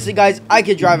 okay, honestly, guys, I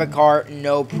could drive a car,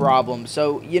 no problem.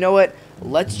 So, you know what?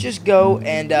 Let's just go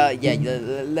and,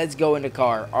 yeah, let's go in the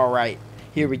car. Alright,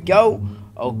 here we go.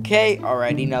 Okay,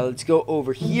 alrighty, now let's go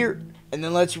over here. And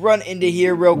then let's run into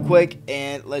here real quick,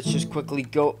 and let's just quickly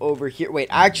go over here. Wait,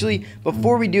 actually,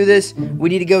 before we do this, we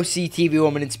need to go see TV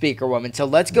Woman and Speaker Woman. So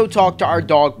let's go talk to our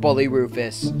dog, Bully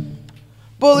Rufus.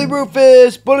 Bully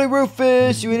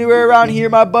Rufus, you anywhere around here,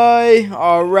 my boy?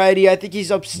 Alrighty, I think he's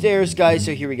upstairs, guys.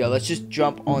 So here we go. Let's just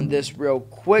jump on this real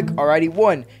quick. Alrighty,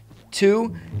 1,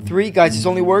 2, 3. Guys, this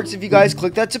only works if you guys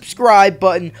click that subscribe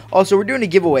button. Also, we're doing a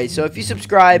giveaway, so if you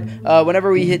subscribe,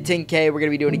 whenever we hit 10K, we're gonna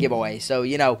be doing a giveaway. So,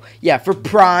 you know, yeah, for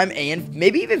Prime and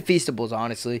maybe even Feastables,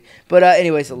 honestly. But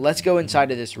anyways, let's go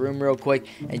inside of this room real quick,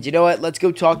 and you know what, let's go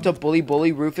talk to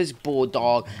Bully Rufus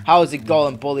Bulldog. How is it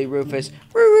going, Bully Rufus?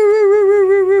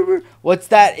 What's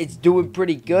that? It's doing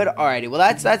pretty good. Alrighty,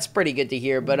 well, that's pretty good to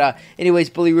hear. But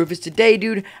anyways, Bully Rufus, today,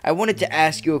 dude, I wanted to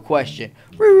ask you a question.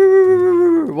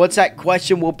 What's that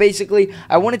question? Well, basically,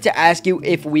 I wanted to ask you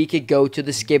if we could go to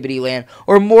the Skibbity Land,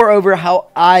 or moreover, how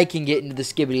I can get into the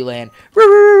Skibbity Land.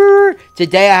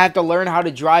 Today, I have to learn how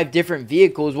to drive different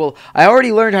vehicles. Well, I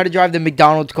already learned how to drive the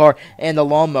McDonald's car and the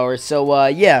lawnmower, so,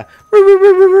 yeah.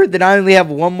 Then I only have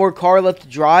one more car left to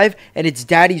drive, and it's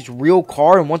Daddy's real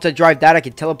car, and once I drive that, I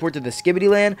can teleport to the Skibbity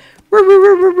Land.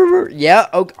 Yeah,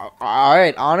 okay,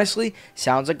 alright, honestly,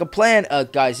 sounds like a plan.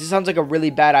 Guys, this sounds like a really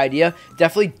bad idea.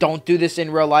 Definitely don't do this in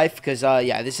real life, because,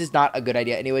 yeah, this is not a good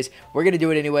idea. Anyways, we're gonna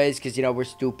do it anyways, because, you know, we're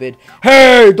stupid.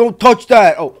 Hey, don't touch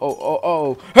that!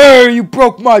 Oh. Hey, you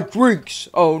broke my drinks!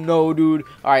 Oh, no, dude.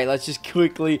 Alright, let's just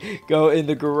quickly go in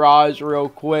the garage real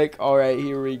quick. Alright,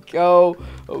 here we go.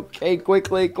 Okay,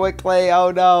 quickly.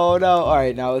 Oh, no.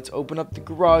 Alright, now let's open up the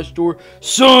garage door.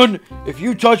 Son, if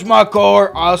you touch my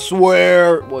car, I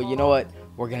swear. Well, you know what?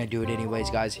 We're gonna do it anyways,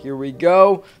 guys. Here we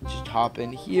go. Just hop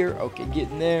in here. Okay,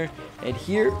 get in there. And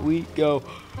here we go.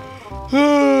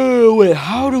 Wait,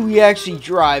 how do we actually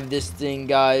drive this thing,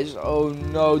 guys? Oh,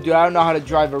 no, dude. I don't know how to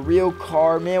drive a real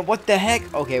car, man. What the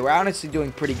heck? Okay, we're honestly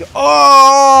doing pretty good. Oh,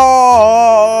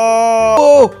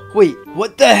 wait.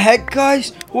 What the heck,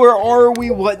 guys? Where are we?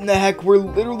 What in the heck? We're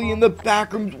literally in the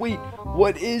back rooms. Wait,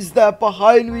 what is that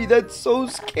behind me? That's so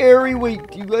scary. Wait,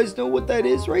 do you guys know what that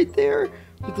is right there?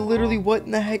 Like, literally, what in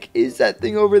the heck is that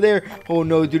thing over there? Oh,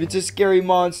 no, dude, it's a scary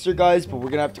monster, guys, but we're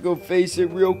gonna have to go face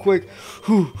it real quick.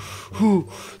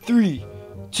 3,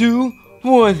 2,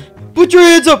 1. Put your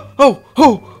hands up!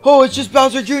 Oh, it's just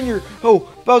Bowser Jr. Oh,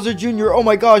 Bowser Jr. Oh,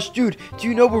 my gosh, dude, do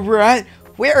you know where we're at?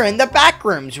 We're in the back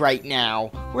rooms right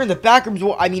now. We're in the back rooms.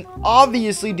 Well, I mean,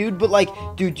 obviously, dude, but like,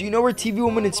 dude, do you know where TV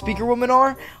Woman and Speaker Woman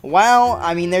are? Well,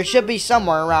 I mean, there should be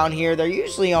somewhere around here. They're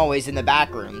usually always in the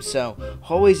back rooms, so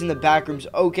always in the back rooms.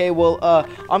 Okay, well,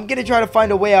 I'm gonna try to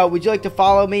find a way out. Would you like to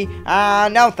follow me?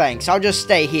 No, thanks. I'll just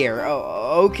stay here.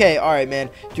 Oh, okay, all right,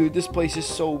 man. Dude, this place is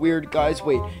so weird, guys.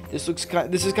 Wait, this is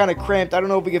kind of cramped. I don't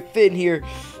know if we can fit in here.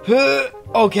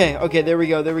 Okay, there we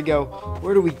go.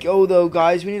 Where do we go, though,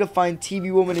 guys? We need to find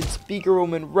TV Woman and Speaker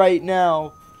Woman right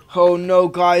now. Oh, no,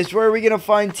 guys. Where are we going to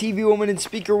find TV Woman and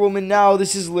Speaker Woman now?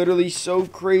 This is literally so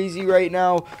crazy right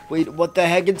now. Wait, what the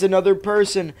heck? It's another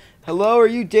person. Hello? Are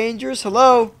you dangerous?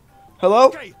 Hello?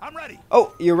 Okay, I'm ready.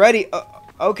 Oh, you're ready?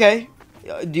 Okay.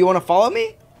 Do you want to follow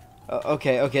me?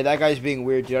 Okay, that guy's being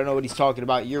weird, dude. I don't know what he's talking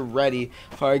about. You're ready.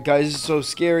 Alright, guys, this is so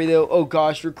scary, though. Oh,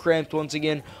 gosh, we're cramped once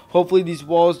again. Hopefully these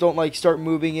walls don't, like, start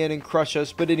moving in and crush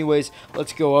us. But anyways,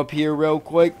 let's go up here real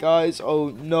quick, guys. Oh,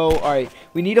 no. Alright,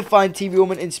 we need to find TV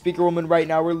Woman and Speaker Woman right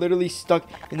now. We're literally stuck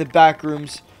in the back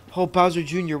rooms. Oh, Bowser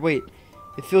Jr., wait.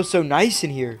 It feels so nice in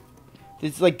here.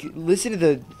 It's like, listen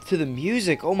to the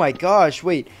music. Oh, my gosh,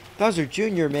 wait. Bowser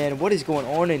Jr., man, what is going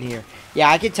on in here? Yeah,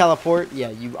 I can teleport.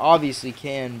 Yeah, you obviously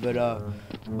can, but,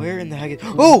 where in the heck is...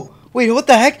 Oh! Wait, what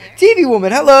the heck? TV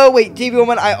Woman, hello! Wait, TV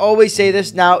Woman, I always say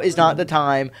this, now is not the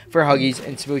time for huggies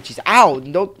and smoochies. Ow!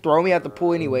 Don't throw me out the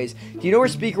pool anyways. Do you know where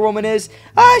Speaker Woman is?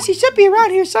 She should be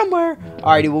around here somewhere.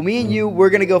 Alrighty, well, me and you,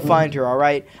 we're gonna go find her,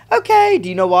 alright? Okay, do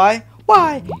you know why?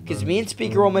 Why? Because me and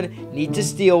Speaker Woman need to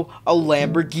steal a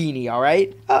Lamborghini,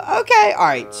 alright? Okay,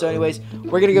 alright. So anyways,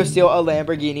 we're gonna go steal a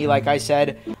Lamborghini, like I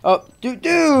said.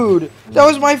 Dude, that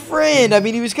was my friend. I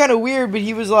mean, he was kind of weird, but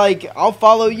he was like, I'll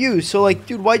follow you. So, like,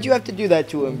 dude, why'd you have to do that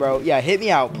to him, bro? Yeah, hit me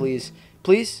out, please.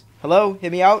 Please? Hello?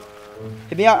 Hit me out?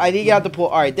 Hit me out. I need to get out the pool.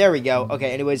 Alright, there we go.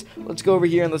 Okay, anyways, let's go over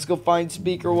here and let's go find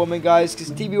Speaker Woman, guys, because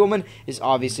TV Woman is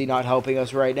obviously not helping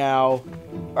us right now.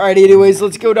 Alright, anyways,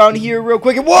 let's go down here real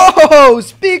quick. Whoa!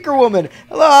 Speaker Woman!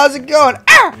 Hello, how's it going?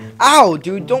 Ah! Ow,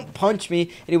 dude, don't punch me.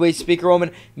 Anyways, Speaker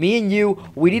Woman, me and you,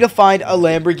 we need to find a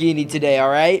Lamborghini today,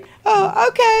 alright? Oh,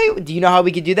 okay. Do you know how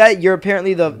we can do that? You're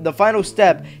apparently the final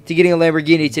step to getting a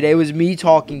Lamborghini today was me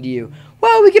talking to you.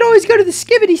 Well, we could always go to the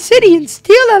Skibbity City and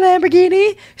steal a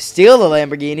Lamborghini. Steal a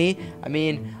Lamborghini? I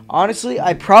mean, honestly,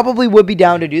 I probably would be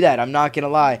down to do that. I'm not going to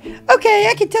lie. Okay,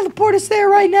 I can teleport us there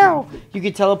right now. You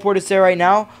can teleport us there right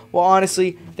now? Well,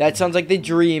 honestly, that sounds like the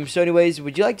dream. So anyways,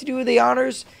 would you like to do the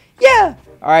honors? Yeah.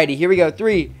 Alrighty, here we go.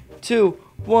 3, 2,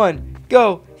 1,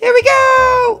 go. Here we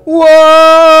go. Whoa!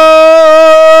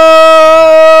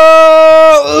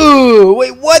 Ooh,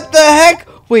 wait, what the heck?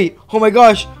 Wait, oh my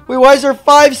gosh. Wait, why is there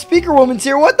 5 Speaker Womans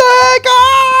here? What the heck?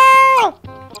 Ah!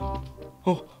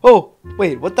 Oh,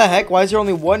 wait, what the heck? Why is there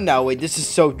only 1 now? Wait, this is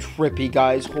so trippy,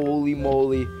 guys. Holy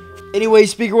moly. Anyway,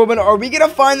 Speaker Woman, are we gonna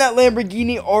find that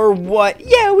Lamborghini or what?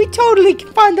 Yeah, we totally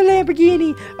can find the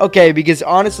Lamborghini. Okay, because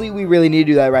honestly, we really need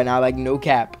to do that right now, like no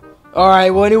cap.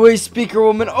 Alright, well anyway, Speaker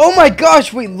Woman. Oh my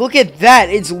gosh, wait, look at that.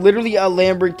 It's literally a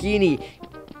Lamborghini.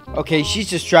 Okay, she's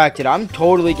distracted. I'm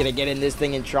totally gonna get in this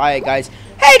thing and try it, guys.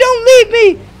 Hey, don't leave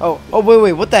me! Oh,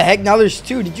 wait, what the heck? Now there's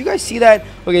 2. Did you guys see that?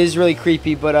 Okay, this is really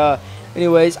creepy, but,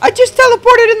 anyways, I just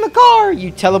teleported in the car!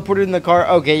 You teleported in the car?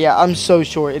 Okay, yeah, I'm so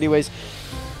short. Anyways,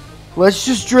 let's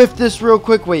just drift this real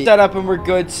quick. Wait, set up and we're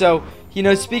good. So, you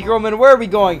know, Speaker Woman, where are we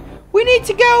going? We need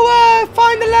to go,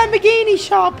 find the Lamborghini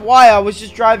shop. Why? I was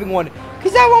just driving one.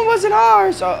 Because that one wasn't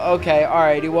ours. Okay,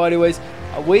 alrighty. Well, anyways,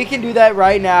 we can do that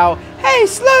right now. Hey,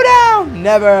 slow down!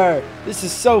 Never! This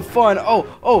is so fun.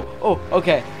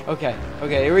 Okay,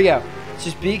 here we go.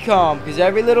 Just be calm, because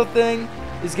every little thing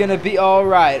is gonna be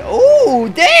alright. Oh,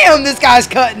 damn! This guy's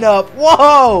cutting up!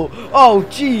 Whoa! Oh,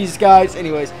 jeez, guys.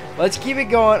 Anyways, let's keep it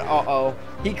going. Uh-oh.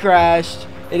 He crashed.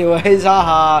 Anyways,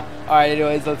 haha. Alright,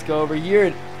 anyways, let's go over here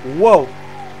and... Whoa!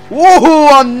 Whoa!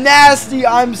 I'm nasty!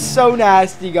 I'm so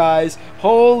nasty, guys.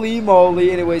 Holy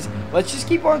moly. Anyways, let's just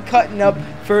keep on cutting up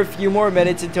for a few more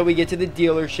minutes until we get to the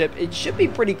dealership. It should be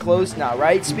pretty close now,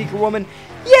 right, Speaker Woman?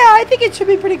 Yeah, I think it should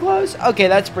be pretty close. Okay,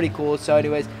 that's pretty cool. So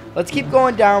anyways, let's keep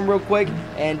going down real quick.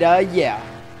 And, yeah.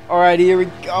 Alright, here we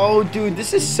go. Dude,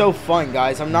 this is so fun,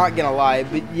 guys. I'm not gonna lie.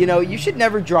 But, you know, you should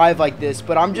never drive like this.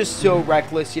 But I'm just so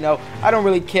reckless, you know. I don't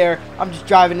really care. I'm just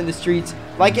driving in the streets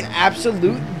like an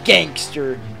absolute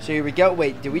gangster. So here we go.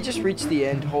 Wait, did we just reach the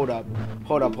end? Hold up.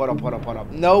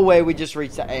 No way we just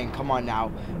reached the end. Come on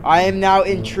now. I am now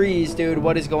in trees, dude.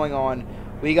 What is going on?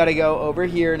 We gotta go over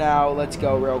here now. Let's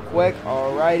go real quick.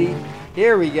 Alrighty.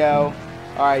 Here we go.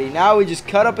 Alrighty. Now we just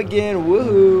cut up again.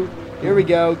 Woohoo. Here we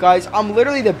go, guys. I'm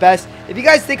literally the best. If you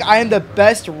guys think I am the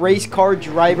best race car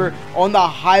driver on the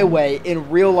highway in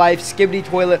real life, Skibbity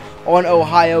Toilet on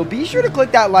Ohio, be sure to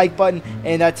click that like button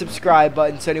and that subscribe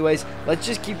button. So anyways, let's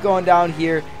just keep going down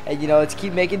here and, you know, let's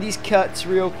keep making these cuts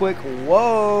real quick.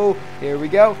 Whoa. Here we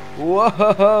go. Whoa.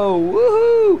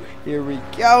 Woohoo. Here we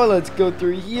go. Let's go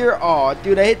through here. Oh,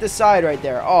 dude, I hit the side right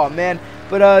there. Oh, man.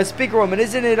 But, Speaker Woman,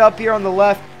 isn't it up here on the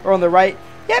left or on the right?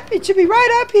 Yep, it should be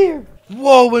right up here.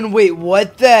 Whoa, and wait,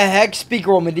 what the heck,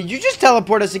 Speaker Woman? Did you just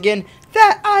teleport us again?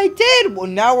 That I did! Well,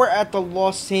 now we're at the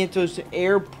Los Santos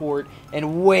airport,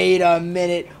 and wait a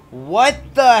minute. What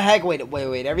the heck?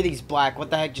 Wait, everything's black. What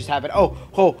the heck just happened? Oh,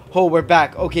 we're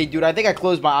back. Okay, dude, I think I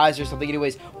closed my eyes or something.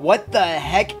 Anyways, what the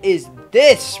heck is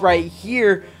this right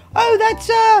here? Oh, that's,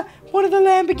 one of the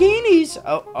Lamborghinis.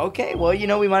 Oh, okay. Well, you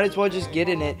know, we might as well just get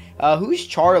in it. Who's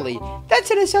Charlie? That's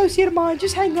an associate of mine.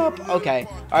 Just hang up. Okay.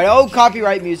 All right. Oh,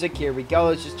 copyright music. Here we go.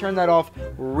 Let's just turn that off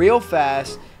real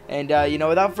fast. And, you know,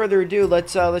 without further ado,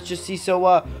 let's just see.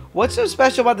 So, what's so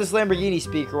special about this Lamborghini,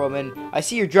 Speaker Woman? I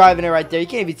see you're driving it right there. You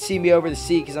can't even see me over the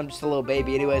seat because I'm just a little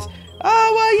baby. Anyways.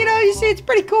 Oh, well, you know, you see, it's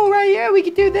pretty cool right here. We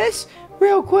can do this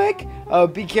real quick.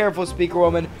 Be careful, Speaker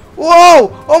Woman.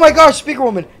 Whoa! Oh, my gosh, Speaker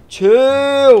Woman.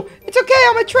 Chill. It's okay.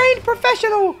 I'm a trained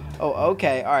professional. Oh,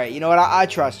 okay. All right. You know what? I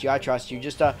trust you.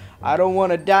 Just, I don't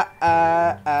want to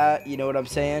die. You know what I'm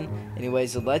saying?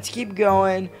 Anyways, let's keep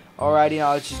going. Alrighty,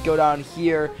 now let's just go down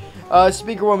here.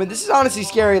 Speaker Woman, this is honestly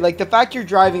scary. Like, the fact you're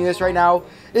driving this right now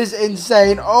is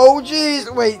insane. Oh, jeez.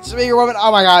 Wait, Speaker Woman.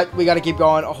 Oh, my God. We got to keep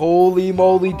going. Holy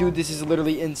moly, dude. This is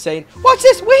literally insane. Watch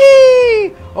this.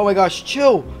 Whee! Oh, my gosh.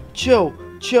 Chill.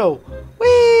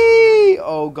 Whee!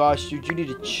 Oh, gosh, dude. You need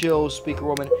to chill, Speaker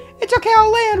Woman. It's okay.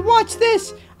 I'll land. Watch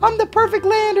this. I'm the perfect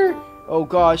lander. Oh,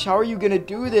 gosh. How are you going to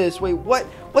do this? Wait, what?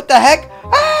 What the heck?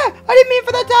 Ah! Ah, I didn't mean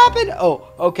for that to happen. Oh,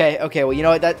 okay, okay. Well, you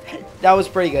know what? That was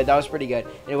pretty good. That was pretty good.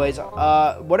 Anyways,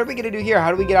 what are we gonna do here?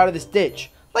 How do we get out of this ditch?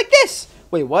 Like this.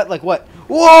 Wait, what? Like what?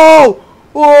 Whoa!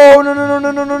 Whoa, no, no, no,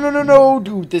 no, no, no, no, no, no.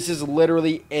 Dude, this is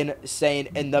literally insane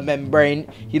in the membrane.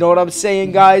 You know what I'm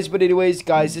saying, guys? But anyways,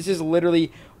 guys, this is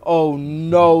literally... Oh,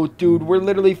 no, dude. We're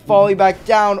literally falling back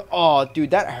down. Oh, dude,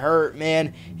 that hurt,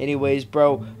 man. Anyways,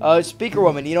 bro. Speaker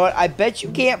woman, you know what? I bet you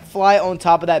can't fly on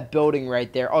top of that building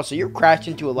right there. Also, you're crashed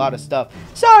into a lot of stuff.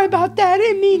 Sorry about that. I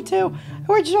didn't mean to.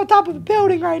 We're just on top of a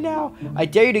building right now. I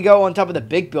dare you to go on top of the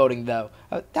big building, though.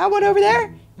 That one over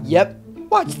there? Yep.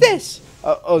 Watch this.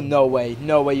 Oh, no way.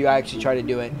 No way you actually try to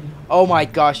do it. Oh, my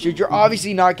gosh, dude. You're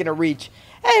obviously not going to reach.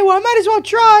 Hey, well, I might as well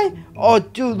try. Oh,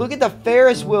 dude, look at the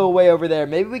Ferris wheel way over there.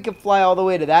 Maybe we could fly all the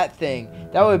way to that thing.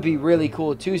 That would be really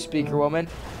cool, too, Speaker Woman.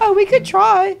 Oh, we could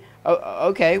try. Oh,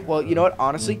 okay. Well, you know what?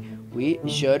 Honestly, we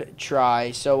should try.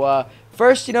 So,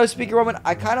 first, you know, Speaker Woman,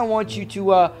 I kind of want you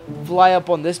to fly up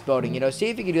on this building. You know, see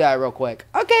if you can do that real quick.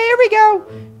 Okay, here we go.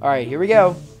 All right, here we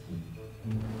go.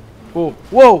 Whoa,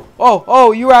 whoa,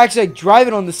 oh, you were actually like,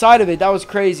 driving on the side of it. That was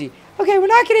crazy. Okay, we're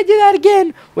not going to do that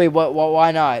again. Wait, what?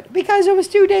 Why not? Because it was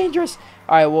too dangerous.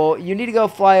 All right, well, you need to go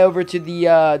fly over to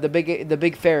the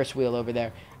big Ferris wheel over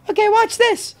there. Okay, watch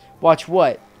this. Watch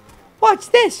what? Watch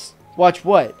this. Watch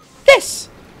what? This.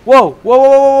 Whoa, whoa, whoa,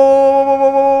 whoa, whoa,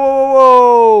 whoa,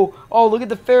 whoa, whoa. Oh, look at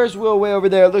the Ferris wheel way over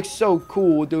there. It looks so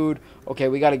cool, dude. Okay,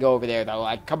 we got to go over there, though.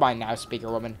 Like, come on now,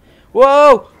 Speaker Woman.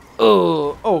 Whoa.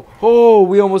 Oh,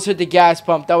 we almost hit the gas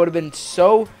pump. That would have been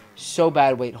so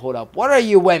bad. Wait, hold up. What are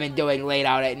you women doing late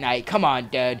out at night? Come on,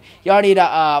 dude. Y'all need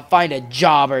to find a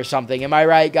job or something. Am I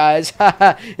right, guys?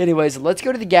 Anyways, let's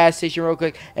go to the gas station real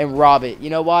quick and rob it. You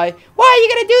know why? Why are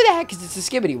you going to do that? Because it's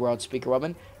a skibbity world, Speaker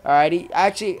Woman. Alrighty.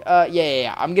 Actually,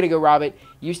 yeah. I'm going to go rob it.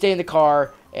 You stay in the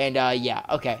car. And, yeah.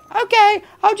 Okay. Okay.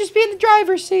 I'll just be in the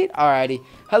driver's seat. Alrighty.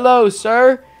 Hello,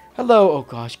 sir. Hello. Oh,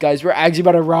 gosh, guys. We're actually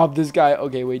about to rob this guy.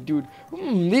 Okay, wait, dude.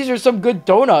 These are some good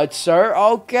donuts, sir.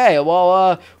 Okay,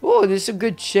 well, there's some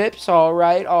good chips. All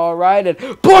right. And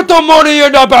put the money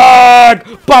in the bag.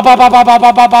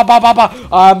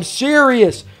 I'm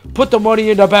serious. Put the money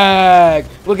in the bag.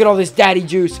 Look at all this daddy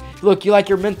juice. Look, you like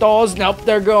your menthols? Nope,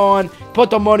 they're gone. Put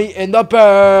the money in the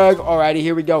bag. Alrighty,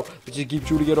 here we go. Let's just keep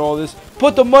trying to get all this.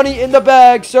 Put the money in the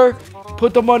bag, sir.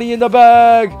 Put the money in the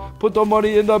bag. Put the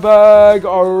money in the bag.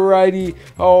 Alrighty.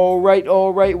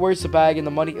 Alright. Where's the bag and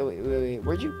the money? Wait.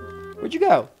 Where'd you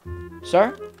go?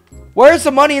 Sir? Where's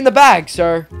the money in the bag,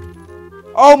 sir?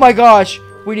 Oh my gosh.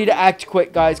 We need to act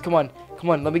quick, guys. Come on.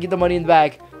 Let me get the money in the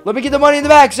bag. Let me get the money in the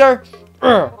bag, sir.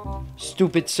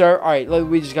 Stupid, sir. Alright,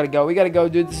 we just gotta go. We gotta go,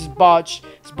 dude. This is botched.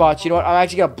 It's botched. You know what? I'm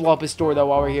actually gonna blow up his store, though,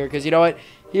 while we're here. Because you know what?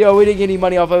 Yo, we didn't get any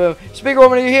money off of him. Speaker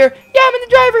Woman, are you here? Yeah, I'm in the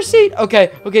driver's seat.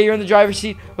 Okay, you're in the driver's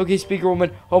seat. Okay, Speaker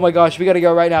Woman. Oh my gosh, we gotta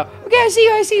go right now. Okay, I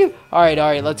see you.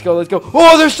 Alright, let's go.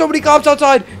 Oh, there's so many cops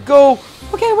outside. Go.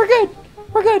 Okay, we're good.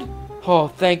 Oh,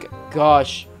 thank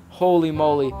gosh. Holy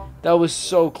moly. That was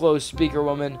so close, Speaker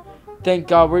Woman. Thank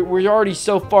God. We're already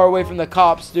so far away from the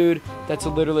cops, dude. That's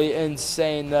literally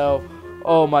insane, though.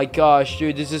 Oh my gosh,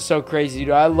 dude, this is so crazy, dude.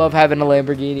 I love having a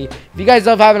Lamborghini. If you guys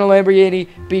love having a Lamborghini,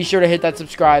 be sure to hit that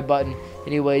subscribe button.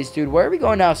 Anyways, dude, where are we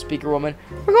going now, Speaker Woman?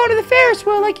 We're going to the Ferris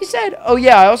wheel, like you said. Oh,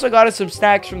 yeah, I also got us some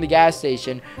snacks from the gas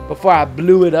station before I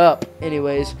blew it up.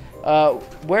 Anyways,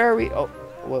 where are we? Oh,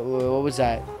 what was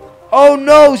that? Oh,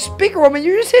 no, Speaker Woman,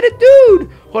 you just hit a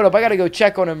dude. Hold up, I got to go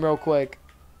check on him real quick.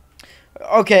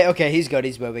 Okay, he's good.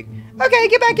 He's moving. Okay,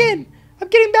 get back in. I'm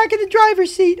getting back in the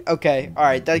driver's seat. Okay, all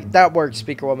right, that works,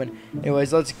 Speaker Woman.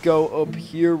 Anyways, let's go up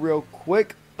here real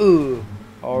quick. Ooh,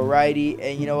 alrighty,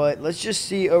 and you know what? Let's just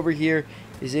see over here.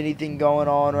 Is anything going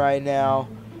on right now?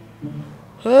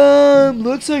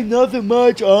 Looks like nothing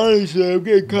much, honestly. I'm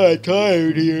getting kind of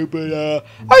tired here, but, oh,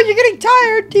 you're getting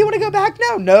tired? Do you want to go back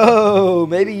now? No,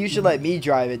 maybe you should let me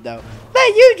drive it, though.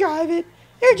 Let you drive it?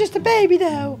 You're just a baby,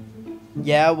 though.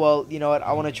 Yeah, well, you know what?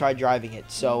 I want to try driving it,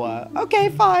 so, okay,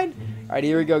 fine. Alright,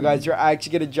 here we go, guys. We're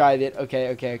actually going to drive it.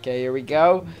 Okay, here we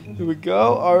go.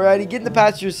 Alrighty, get in the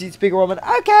passenger seat, Speaker Woman.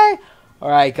 Okay.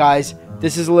 Alright, guys.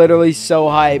 This is literally so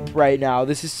hype right now.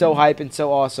 This is so hype and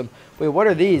so awesome. Wait, what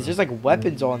are these? There's, like,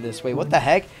 weapons on this. Wait, what the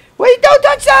heck? Wait, don't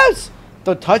touch those!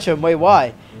 Don't touch them. Wait,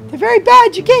 why? They're very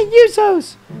bad. You can't use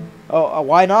those. Oh,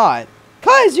 why not?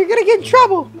 Because you're going to get in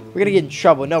trouble. We're going to get in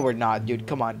trouble. No, we're not, dude.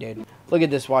 Come on, dude. Look at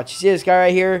this watch. You see this guy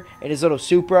right here in his little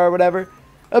Supra or whatever?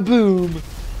 A boom.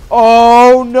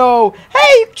 Oh, no.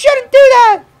 Hey, you shouldn't do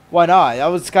that. Why not? That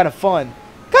was kind of fun.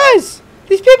 Because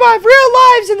these people have real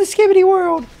lives in the skibbity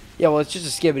world. Yeah, well, it's just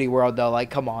a skibbity world, though. Like,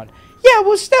 come on. Yeah,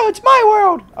 well, still, it's my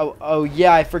world. Oh,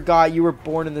 yeah, I forgot you were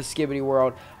born in the Skibbity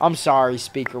world. I'm sorry,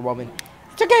 Speaker Woman.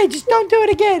 It's okay, just don't do it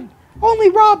again. Only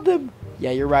rob them.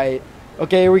 Yeah, you're right.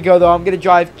 Okay, here we go, though. I'm going to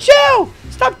drive. Chill!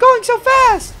 Stop going so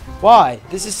fast. Why?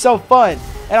 This is so fun.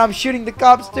 And I'm shooting the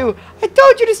cops, too. I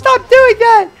told you to stop doing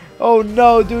that. Oh,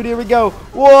 no, dude. Here we go.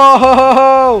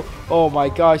 Whoa! Oh, my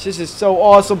gosh. This is so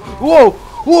awesome. Whoa!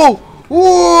 Whoa!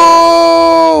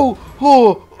 Whoa!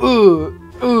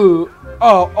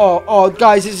 Oh,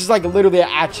 guys, this is like literally an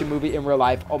action movie in real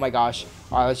life. Oh, my gosh.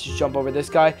 All right, let's just jump over this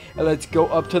guy. And let's go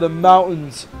up to the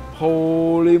mountains.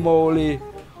 Holy moly.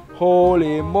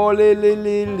 Holy moly,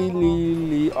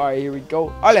 all right, here we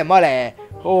go. Ole mole.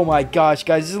 Oh my gosh,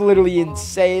 guys, this is literally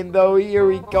insane, though. Here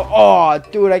we go. Oh,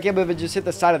 dude, I can't believe I just hit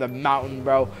the side of the mountain,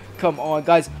 bro. Come on,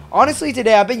 guys. Honestly,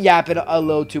 today I've been yapping a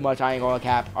little too much. I ain't gonna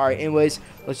cap. All right, anyways,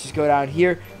 let's just go down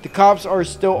here. The cops are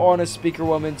still on a Speaker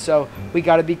Woman, so we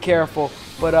gotta be careful.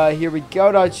 But here we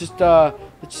go. Let's just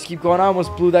keep going. I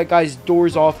almost blew that guy's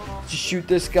doors off. Let's just shoot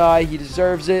this guy. He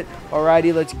deserves it.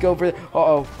 Alrighty, let's go for it.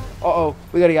 Uh-oh.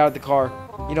 We gotta get out of the car.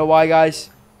 You know why, guys?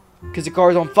 Because the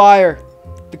car is on fire.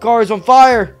 The car is on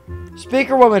fire.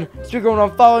 Speaker Woman,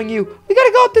 I'm following you. We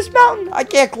gotta go up this mountain. I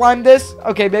can't climb this.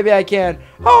 Okay, maybe I can.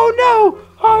 Oh, no.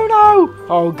 Oh, no.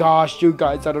 Oh, gosh, you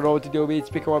guys, I don't know what to do. We need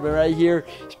Speaker Woman right here.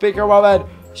 Speaker Woman,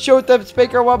 shoot them,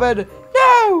 Speaker Woman.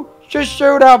 No. Just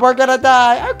shoot them. We're gonna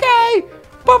die. Okay.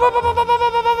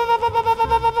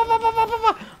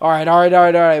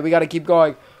 Alright. We gotta keep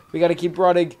going. We gotta keep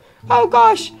running. Oh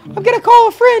gosh, I'm gonna call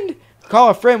a friend. Call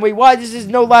a friend? Wait, why? This is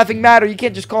no laughing matter. You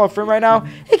can't just call a friend right now.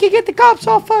 He can get the cops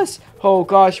off us. Oh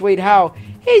gosh, wait, how?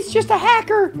 He's just a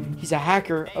hacker. He's a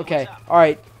hacker. Okay,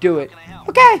 alright, do it.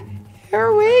 Okay,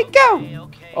 here we go.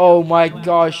 Oh my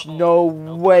gosh, no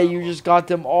way. You just got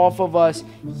them off of us.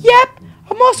 Yep.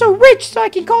 I'm also rich, so I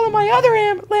can call in my other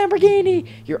Lamborghini.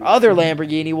 Your other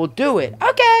Lamborghini will do it.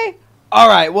 Okay.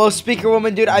 Alright, well, Speaker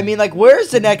Woman, dude, I mean, like,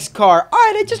 where's the next car?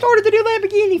 Alright, I just ordered the new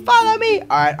Lamborghini. Follow me.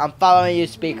 Alright, I'm following you,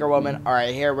 Speaker Woman.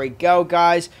 Alright, here we go,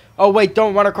 guys. Oh, wait,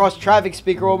 don't run across traffic,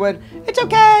 Speaker Woman. It's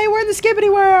okay. We're in the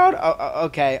Skibbity world. Oh,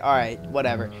 okay. Alright,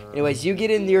 whatever. Anyways, you get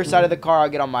in your side of the car. I'll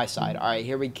get on my side. Alright,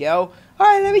 here we go.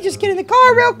 Alright, let me just get in the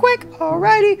car real quick.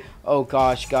 Alrighty. Oh,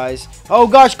 gosh, guys. Oh,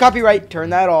 gosh, copyright. Turn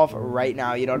that off right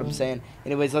now. You know what I'm saying?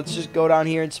 Anyways, let's just go down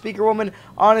here. And Speaker Woman,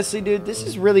 honestly, dude, this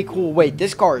is really cool. Wait,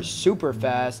 this car is super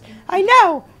fast. I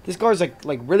know. This car is,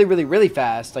 like really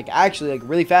fast. Like, actually, like,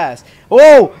 really fast.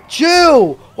 Oh,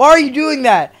 chill. Why are you doing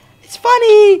that? It's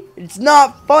funny. It's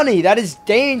not funny. That is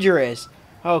dangerous.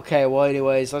 Okay, well,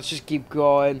 anyways, let's just keep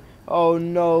going. Oh,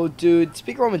 no, dude.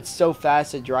 Speaker Woman's so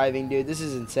fast at driving, dude. This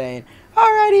is insane.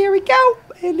 Alright, here we go.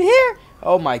 In here.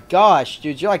 Oh, my gosh,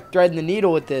 dude. You're, like, threading the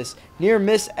needle with this. Near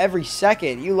miss every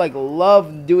second. You, like,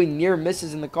 love doing near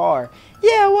misses in the car.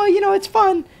 Yeah, well, you know, it's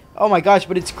fun. Oh, my gosh,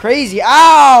 but it's crazy.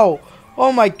 Ow!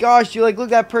 Oh, my gosh, dude. Like, look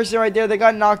at that person right there. They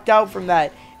got knocked out from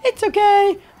that. It's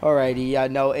okay. Alrighty, yeah,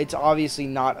 no, it's obviously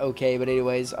not okay. But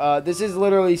anyways, this is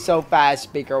literally so fast,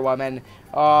 Speaker Woman.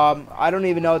 I don't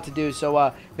even know what to do.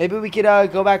 So, maybe we could,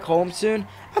 go back home soon.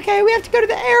 Okay, we have to go to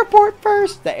the airport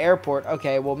first. The airport.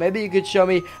 Okay, well, maybe you could show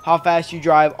me how fast you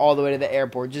drive all the way to the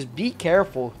airport. Just be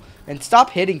careful and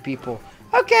stop hitting people.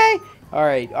 Okay.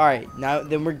 Alright. Now,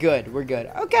 then we're good. We're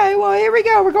good. Okay, well, here we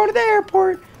go. We're going to the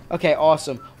airport. Okay,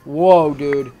 awesome. Whoa,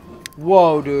 dude.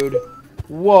 Whoa, dude.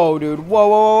 Whoa, dude.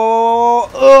 Whoa.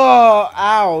 Ugh.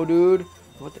 Ow, dude.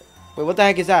 Wait, what the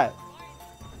heck is that?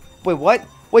 Wait, what?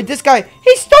 Wait, this guy.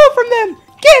 He stole from them.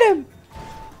 Get him.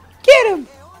 Get him.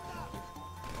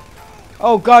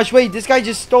 Oh, gosh. Wait, this guy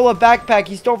just stole a backpack.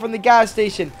 He stole from the gas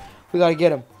station. We gotta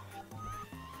get him.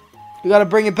 We gotta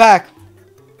bring it back.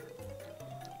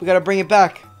 We gotta bring it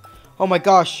back. Oh, my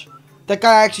gosh. That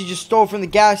guy actually just stole from the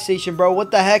gas station, bro.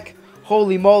 What the heck?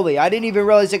 Holy moly. I didn't even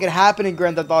realize it could happen in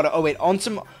Grand Theft Auto. Oh, wait. On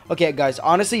some... Okay, guys.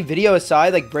 Honestly, video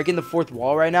aside, like, breaking the fourth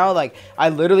wall right now, like, I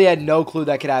literally had no clue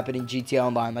that could happen in GTA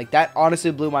Online. Like, that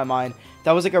honestly blew my mind.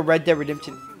 That was like a Red Dead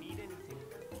Redemption...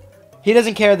 He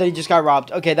doesn't care that he just got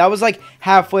robbed. Okay, that was like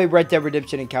halfway Red Dead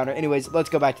Redemption encounter. Anyways,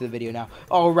 let's go back to the video now.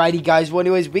 Alrighty, guys. Well,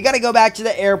 anyways, we got to go back to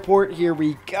the airport. Here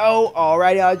we go.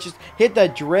 Alrighty, I'll just hit the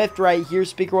drift right here,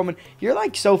 Speaker Woman. You're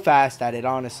like so fast at it,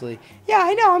 honestly. Yeah,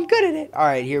 I know. I'm good at it.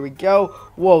 Alright, here we go.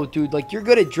 Whoa, dude. Like, you're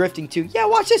good at drifting, too. Yeah,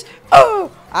 watch this. Oh!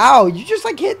 Ow, you just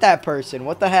like hit that person.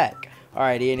 What the heck?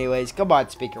 Alrighty, anyways. Come on,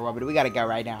 Speaker Woman. We got to go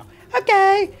right now.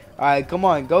 Okay. Alright, come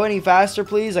on. Go any faster,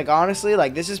 please. Like, honestly,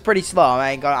 like, this is pretty slow.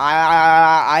 I ain't gonna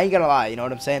lie. You know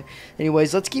what I'm saying?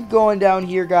 Anyways, let's keep going down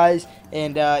here, guys.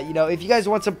 And, you know, if you guys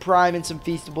want some Prime and some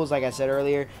Feastables, like I said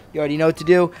earlier, you already know what to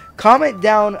do. Comment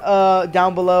down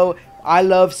below I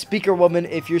love Speaker Woman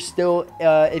if you're still,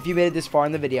 if you made it this far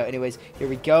in the video. Anyways, here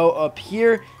we go up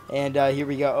here. And here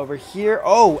we go over here.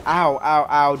 Oh, ow, ow,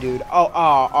 ow, dude.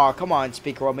 Oh, come on,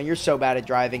 Speaker Woman. You're so bad at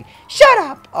driving. Shut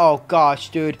up. Oh, gosh,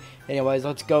 dude. Anyways,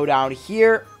 let's go down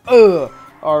here. Ugh.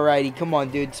 Alrighty, come on,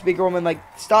 dude. Speaker Woman, like,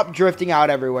 stop drifting out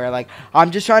everywhere. Like,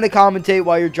 I'm just trying to commentate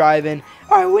while you're driving.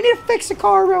 Alright, we need to fix the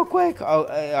car real quick. Oh,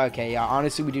 okay, yeah,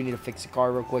 honestly, we do need to fix the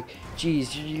car real quick. Jeez,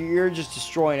 you're just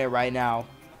destroying it right now.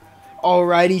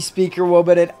 Alrighty, Speaker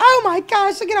Woman, and oh my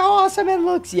gosh, look at how awesome it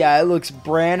looks. Yeah, it looks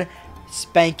brand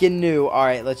spanking new.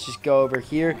 Alright, let's just go over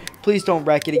here. Please don't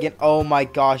wreck it again. Oh my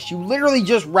gosh, you literally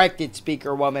just wrecked it,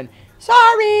 Speaker Woman.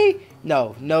 Sorry.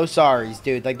 No sorries,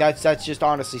 dude. Like, that's just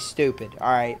honestly stupid.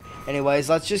 Alright, anyways,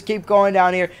 let's just keep going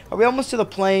down here. Are we almost to the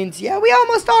plains? Yeah, we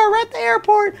almost are. We're at the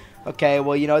airport. Okay,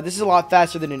 well, you know, this is a lot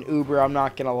faster than an Uber, I'm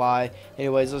not gonna lie.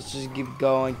 Anyways, let's just keep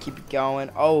going, keep it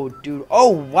going. Oh, dude. Oh,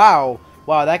 wow.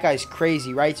 Wow, that guy's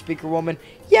crazy, right, Speaker Woman?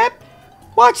 Yep.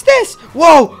 Watch this.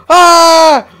 Whoa.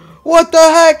 Ah! What the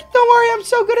heck? Don't worry, I'm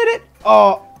so good at it.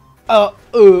 Oh,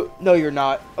 no, you're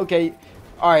not. Okay.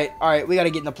 Alright, we gotta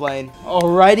get in the plane.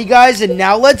 Alrighty, guys, and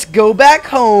now let's go back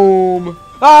home.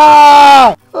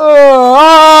 Ah!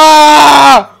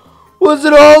 Was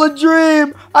it all a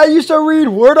dream? I used to read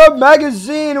Word Up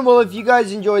Magazine. Well, if you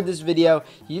guys enjoyed this video,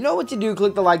 you know what to do.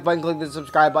 Click the like button, click the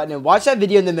subscribe button, and watch that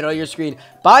video in the middle of your screen.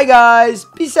 Bye, guys.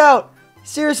 Peace out.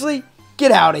 Seriously,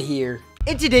 get out of here.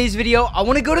 In today's video, I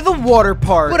want to go to the water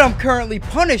park, but I'm currently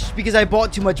punished because I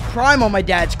bought too much Prime on my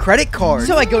dad's credit card.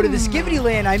 So I go to the Skibidi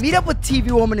Land, I meet up with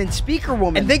TV Woman and Speaker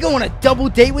Woman, and they go on a double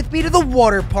date with me to the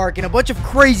water park, and a bunch of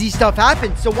crazy stuff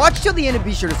happens. So watch till the end and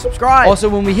be sure to subscribe. Also,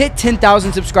 when we hit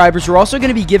 10,000 subscribers, we're also going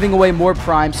to be giving away more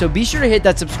Prime, so be sure to hit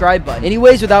that subscribe button.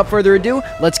 Anyways, without further ado,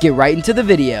 let's get right into the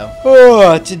video.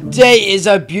 Oh, today is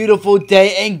a beautiful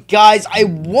day, and guys, I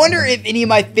wonder if any of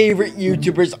my favorite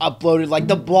YouTubers uploaded, like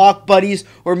the Block Buddies,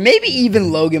 or maybe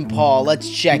even Logan Paul. Let's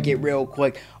check it real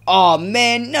quick. Oh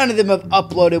man, none of them have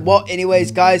uploaded. Well,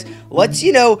 anyways, guys, let's,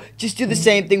 just do the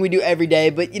same thing we do every day,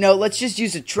 but, let's just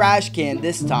use a trash can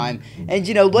this time, and,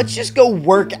 let's just go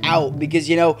work out, because,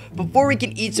 before we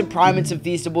can eat some Prime and some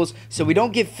Feastables, so we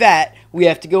don't get fat, we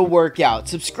have to go work out.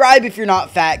 Subscribe if you're not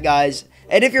fat, guys,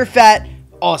 and if you're fat,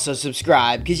 also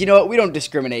subscribe, because you know what, we don't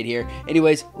discriminate here.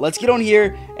 Anyways, let's get on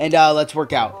here, and, let's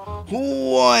work out.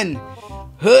 1,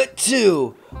 hut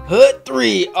 2, hut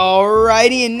 3.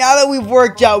 Alrighty, and now that we've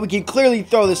worked out, we can clearly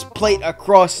throw this plate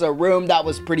across the room. That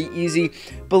was pretty easy.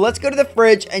 But let's go to the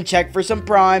fridge and check for some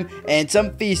Prime and some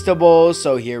Feastables.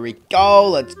 So here we go.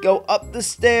 Let's go up the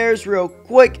stairs real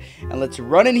quick, and let's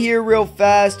run in here real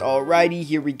fast. Alrighty,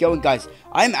 here we go. And guys,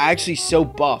 I'm actually so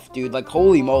buff, dude. Like,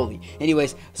 holy moly.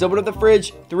 Anyways, let's open up the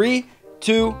fridge. 3,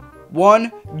 2,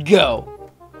 1,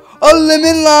 go. A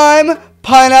lemon lime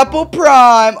pineapple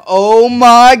Prime. Oh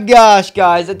my gosh,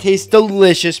 guys, that tastes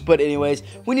delicious. But anyways,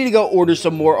 we need to go order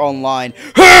some more online.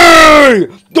 Hey,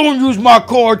 don't use my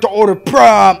card to order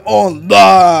Prime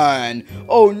online.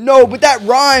 Oh no, but that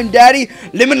rhymed, Daddy.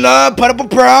 Lemon lime pineapple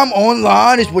Prime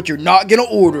online is what you're not gonna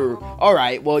order.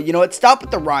 Alright, well, you know what, stop with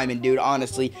the rhyming, dude,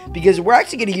 honestly, because we're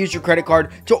actually gonna use your credit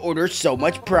card to order so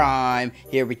much Prime.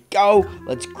 Here we go.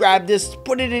 Let's grab this,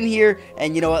 put it in here,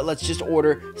 and you know what, let's just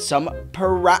order some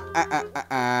Prime.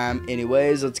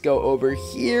 Anyways, let's go over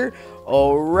here.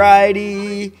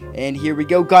 Alrighty, and here we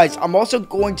go, guys. I'm also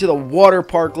going to the water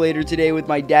park later today with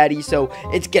my daddy, so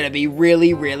it's gonna be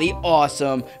really, really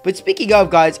awesome. But speaking of,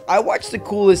 guys, I watched the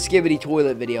coolest Skibidi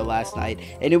toilet video last night,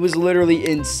 and it was literally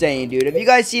insane, dude. Have you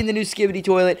guys seen the new Skibidi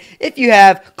toilet? If you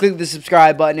have, click the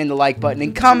subscribe button and the like button,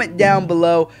 and comment down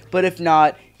below. But if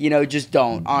not, just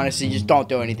don't. Honestly, just don't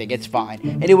do anything. It's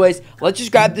fine. Anyways, let's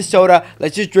just grab the soda.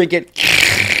 Let's just drink it.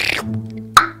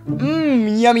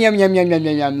 Yum, yum, yum, yum, yum,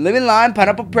 yum, yum. Lemon lime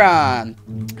pineapple Prime.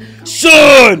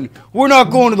 Son, we're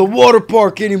not going to the water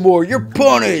park anymore. You're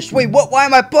punished. Wait, what? Why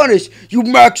am I punished? You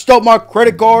maxed out my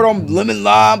credit card on lemon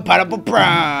lime pineapple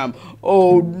Prime.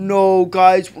 Oh no,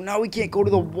 guys, now we can't go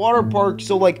to the water park.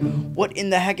 So, like, what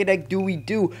in the heck do we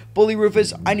do? Bully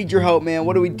Rufus, I need your help, man.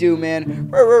 What do we do,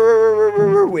 man?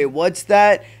 Wait, what's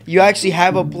that? You actually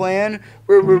have a plan?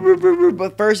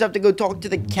 But first I have to go talk to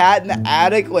the cat in the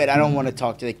attic. Wait, I don't want to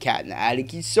talk to the cat in the attic.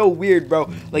 He's so weird,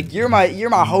 bro. Like, you're my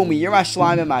homie. You're my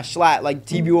slime and my slat, like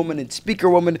TV Woman and Speaker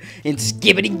Woman and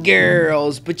Skibidi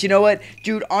Girls. But you know what,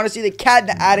 dude? Honestly, the cat in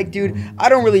the attic, dude, I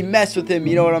don't really mess with him.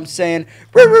 You know what I'm saying?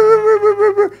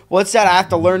 What's that? I have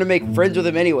to learn to make friends with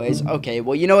him anyways. Okay,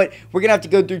 well, you know what? We're gonna have to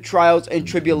go through trials and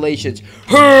tribulations.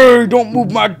 Hey, don't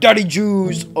move my daddy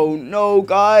juice. Oh no,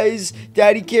 guys.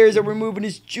 Daddy cares that we're moving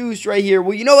his juice right here. here.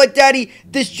 Well, you know what, Daddy?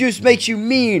 This juice makes you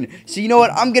mean. So, you know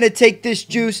what? I'm going to take this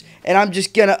juice, and I'm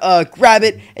just going to grab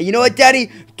it. And you know what,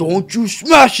 Daddy? Don't you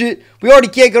smash it. We already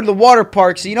can't go to the water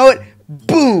park. So, you know what?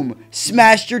 Boom!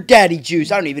 Smashed your daddy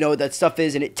juice. I don't even know what that stuff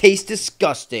is, and it tastes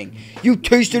disgusting. You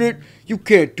tasted it? You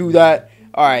can't do that.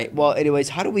 Alright, well, anyways,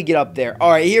 how do we get up there?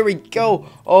 Alright, here we go.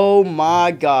 Oh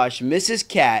my gosh, Mrs.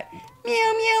 Cat. Meow,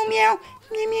 meow, meow.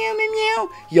 Meow, meow, meow, meow.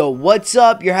 Yo, what's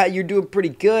up? You're doing pretty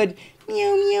good.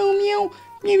 Meow, meow, meow.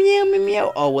 Meow, meow, meow,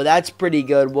 meow. Oh, well, that's pretty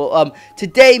good. Well,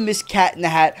 today, Miss Cat in the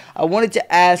Hat, I wanted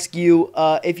to ask you,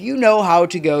 if you know how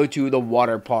to go to the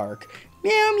water park.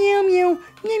 Meow, meow, meow,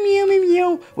 meow, meow, meow,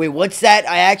 meow. Wait, what's that?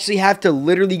 I actually have to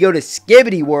literally go to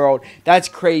Skibbity World. That's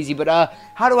crazy, but,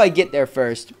 how do I get there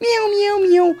first? Meow, meow,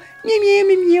 meow, meow, meow,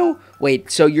 meow, meow.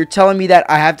 Wait, so you're telling me that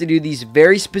I have to do these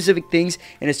very specific things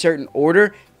in a certain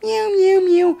order? Meow, meow,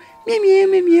 meow, meow, meow,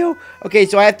 meow, meow. Okay,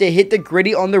 so I have to hit the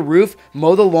gritty on the roof,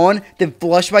 mow the lawn, then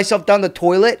flush myself down the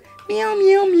toilet? Meow,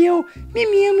 meow, meow, meow,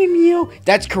 meow, meow, meow.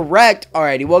 That's correct.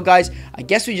 Alrighty, well, guys, I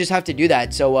guess we just have to do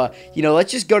that. So, you know,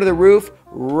 let's just go to the roof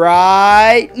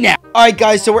right now. Alright,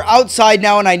 guys, so we're outside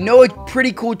now, and I know a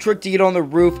pretty cool trick to get on the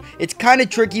roof. It's kind of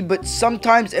tricky, but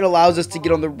sometimes it allows us to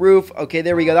get on the roof. Okay,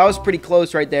 there we go. That was pretty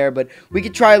close right there, but we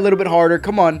could try a little bit harder.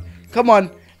 Come on. Come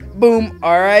on. Boom.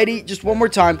 Alrighty, just one more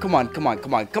time. Come on, come on,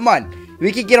 come on, come on.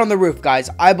 We can get on the roof,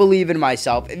 guys. I believe in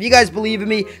myself. If you guys believe in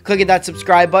me, click at that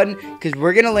subscribe button, because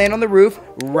we're going to land on the roof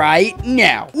right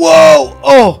now. Whoa!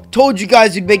 Oh, told you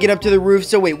guys we'd make it up to the roof.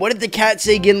 So wait, what did the cat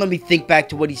say again? Let me think back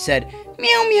to what he said.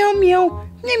 Meow, meow, meow.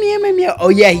 Meow, meow, meow, meow. Oh,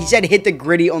 yeah, he said hit the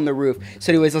gritty on the roof.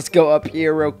 So anyways, let's go up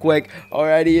here real quick.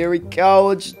 Alrighty, here we go.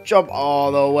 Let's jump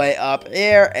all the way up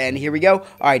here. And here we go.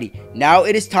 Alrighty, now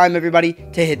it is time, everybody,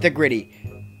 to hit the gritty.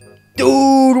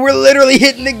 Dude, we're literally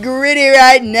hitting the gritty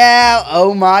right now.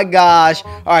 Oh my gosh.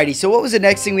 Alrighty, so what was the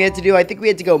next thing we had to do? I think we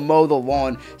had to go mow the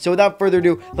lawn. So without further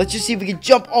ado, let's just see if we can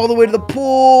jump all the way to the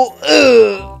pool.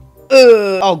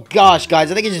 Oh gosh,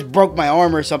 guys, I think I just broke my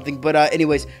arm or something. But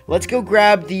anyways, let's go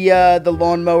grab the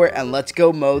lawnmower and let's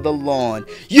go mow the lawn.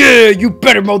 Yeah, you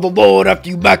better mow the lawn after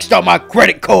you maxed out my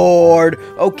credit card.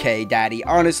 Okay, Daddy,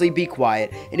 honestly, be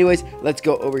quiet. Anyways, let's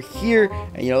go over here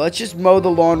and, you know, let's just mow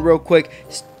the lawn real quick.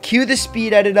 Cue the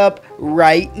speed edit up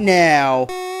right now.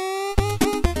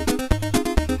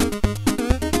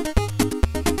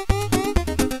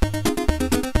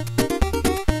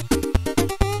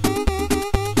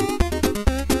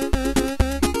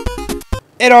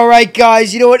 And alright,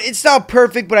 guys, you know what, it's not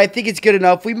perfect, but I think it's good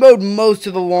enough. We mowed most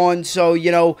of the lawn, so,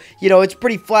 you know, it's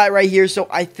pretty flat right here, so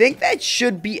I think that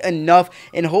should be enough,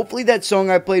 and hopefully that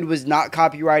song I played was not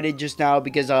copyrighted just now,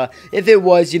 because, if it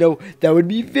was, you know, that would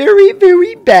be very,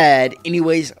 very bad.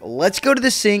 Anyways, let's go to the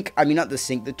sink. I mean, not the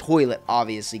sink, the toilet,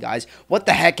 obviously, guys. What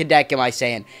the heck am I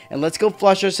saying? And let's go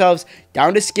flush ourselves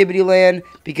down to Skibbity Land,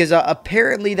 because,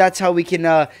 apparently that's how we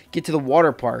can, get to the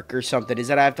water park or something, is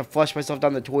that I have to flush myself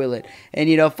down the toilet.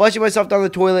 And, you know, flushing myself down the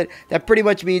toilet, that pretty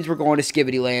much means we're going to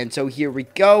Skibbity Land. So here we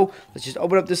go. Let's just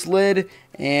open up this lid,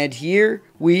 and here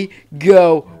we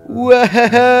go.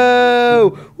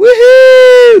 Whoa!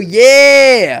 Woohoo!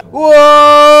 Yeah!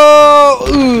 Whoa!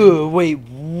 Ooh, wait,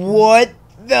 what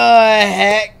the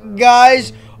heck,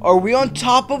 guys? Are we on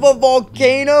top of a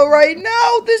volcano right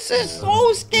now? This is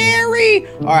so scary.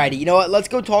 Alrighty, you know what? Let's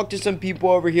go talk to some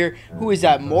people over here. Who is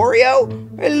that, Mario?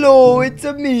 Hello, it's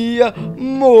me,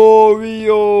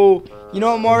 Mario. You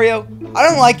know what, Mario? I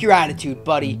don't like your attitude,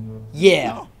 buddy.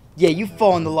 Yeah. Yeah, you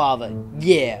fall in the lava.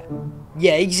 Yeah.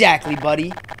 Yeah, exactly,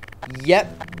 buddy.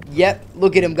 Yep.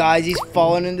 Look at him, guys. He's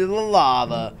falling into the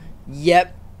lava.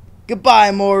 Yep. Goodbye,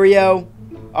 Mario.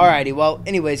 Alrighty, well,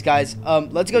 anyways, guys,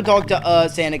 let's go talk to,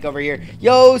 Sanic over here.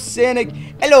 Yo, Sanic.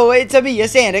 Hello, it's me,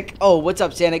 Sanic. Oh, what's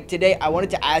up, Sanic? Today, I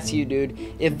wanted to ask you, dude,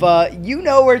 if, you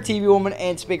know where TV Woman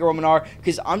and Speaker Woman are,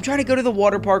 because I'm trying to go to the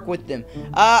water park with them.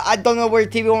 I don't know where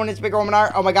TV Woman and Speaker Woman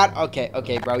are. Oh, my God.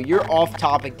 Okay, bro, you're off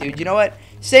topic, dude. You know what?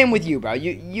 Same with you, bro.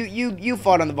 You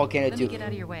fought on the volcano, too. Let me get out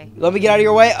of your way. Let me get out of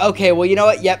your way? Okay, well, you know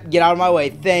what? Yep, get out of my way.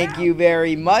 Thank you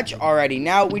very much. Alrighty,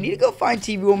 now, we need to go find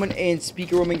TV Woman and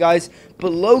Speaker Woman, guys.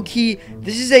 But low-key,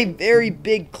 this is a very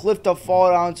big cliff to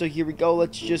fall down, so here we go.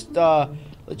 Let's just go.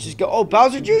 Oh,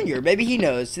 Bowser Jr., maybe he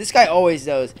knows. This guy always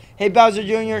knows. Hey, Bowser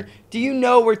Jr., do you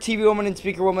know where TV Woman and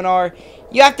Speaker Woman are?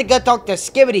 You have to go talk to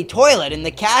Skibbity Toilet in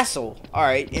the castle.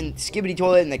 Alright, in Skibbity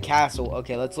Toilet in the castle.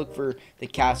 Okay, let's look for the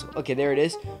castle. Okay, there it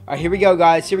is. Alright, here we go,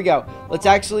 guys. Here we go. Let's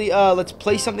actually, let's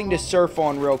play something to surf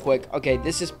on real quick. Okay,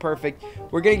 this is perfect.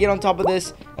 We're gonna get on top of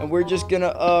this, and we're just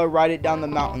gonna, ride it down the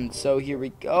mountain. So, here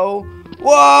we go.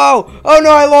 Whoa! Oh,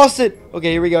 no, I lost it.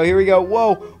 Okay, here we go.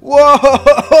 Whoa!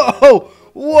 Whoa!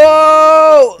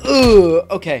 Whoa! Ugh.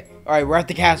 Okay. Alright, we're at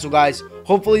the castle, guys.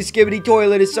 Hopefully Skibidi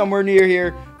Toilet is somewhere near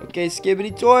here. Okay,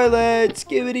 Skibidi Toilet.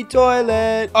 Skibidi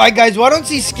Toilet. Alright, guys, well, I don't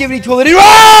see Skibidi Toilet.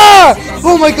 Ah!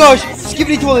 Oh my gosh.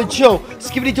 Skibidi Toilet, chill.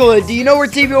 Skibidi Toilet, do you know where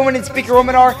TV Woman and Speaker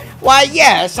Woman are? Why,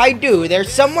 yes, I do. They're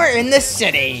somewhere in the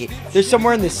city. They're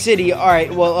somewhere in the city.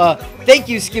 Alright, well, thank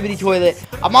you, Skibidi Toilet.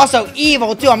 I'm also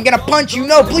evil, too. I'm gonna punch you.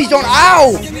 No, please don't.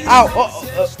 Ow!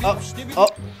 Ow.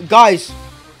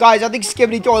 Guys, I think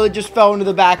Skibidi Toilet just fell into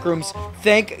the back rooms.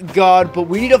 Thank God. But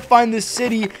we need to find the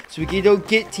city so we can go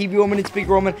get TV Woman and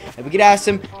Speaker Woman. And we can ask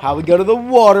them how we go to the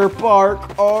water park.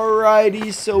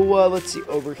 Alrighty. So, let's see.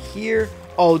 Over here.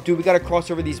 Oh, dude, we got to cross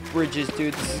over these bridges,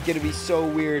 dude. This is going to be so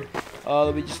weird.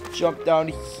 Let me just jump down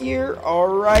here.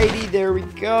 Alrighty. There we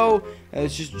go. And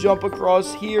let's just jump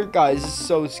across here. Guys, this is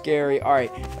so scary.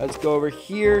 Alright, let's go over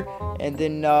here. And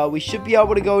then we should be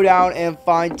able to go down and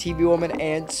find TV Woman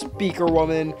and Speaker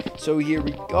Woman. So here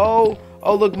we go.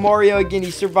 Oh, look, Mario again.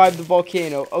 He survived the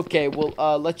volcano. Okay,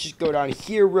 well, let's just go down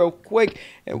here real quick.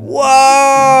 And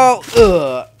whoa!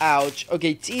 Ugh, ouch.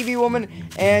 Okay, TV Woman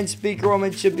and Speaker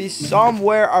Woman should be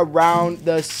somewhere around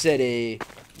the city.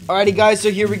 Alrighty, guys,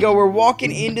 so here we go. We're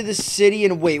walking into the city,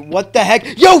 and wait, what the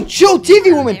heck? Yo, chill,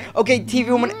 TV Woman! Okay, TV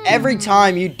Woman, every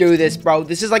time you do this, bro,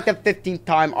 this is like the 15th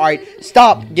time. Alright,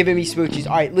 stop giving me smoochies.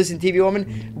 Alright, listen, TV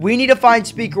Woman, we need to find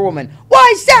Speaker Woman.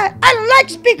 Why is that? I don't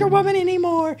like Speaker Woman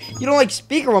anymore. You don't like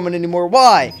Speaker Woman anymore?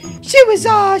 Why? She was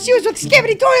with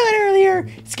Skibidi Toilet earlier.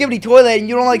 Skibidi Toilet, and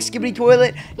you don't like Skibidi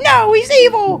Toilet? No, he's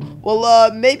evil.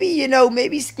 Well, maybe,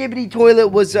 maybe Skibidi Toilet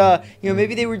was,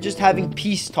 maybe they were just having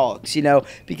peace talks,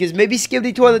 because maybe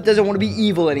Skibidi Toilet doesn't want to be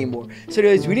evil anymore. So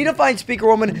anyways, we need to find Speaker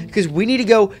Woman because we need to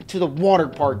go to the water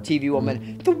park, TV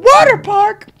Woman. The water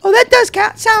park? Oh, that does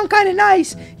sound kind of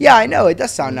nice. Yeah, I know, it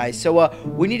does sound nice. So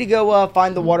we need to go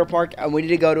find the water park, and we need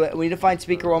to go to it. We need to find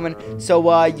Speaker Woman. So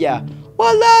yeah.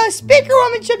 Well, Speaker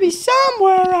Woman should be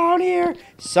somewhere around here.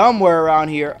 Somewhere around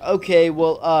here. Okay,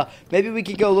 well, maybe we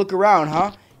could go look around,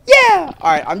 huh? Yeah!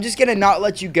 Alright, I'm just gonna not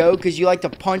let you go because you like to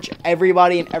punch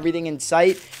everybody and everything in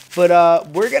sight. But,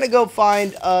 we're gonna go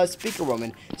find, Speaker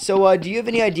Woman. So, do you have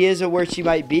any ideas of where she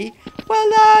might be?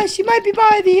 Well, she might be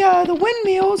by the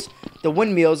windmills. The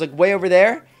windmills, like, way over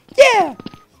there? Yeah!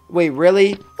 Wait,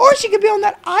 really? Or she could be on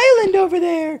that island over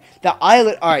there. The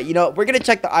island. Alright, we're going to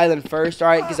check the island first,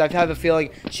 alright? Because I have a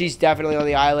feeling she's definitely on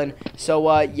the island.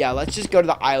 So, yeah, let's just go to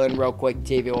the island real quick,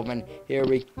 TV Woman. Here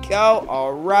we go.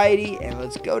 Alrighty. And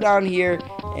let's go down here.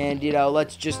 And,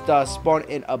 let's just spawn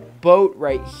in a boat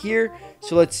right here.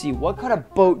 So, let's see. What kind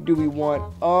of boat do we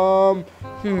want?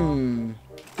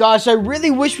 Gosh, I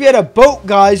really wish we had a boat,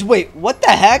 guys. Wait, what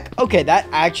the heck? Okay, that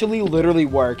actually literally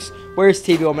works. Where's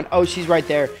TV Woman? Oh, she's right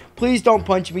there. Please don't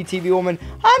punch me, TV Woman.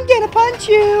 I'm gonna punch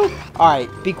you. Alright,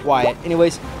 be quiet.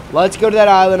 Anyways, let's go to that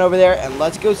island over there, and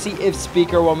let's go see if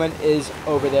Speaker Woman is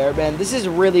over there. Man, this is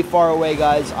really far away,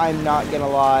 guys. I'm not gonna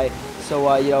lie. So,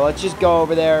 let's just go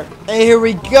over there. And here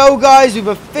we go, guys. We've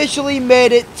officially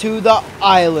made it to the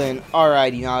island.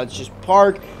 Alrighty, now let's just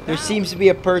park. There seems to be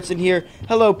a person here.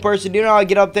 Hello, person. Do you know how to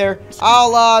get up there?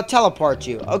 I'll, teleport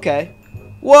you. Okay.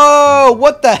 Whoa,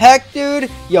 what the heck,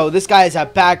 dude? Yo, this guy has a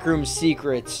backroom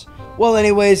secrets. Well,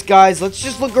 anyways, guys, let's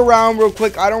just look around real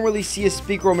quick. I don't really see a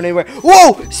Speaker Woman anywhere.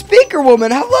 Whoa, Speaker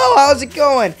Woman. Hello, how's it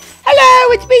going?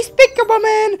 Hello, it's me, Speaker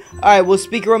Woman. All right, well,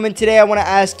 Speaker Woman, today I want to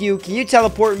ask you, can you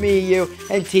teleport me, you,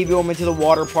 and TV Woman to the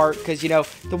water park? Because,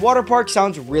 the water park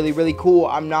sounds really, really cool.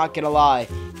 I'm not going to lie.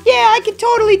 Yeah, I can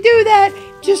totally do that.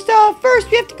 Just,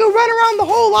 first, we have to go run around the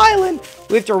whole island.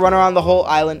 We have to run around the whole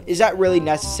island. Is that really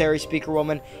necessary, Speaker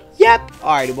Woman? Yep.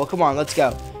 Alrighty, well, come on, let's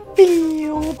go.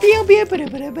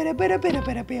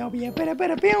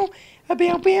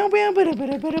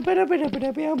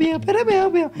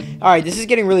 Alright, this is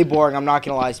getting really boring. I'm not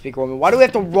gonna lie, Speaker Woman. Why do we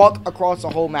have to walk across the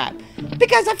whole map?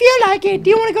 Because I feel like it. Do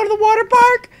you want to go to the water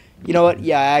park? You know what?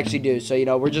 Yeah, I actually do.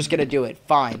 So, we're just gonna do it.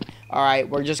 Fine. Alright,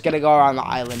 we're just gonna go around the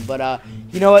island. But,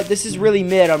 you know what? This is really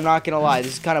mid. I'm not gonna lie.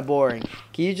 This is kind of boring.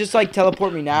 Can you just,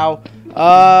 teleport me now?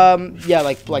 Yeah,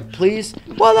 like, please?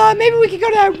 Well, maybe we could go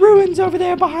to that ruins over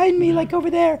there behind me, over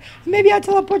there. Maybe I'll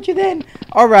teleport you then.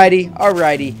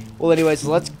 Alrighty. Well, anyways,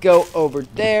 let's go over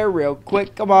there real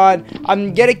quick. Come on.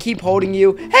 I'm gonna keep holding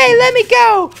you. Hey, let me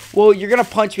go! Well, you're gonna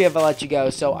punch me if I let you go,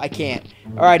 so I can't.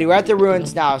 Alrighty, we're at the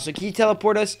ruins now. So, can you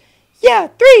teleport us? Yeah,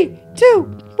 3, 2,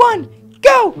 1,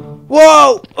 go!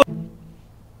 Whoa!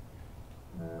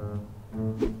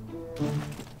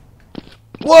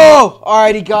 Whoa!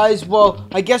 Alrighty, guys. Well,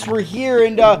 I guess we're here.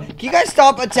 And, can you guys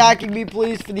stop attacking me,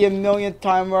 please, for the millionth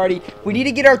time already? We need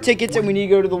to get our tickets, and we need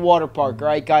to go to the water park.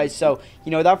 Alright, guys? So,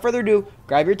 without further ado,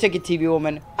 grab your ticket, TV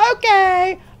Woman.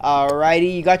 Okay.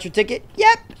 Alrighty, you got your ticket?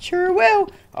 Yep. Sure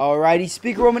will. Alrighty,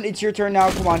 Speaker Woman, it's your turn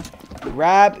now. Come on.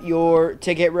 Grab your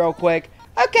ticket real quick.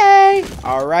 Okay.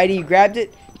 Alrighty, you grabbed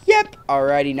it? Yep.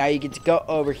 Alrighty, now you get to go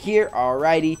over here.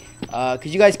 Alrighty. Because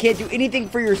you guys can't do anything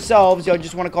for yourselves. Y'all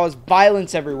just want to cause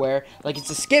violence everywhere. Like it's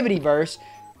a Skibbity-verse.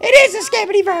 It is a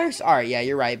Skibbity-verse. Alright, yeah,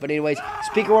 you're right. But anyways,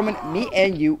 Speaker Woman, me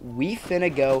and you, we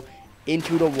finna go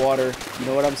into the water. You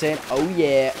know what I'm saying? Oh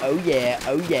yeah, oh yeah,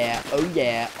 oh yeah, oh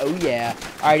yeah, oh yeah.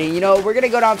 Alrighty, you know, we're gonna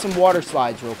go down some water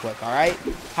slides real quick, alright?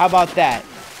 How about that?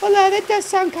 Well, that does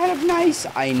sound kind of nice.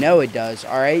 I know it does,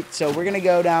 alright? So we're gonna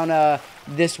go down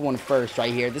this one first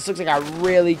right here. This looks like a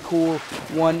really cool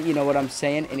one, you know what I'm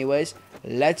saying? Anyways,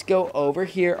 let's go over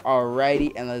here,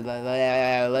 alrighty, and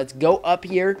let's go up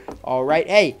here, alright?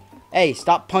 Hey,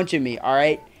 stop punching me,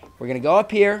 alright? We're gonna go up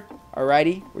here.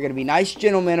 Alrighty, we're gonna be nice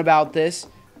gentlemen about this,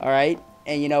 alright?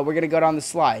 And, you know, we're gonna go down the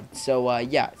slide. So,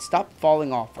 yeah, stop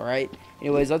falling off, alright?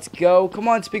 Anyways, let's go. Come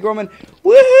on, Speaker Woman.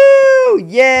 Woohoo!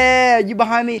 Yeah! You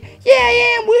behind me? Yeah,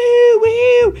 I am! Woohoo!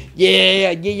 Woohoo!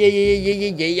 Yeah!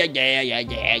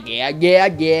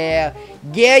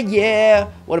 Yeah!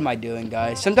 What am I doing,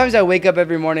 guys? Sometimes I wake up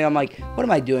every morning, I'm like, what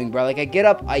am I doing, bro? Like, I get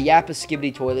up, I yap a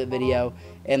Skibbity toilet video,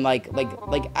 and, like,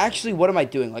 actually, what am I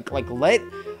doing? Like,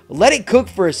 let it cook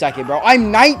for a second, bro.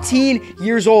 I'm 19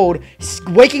 years old,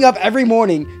 waking up every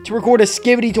morning to record a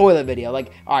Skibbity toilet video.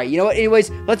 Like, alright, you know what? Anyways,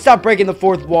 let's stop breaking the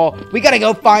fourth wall. We gotta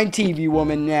go find TV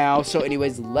Woman now. So,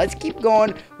 anyways, let's keep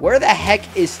going. Where the heck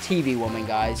is TV Woman,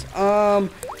 guys?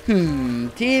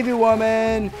 TV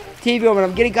Woman. TV Woman,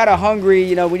 I'm getting kind of hungry.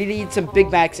 You know, we need to eat some Big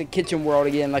Macs at Kitchen World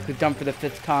again, like we've done for the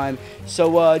 5th time.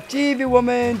 So, TV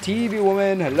Woman,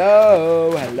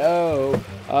 hello, hello.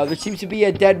 There seems to be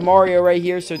a dead Mario right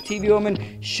here, so TV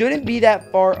Woman shouldn't be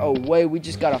that far away. We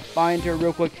just gotta find her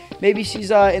real quick. Maybe she's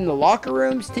in the locker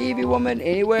rooms, TV Woman,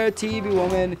 anywhere, TV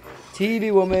Woman,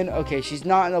 TV Woman. Okay, she's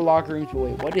not in the locker rooms, but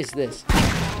wait, what is this?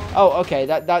 Oh, okay,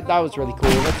 that was really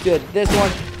cool. Let's do it. This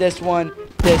one, this one,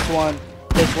 this one,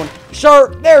 this one.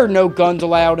 Sir, there are no guns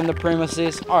allowed in the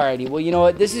premises. Alrighty, well, you know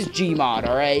what? This is Gmod,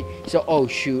 alright? So, oh,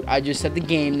 shoot. I just said the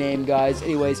game name, guys.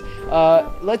 Anyways,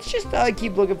 let's just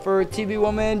keep looking for TV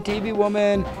Woman. TV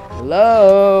Woman.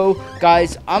 Hello.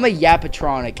 Guys, I'm a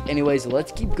Yapatronic. Anyways,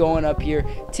 let's keep going up here.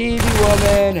 TV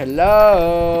Woman.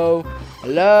 Hello.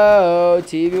 Hello.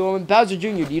 TV Woman. Bowser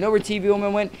Jr., do you know where TV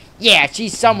Woman went? Yeah,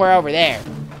 she's somewhere over there.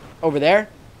 Over there?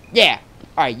 Yeah.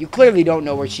 Alright, you clearly don't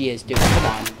know where she is, dude. Come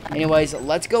on. Anyways,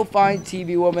 let's go find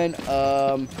TV Woman.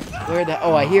 Where the...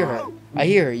 Oh, I hear her. I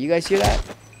hear her. You guys hear that?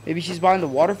 Maybe she's behind the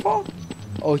waterfall?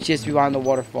 Oh, she has to be behind the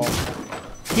waterfall.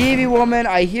 TV Woman,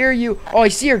 I hear you. Oh, I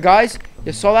see her, guys.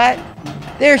 You saw that?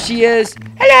 There she is.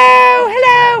 Hello,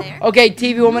 hello. Okay,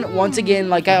 TV Woman, once again,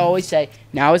 like I always say,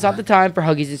 now is not the time for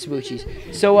huggies and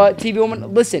smoochies. So, TV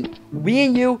Woman, listen. Me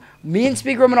and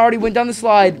Speaker Woman already went down the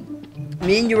slide.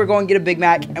 Me and you are going to get a Big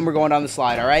Mac, and we're going down the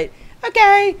slide, alright?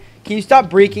 Okay. Can you stop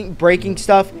breaking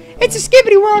stuff? It's a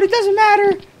Skibbity world. It doesn't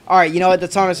matter. Alright, you know what?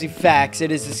 That's honestly facts.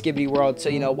 It is a Skibbity world. So,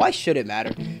 you know, why should it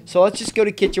matter? So, let's just go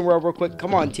to Kitchen World real quick.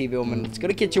 Come on, TV Woman. Let's go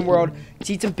to Kitchen World.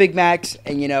 Let's eat some Big Macs.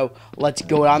 And, you know, let's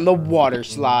go on the water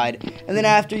slide. And then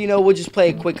after, you know, we'll just play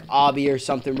a quick obby or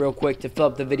something real quick to fill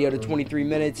up the video to 23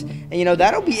 minutes. And, you know,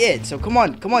 that'll be it. So, come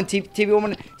on, TV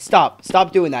Woman. Stop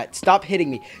doing that. Stop hitting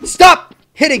me. Stop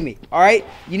hitting me, alright?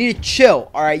 You need to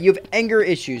chill, alright? You have anger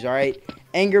issues, alright?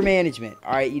 Anger management,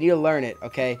 alright? You need to learn it,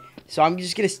 okay? So I'm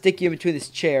just going to stick you in between this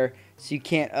chair so you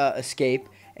can't escape.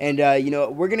 And, you know,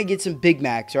 we're going to get some Big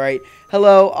Macs, alright?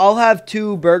 Hello, I'll have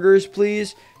 2 burgers,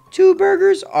 please. 2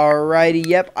 burgers? Alrighty,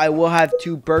 yep, I will have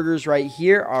 2 burgers right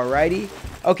here, alrighty.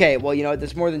 Okay, well, you know,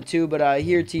 there's more than 2, but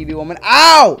here, TV Woman.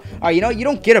 Ow! Alright, you know, you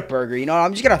don't get a burger, you know,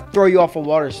 I'm just gonna throw you off a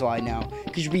water slide now,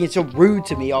 because you're being so rude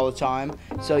to me all the time.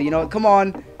 So, you know, come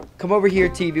on, come over here,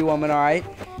 TV Woman, alright?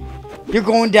 You're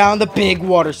going down the big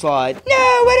water slide. No,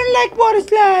 I don't like water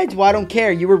slides. Well, I don't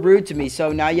care, you were rude to me,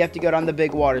 so now you have to go down the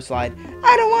big water slide.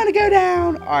 I don't want to go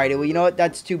down. Alright, well, you know what,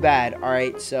 that's too bad,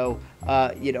 alright, so,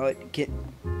 you know,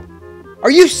 are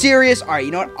you serious? Alright,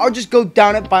 you know what? I'll just go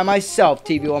down it by myself,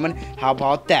 TV Woman. How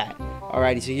about that?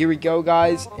 Alrighty, so here we go,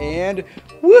 guys. And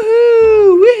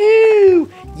woohoo!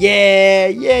 Woohoo! Yeah!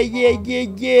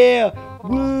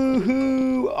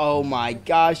 Woohoo! Oh my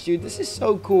gosh, dude. This is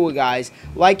so cool, guys.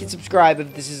 Like and subscribe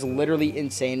if this is literally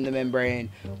insane in the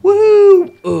membrane.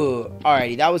 Woohoo!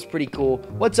 Alrighty, that was pretty cool.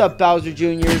 What's up, Bowser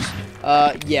Juniors?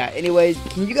 Yeah, anyways,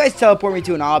 can you guys teleport me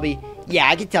to an obby? Yeah,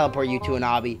 I can teleport you to an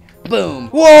obby. Boom.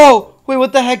 Whoa! Wait,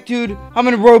 what the heck, dude? I'm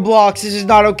in Roblox. This is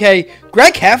not okay.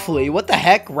 Greg Heffley, what the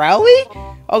heck? Rowley?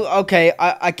 Oh, okay.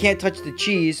 I can't touch the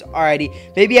cheese. Alrighty.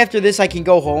 Maybe after this I can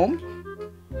go home?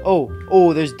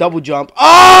 Oh, there's double jump.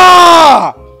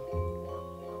 Ah!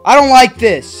 I don't like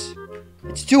this.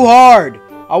 It's too hard.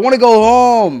 I want to go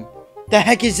home. The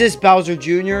heck is this, Bowser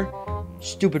Jr.?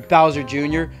 Stupid Bowser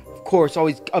Jr. Of course,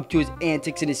 always up to his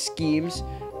antics and his schemes.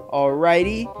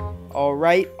 Alrighty.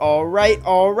 Alright.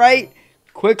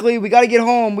 Quickly, we gotta get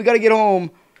home. We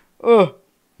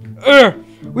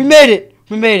made it.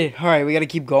 Alright, we gotta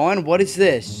keep going. What is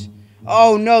this?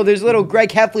 Oh no, there's little Greg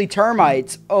Heffley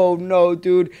termites. Oh no,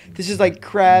 dude. This is like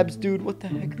crabs, dude. What the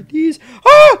heck are these?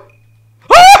 Ah!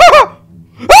 Ah!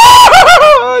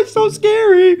 Ah! It's so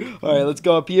scary. Alright, let's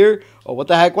go up here. Oh, what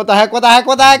the heck?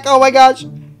 Oh my gosh.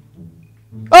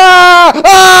 Ah!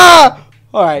 Ah!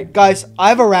 Alright, guys, I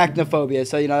have arachnophobia,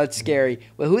 so, you know, that's scary.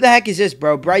 Wait, who the heck is this,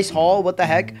 bro? Bryce Hall? What the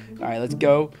heck? Alright, let's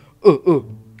go.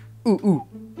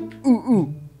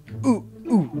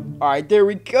 Alright, there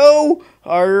we go.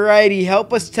 Alrighty,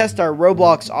 help us test our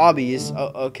Roblox obbies.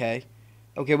 Okay.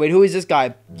 Okay, wait, who is this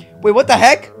guy? Wait, what the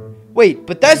heck? Wait,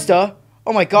 Bethesda?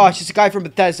 Oh my gosh, it's a guy from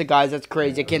Bethesda, guys. That's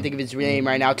crazy. I can't think of his name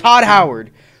right now. Todd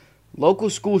Howard. Local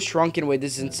school shrunken. Wait,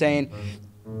 this is insane.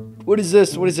 What is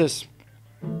this?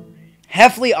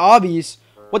 Heffley obbies?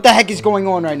 What the heck is going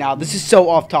on right now? This is so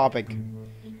off topic.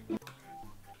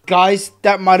 Guys,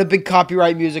 that might have been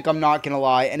copyright music, I'm not gonna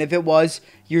lie. And if it was,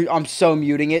 I'm so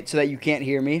muting it so that you can't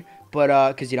hear me.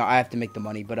 But, because, you know, I have to make the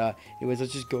money. But, anyways,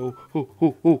 let's just go.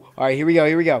 Alright, here we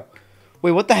go.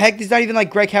 Wait, what the heck? This is not even,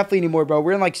 like, Greg Heffley anymore, bro.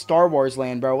 We're in, like, Star Wars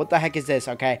land, bro. What the heck is this,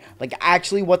 okay? Like,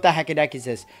 actually, what the heck is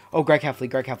this? Oh, Greg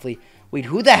Heffley. Wait,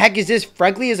 who the heck is this?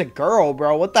 Fregley is a girl,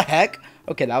 bro. What the heck?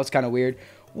 Okay, that was kind of weird.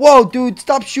 Whoa, dude,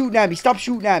 stop shooting at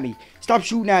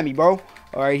me, bro.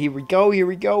 Alright, here we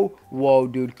go. Whoa,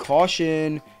 dude,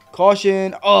 caution.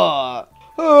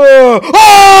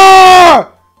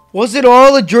 Was it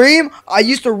all a dream? I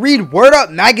used to read Word Up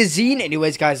magazine.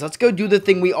 Anyways, guys, let's go do the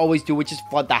thing we always do, which is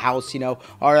flood the house, you know.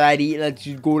 Alrighty, let's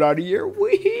just go out of here.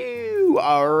 Woohoo!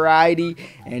 Alrighty.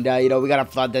 And, you know, we gotta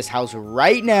flood this house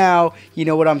right now. You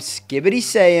know what I'm skibbity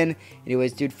saying.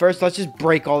 Anyways, dude, first, let's just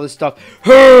break all this stuff.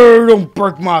 Hey, don't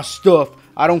break my stuff.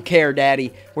 I don't care,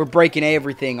 Daddy. We're breaking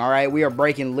everything, alright? We are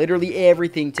breaking literally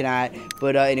everything tonight.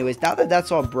 But, anyways, now that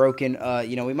that's all broken,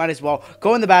 you know, we might as well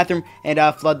go in the bathroom and,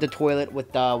 flood the toilet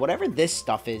with, whatever this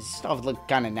stuff is. This stuff looks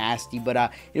kind of nasty.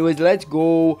 But, anyways, let's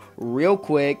go real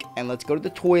quick and let's go to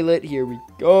the toilet. Here we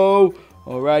go.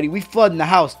 Alrighty, we flooding the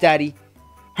house, Daddy.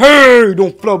 Hey,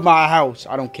 don't flood my house.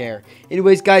 I don't care.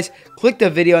 Anyways, guys, click the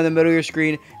video in the middle of your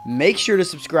screen. Make sure to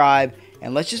subscribe.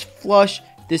 And let's just flush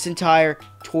this entire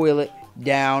toilet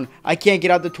down. I can't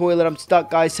get out the toilet. I'm stuck,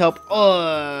 guys. Help.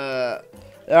 Alright,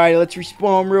 let's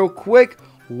respawn real quick.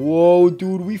 Whoa,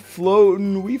 dude, we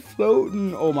floating.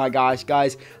 Oh my gosh,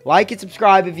 guys. Like and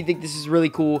subscribe if you think this is really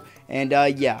cool. And,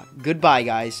 yeah, goodbye,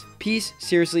 guys. Peace.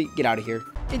 Seriously, get out of here.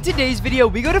 In today's video,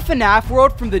 we go to FNAF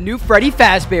World from the new Freddy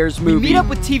Fazbear's movie. We meet up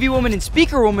with TV Woman and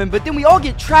Speaker Woman, but then we all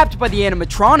get trapped by the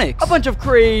animatronics. A bunch of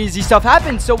crazy stuff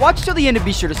happens, so watch till the end and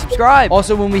be sure to subscribe.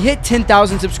 Also, when we hit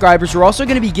 10,000 subscribers, we're also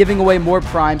going to be giving away more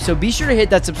Prime, so be sure to hit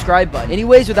that subscribe button.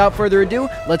 Anyways, without further ado,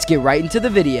 let's get right into the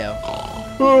video.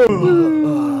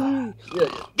 Oh,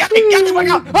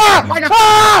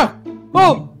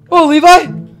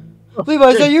 Levi? Levi,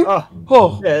 is that you?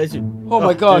 Oh, yeah, that's you. Oh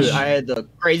my gosh. Dude, I had the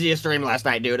craziest dream last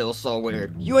night, dude. It was so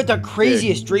weird. You had the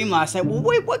craziest dream last night? Well,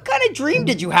 wait, what kind of dream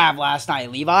did you have last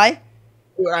night, Levi? I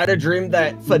had a dream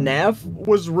that FNAF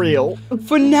was real.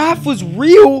 FNAF was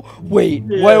real? Wait,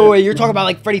 wait, you're talking about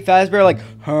like Freddy Fazbear, like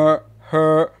her,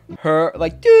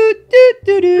 like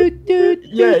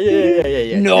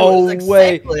Yeah. No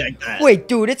way. Exactly like that. Wait,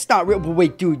 dude, it's not real. But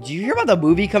wait, dude, did you hear about the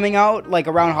movie coming out like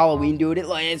around Halloween, dude?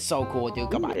 It's so cool,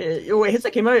 dude. Come on. Wait, has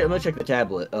that came out yet? I'm gonna check the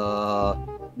tablet.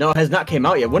 No, it has not came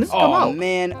out yet. When does it come out? Oh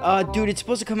man, dude, it's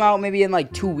supposed to come out maybe in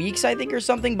like 2 weeks, I think, or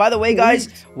something. By the way,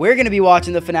 guys, we're gonna be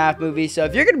watching the FNAF movie. So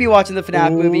if you're gonna be watching the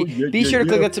FNAF movie, be sure to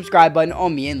click that subscribe button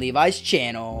on me and Levi's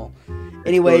channel.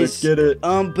 Anyways, let's get it.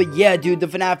 But yeah, dude, the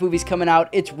FNAF movie's coming out.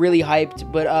 It's really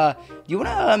hyped. But do you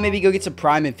wanna maybe go get some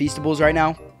Prime and Feastables right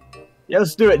now? Yeah,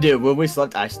 let's do it, dude. When we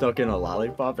slept, I stuck in a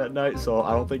lollipop at night, so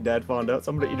I don't think Dad found out.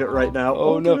 So I'm gonna eat it right now.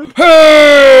 Oh no!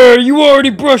 Hey, you already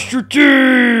brushed your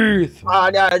teeth.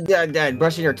 Dad,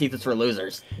 brushing your teeth is for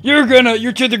losers. Your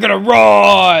teeth are gonna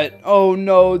rot. Oh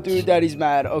no, dude, Daddy's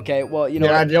mad. Okay, well, you know.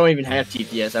 Yeah, I don't even have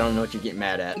teeth yet. So I don't know what you're getting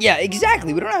mad at. Yeah,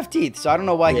 exactly. We don't have teeth, so I don't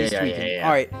know why he's tweaking. Yeah.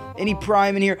 All right, any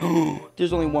Prime in here?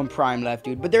 There's only one Prime left,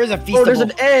 dude. But there is a Feastable. Oh, there's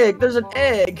an egg. There's an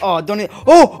egg. Oh, don't.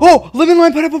 Oh, lemon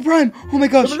lime pineapple Prime. Oh my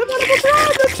gosh. Yummy!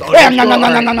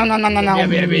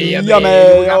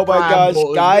 Oh my gosh,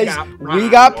 guys, we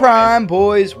got Prime,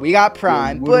 boys. We got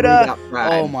Prime. But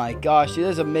oh my gosh, dude,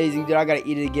 that's amazing, dude. I gotta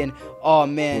eat it again. Oh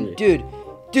man, dude,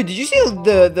 Dude, did you see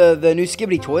the new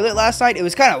Skibbity toilet last night? It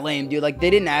was kind of lame, dude. Like, they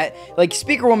didn't add, like,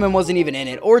 Speaker Woman wasn't even in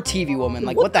it, or TV Woman.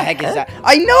 Like, what the heck is that?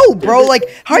 I know, bro. Like,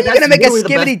 how are you gonna make a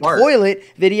Skibbity toilet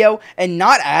video and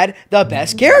not add the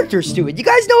best characters to it? You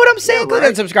guys know what I'm saying? Click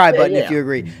that subscribe button if you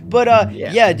agree. But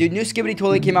yeah, dude, new Skibbity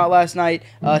toilet came out last night.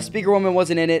 Speaker Woman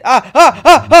wasn't in it. Sorry.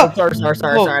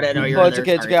 I didn't know you were it's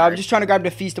okay, it's okay. I'm just trying to grab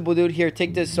the Feastable, dude. Here,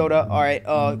 take this soda. All right,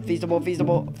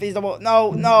 Feastable.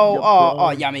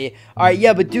 No. Yummy. All right,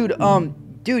 yeah, but dude,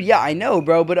 yeah, I know,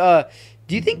 bro, but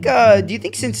do you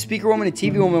think since Speaker Woman and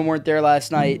TV Woman weren't there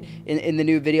last night in the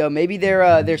new video, maybe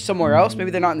they're somewhere else?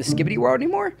 Maybe they're not in the Skibbity world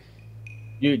anymore?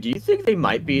 Dude, do you think they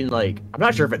might be in, like, I'm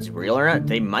not sure if it's real or not.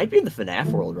 They might be in the FNAF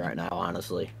world right now,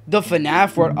 honestly. The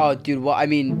FNAF world? Oh, dude, well, I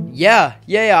mean, yeah.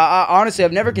 Honestly,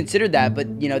 I've never considered that, but,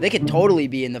 you know, they could totally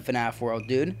be in the FNAF world,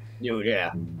 dude. Dude, yeah.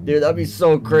 Dude, that'd be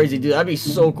so crazy, dude. That'd be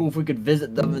so cool if we could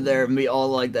visit them in there and meet all,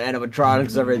 like, the animatronics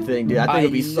and everything, dude. I think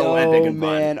it'd be so epic and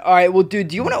fun. Man. All right, well, dude,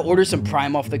 do you want to order some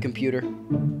Prime off the computer?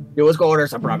 Dude, let's go order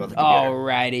some Prime off the computer.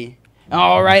 Alrighty.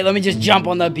 All right, let me just jump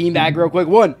on the beanbag real quick.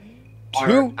 1, 2.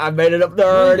 Right, I made it up there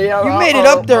already. You made it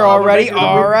up there already.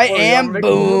 All right, and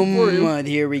boom.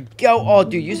 Here we go. Oh,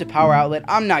 dude, use a power outlet.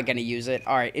 I'm not going to use it.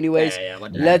 All right, anyways,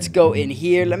 let's go in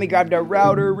here. Let me grab the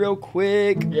router real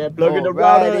quick. Yeah, plug in the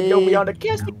router. Yo, we on the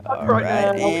casting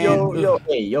right now.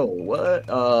 Yo, what?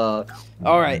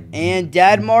 All right, and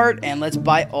Dad Mart, and let's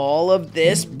buy all of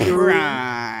this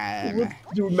Prime.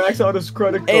 Dude, max out his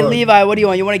credit card. Hey, Levi, what do you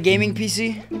want? You want a gaming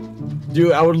PC?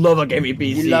 Dude, I would love a gaming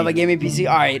PC. You love a gaming PC?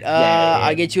 All right,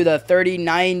 I'll get you the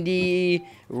 3090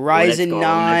 Ryzen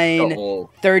 9,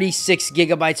 36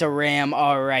 gigabytes of RAM.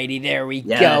 Alrighty, there we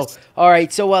go. All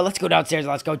right, so let's go downstairs.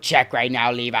 Let's go check right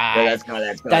now, Levi. Yeah, let's go.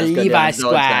 The Levi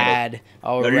squad.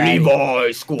 All right.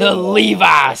 The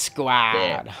Levi squad.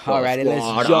 Yeah. All right,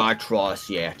 let's jump. I trust.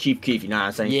 Yeah, Chief Keef. You know what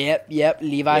I'm saying? Yep.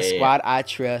 Levi squad. I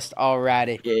trust.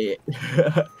 Alrighty.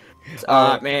 Yeah.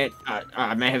 Man,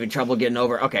 I'm having trouble getting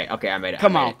over. Okay, I made it.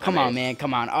 Come on, man.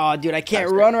 Oh, dude, I can't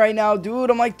run right now, dude.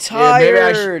 I'm like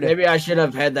tired. Yeah, maybe I should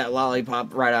have had that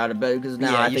lollipop right out of bed because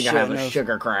now I think I have a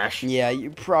sugar crash. Yeah, you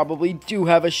probably do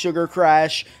have a sugar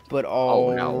crash. But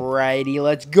alrighty,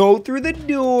 let's go through the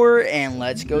door and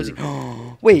let's go see.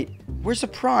 Wait, where's the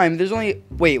Prime? There's only.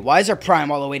 Wait, why is our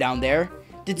Prime all the way down there?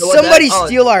 Did somebody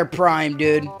steal our Prime,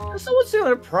 dude? Did someone steal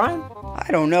our Prime? I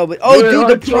don't know, but dude,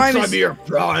 the Prime is the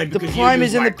Prime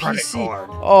is in the PC.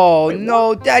 Oh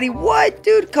no, Daddy, what,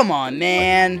 dude? Come on,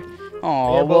 man.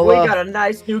 Oh, yeah, well, we got a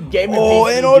nice new gaming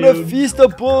PC, and all the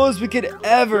Feastables we could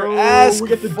ever ask we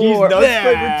got the for. Nut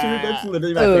flavor too. That's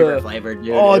literally my favorite flavor,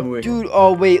 dude. Oh, dude.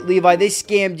 Oh, wait, Levi, they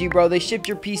scammed you, bro. They shipped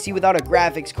your PC without a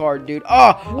graphics card, dude.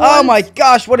 Oh my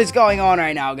gosh, what is going on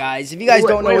right now, guys? If you guys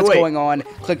don't know what's going on,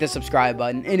 click the subscribe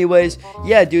button. Anyways,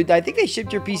 yeah, dude, I think they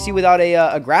shipped your PC without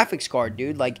a graphics card,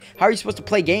 dude. Like, how are you supposed to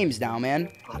play games now,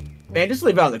 man? Man, just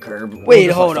leave it on the curb. Wait,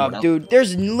 hold up, dude.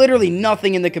 There's literally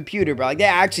nothing in the computer, bro. Like, they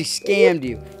actually scammed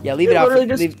you. Yeah, leave it out.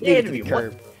 Leave it to the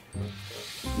curb.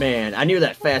 Man, I knew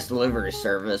that fast delivery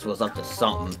service was up to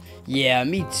something. Yeah,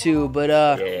 me too. But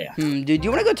dude, do you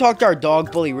want to go talk to our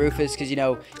dog, Bully Rufus? Because, you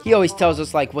know, he always tells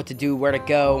us, like, what to do, where to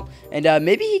go. And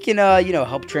maybe he can, you know,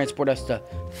 help transport us to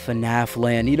FNAF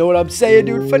Land. You know what I'm saying,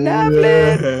 dude? FNAF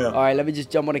Land. All right, let me just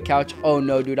jump on the couch. Oh,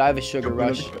 no, dude, I have a sugar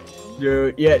rush.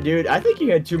 Dude, I think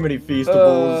you had too many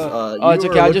Feastables. It's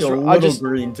okay. I'll just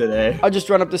green today. I'll just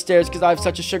run up the stairs because I have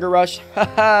such a sugar rush.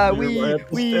 Haha, we.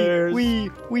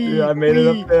 Yeah, I made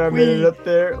it up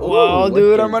there. Wow,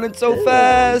 dude, I'm running so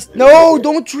fast. No,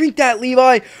 don't drink that,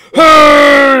 Levi.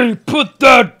 Hey, put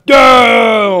that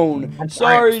down. I'm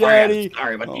sorry, Daddy.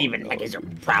 Sorry, but even heck is your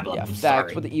problem. Yeah,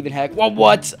 facts with the even heck. Well,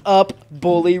 what's up,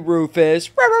 Bully Rufus?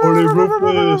 Bully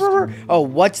Rufus. Oh,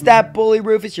 what's that, Bully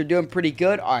Rufus? You're doing pretty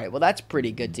good. All right, well, that's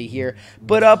pretty good to hear.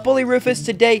 But Bully Rufus,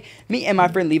 today, me and my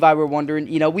friend Levi were wondering.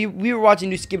 You know, we were watching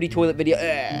a new Skibbity toilet video.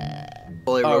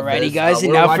 Alrighty, guys,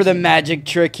 and now for the magic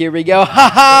trick. Here we go.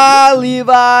 Haha,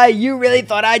 Levi, you really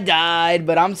thought I died,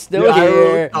 but I'm still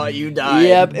here. Oh, you died.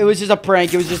 Yep, it was just a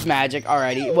prank. It was just magic.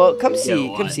 Alrighty, well, come see,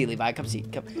 Levi.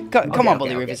 Come on,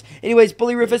 Bully Rufus. Anyways,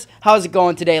 Bully Rufus, how's it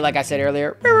going today? Like I said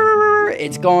earlier,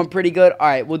 it's going pretty good. All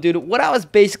right, well, dude, what I was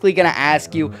basically gonna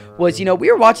ask you was, you know,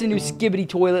 we were watching the new Skibbity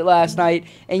toilet last night,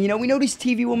 and you know, we noticed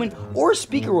TV Woman or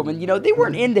Speaker Woman, you know, they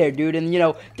weren't in there, dude, and you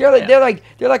know, they're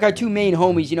like our two main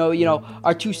homies, you know,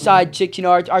 our two side chicks, you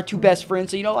know, our two best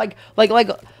friends. So, you know, like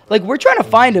like, we're trying to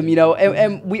find him, you know,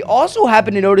 and we also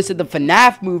happen to notice that the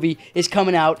FNAF movie is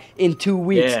coming out in 2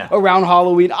 weeks around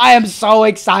Halloween. I am so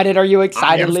excited. Are you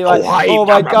excited, Levi? Oh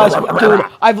my gosh, dude,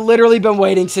 I've literally been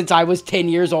waiting since I was 10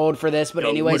 years old for this. But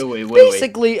anyways,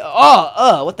 basically,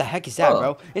 what the heck is that,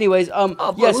 bro? Anyways,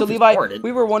 yeah, so Levi,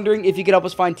 we were wondering if you could help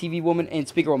us find TV Woman and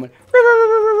Speaker Woman.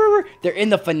 They're in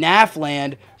the FNAF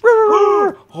land.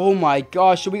 Oh my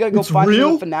gosh, so we gotta go find them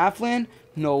in the FNAF land?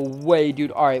 No way,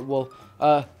 dude. All right, well,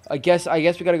 I guess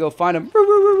we gotta go find them.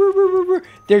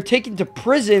 They're taken to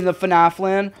prison in the FNAF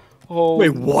land. Oh,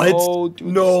 wait, what? No, dude,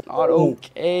 no, it's not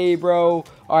okay, bro.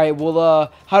 All right,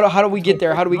 well, how do we get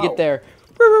there? How do we get there?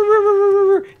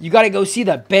 You gotta go see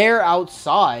the bear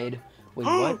outside. Wait,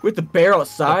 what? With the bear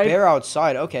outside? The bear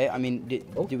outside. Okay, I mean,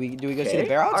 do we go see the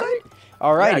bear outside?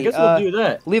 All right. Yeah, I guess we'll do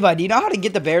that. Levi, do you know how to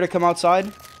get the bear to come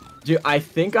outside? Dude, I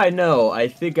think I know,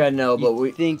 but we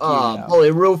think you know.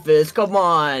 Holy Rufus, come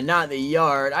on, not in the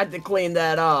yard. I have to clean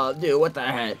that up. Dude, what the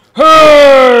heck?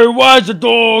 Hey, why's the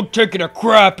dog taking a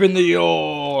crap in the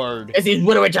yard? Is he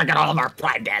literally checking all of our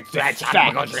friend dads?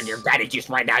 I'm going to drink your daddy juice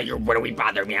right now. You're literally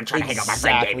bothering me. I'm trying to hang out my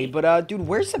friend Gabi. But, dude,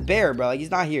 where's the bear, bro? Like,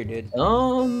 he's not here, dude.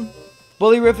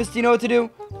 Bully Rufus, do you know what to do?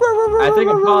 I think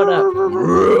I'm calling a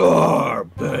roar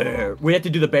bear. We have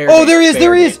to do the bear. Oh, there he is,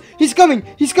 there he is. He's coming,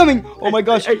 he's coming. Oh my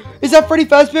gosh. Is that Freddy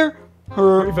Fazbear?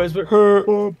 Freddy Fazbear.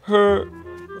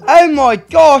 Oh my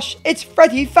gosh, it's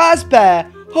Freddy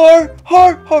Fazbear.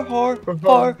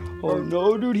 Oh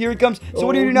no, dude, here he comes. So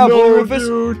what do you do now, Bully Rufus?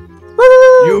 Dude.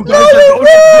 You guys are going to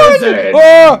prison.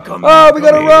 We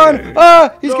gotta run.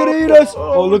 He's gonna eat us.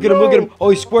 Oh, look at him, look at him.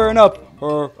 Oh, he's squaring up.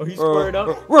 Oh, he's squaring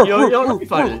up. Let me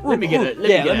fight it. Let me get it.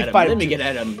 Let me get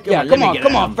at him. Yeah, come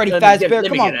on, Freddy Fazbear.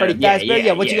 Come on, Freddy Fazbear.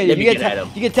 Yeah, what you gonna do?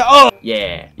 You get to. Oh.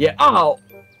 Yeah. Oh.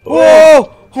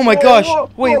 Whoa! Oh my gosh!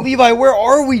 Wait, Levi, where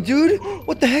are we, dude?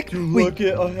 What the heck? Look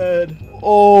it ahead.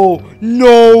 Oh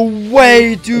no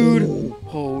way, dude!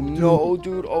 Oh no,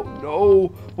 dude! Oh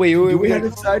no! Wait, we had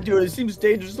inside, dude. It seems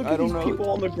dangerous. Look at these people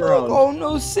on the ground. Oh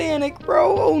no, Sanic,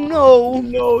 bro! Oh no!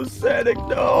 No, Sanic,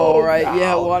 no! All right,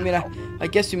 yeah. Well, I mean, I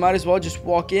guess we might as well just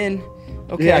walk in.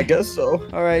 Okay. Yeah, I guess so.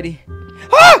 Alrighty.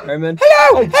 Ah! Right,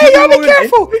 hello! Hey, y'all be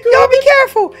careful! Y'all be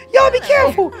careful! Y'all be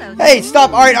careful! Hey,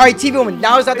 stop! All right, TV Woman.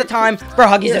 Now is not the time for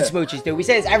huggies and smooches, dude. We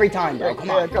say this every time, bro.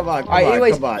 Come on. Come on. All right,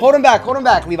 anyways, hold him back,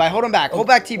 Levi. Hold him back,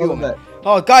 TV Woman.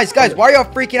 Oh, guys, why are y'all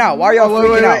freaking out? Why are y'all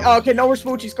freaking out? Oh, okay, no more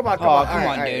smoochies. Come on. Come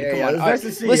on, dude. Come on. Nice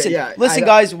to see you. Listen,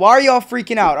 guys. Why are y'all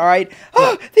freaking out? All right.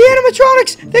 Oh, the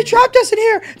animatronics! They trapped us in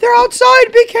here. They're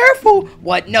outside. Be careful.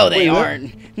 What? No, they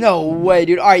aren't. No way,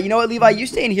 dude. All right. You know what, Levi? You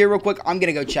stay in here real quick. I'm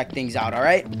gonna go check things out. All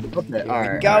right. Okay.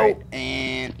 Here we go.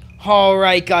 And.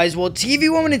 Alright guys, well TV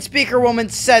Woman and Speaker Woman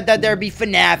said that there'd be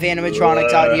FNAF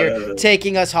animatronics out here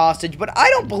taking us hostage, but I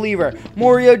don't believe her.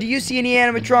 Mario, do you see any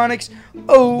animatronics?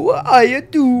 Oh, I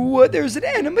do. There's an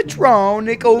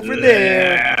animatronic over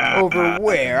there. Over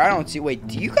where? I don't see. Wait,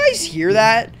 do you guys hear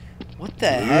that? What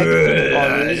the heck?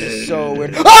 Oh, this is so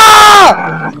weird.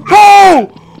 Ah!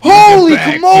 Oh! Holy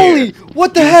camoli!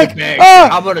 What the heck?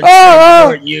 I'm gonna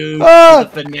transport you to the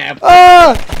FNAF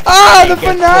the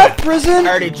FNAF prison? I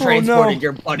already transported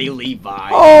your buddy Levi.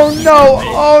 Oh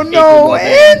no!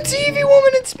 And TV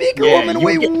Woman and Speaker Woman.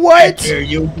 Wait, what?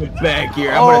 You get back here.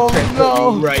 I'm gonna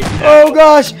transport you right now. Oh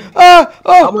gosh! I'm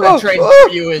gonna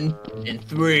transport you in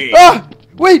 3.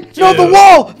 Wait! 2. No, the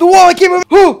wall! I can't move.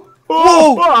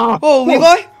 Whoa! Oh,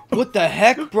 Levi? What the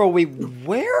heck, bro? Wait,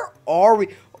 where are we?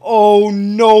 Oh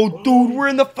no, dude, we're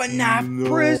in the FNAF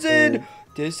prison.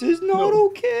 This is not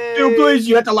okay. Dude, please,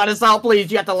 you have to let us out,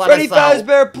 please. You have to let Freddy us out.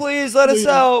 Fazbear, please let us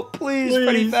out. Please,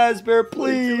 Freddy Fazbear,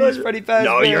 please, Freddy Fazbear.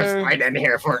 No, you're stuck in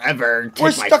here forever. We're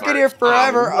stuck in here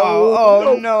forever.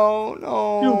 Oh no.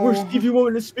 Dude, where's Stevie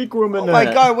Woman and Speaker Woman? Oh my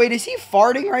god, wait, is he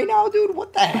farting right now, dude?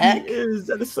 What the heck?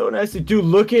 That is so nasty. Dude,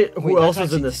 look at who else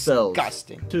is in the cell.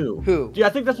 Disgusting. Who? Yeah, I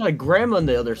think that's my grandma in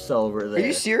the other cell over there. Are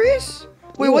you serious?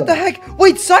 Wait, what the heck?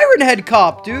 Wait, Siren Head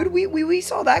Cop, dude. We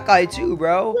saw that guy too,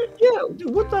 bro. Yeah, dude,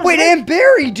 what the heck? Wait, and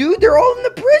Barry, dude. They're all in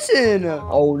the prison.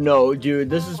 Oh no, dude.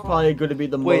 This is probably going to be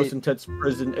the most intense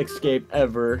prison escape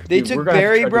ever. They took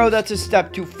Barry, bro. That's a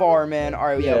step too far, man. All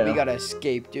right, yeah, we gotta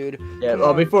escape, dude. Yeah.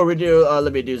 Well, before we do,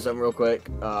 let me do something real quick.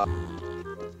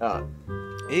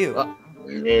 Ew.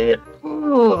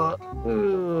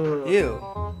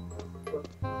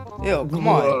 Ew.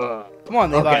 Come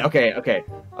on, Levi.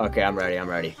 Okay, I'm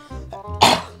ready.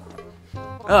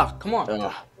 Come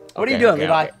on. What are you doing,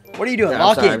 Levi? What are you doing?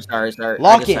 Lock in. I'm sorry.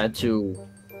 Lock in. Had to.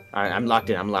 Alright, I'm locked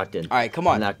in. Alright, come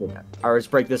on. Alright, let's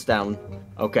break this down.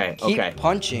 Okay. Keep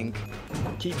punching.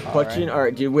 Keep punching. All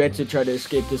right, dude. We have to try to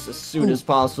escape this as soon as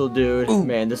possible, dude.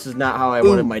 Man, this is not how I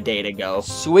wanted my day to go.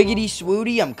 Swiggity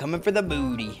swooty, I'm coming for the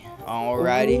booty.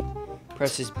 Alrighty.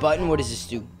 Press this button. What does this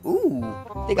do? Ooh,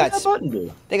 they got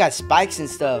they got spikes and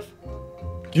stuff.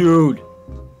 Dude,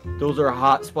 those are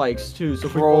hot spikes too. So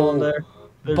if we fall in there,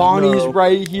 Bonnie's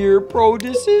right here, bro.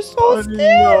 This is so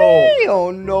scary.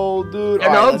 Oh no, dude.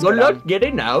 No, good luck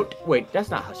getting out. Wait, that's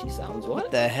not how she sounds. What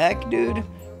the heck, dude?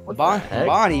 What the heck?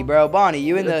 Bonnie, bro. Bonnie,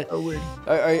 you in the? So weird.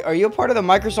 Are you a part of the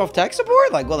Microsoft tech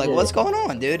support? Like, what's going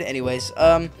on, dude? Anyways,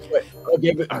 Wait,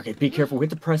 okay, be careful. We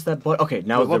have to press that button. Okay,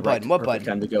 now what button? What button?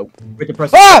 Time to go. We have to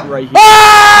press it right here.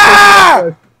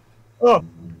 Ah! Oh.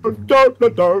 How do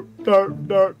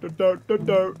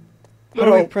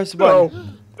I press the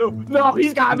button? No,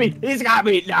 he's got me. He's got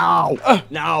me. No.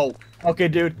 No. Okay,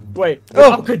 dude. Wait.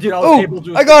 Oh. Okay, dude. I was able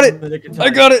to. I got it. I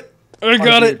got it. I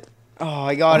got it. Oh,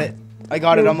 I got it. I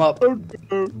got it. I'm up. I'm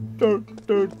going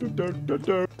to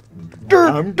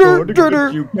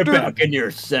get you. Get back in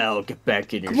your cell. Get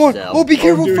back in your cell. Come on. Oh, be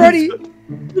careful, dude, Freddy.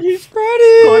 He's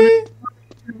Freddy.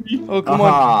 Oh, come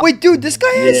on. Wait, dude, this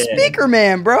guy has Speaker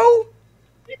Man, bro.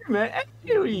 Speaker Man?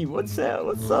 Hey, what's up?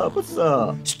 What's up? What's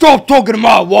up? Stop talking to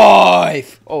my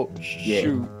wife. Oh,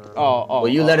 shoot. Oh, well,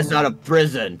 you let us out of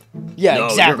prison. Yeah, no,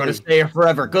 exactly. You're gonna stay here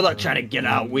forever. Good luck trying to get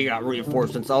out. We got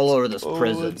reinforcements all over this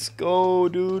prison. Let's go,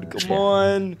 dude. Come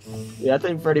on. Yeah, I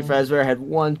think Freddy Fazbear had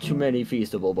one too many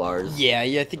feastable bars. Yeah,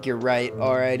 I think you're right.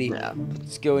 Alrighty. Yeah.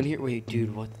 Let's go in here. Wait,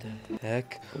 dude, what the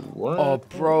heck? What? Oh,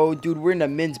 bro, dude, we're in the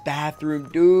men's bathroom,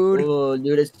 dude. Oh,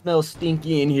 dude, it smells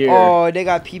stinky in here. Oh, they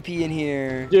got pee-pee in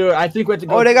here. Dude, I think we have to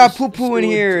go. Oh, they got poo-poo in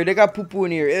here. They got poo-poo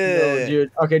in here. No,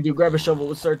 dude. Okay, dude, grab a shovel.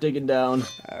 Let's start digging down.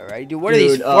 Alright, dude. What are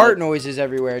these fart noises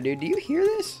everywhere, dude? Do you hear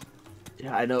this?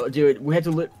 Yeah, I know, dude. We had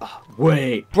to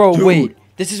wait. Bro, dude. wait.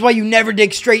 This is why you never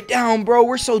dig straight down, bro.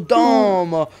 We're so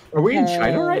dumb. Are we in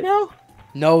China right now?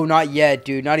 No, not yet,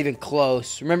 dude. Not even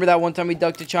close. Remember that one time we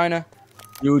dug to China?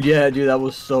 Dude, yeah, dude. That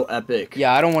was so epic.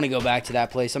 Yeah, I don't want to go back to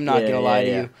that place. I'm not going to lie to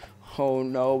you. Oh,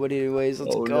 no. But anyways,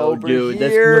 let's go over dude, here.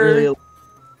 That's literally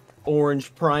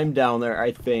orange prime down there,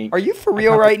 I think. Are you for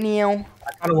real right now?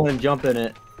 I kind of want to jump in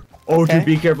it. Oh, dude,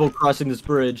 be careful crossing this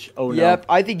bridge. Oh, no. Yep,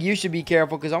 I think you should be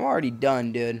careful because I'm already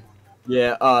done, dude.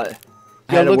 Yeah,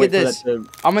 Yo, look at this.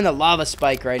 I'm in the lava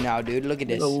spike right now, dude. Look at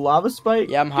this. The lava spike?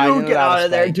 Yeah, I'm hiding in the lava spike. Get out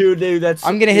of there, dude. That's.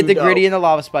 I'm gonna hit the gritty in the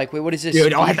lava spike. Wait, what is this?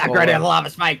 Dude, don't hit that gritty in the lava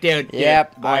spike, dude.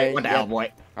 Yep. Boy, what the hell,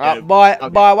 boy? Boy,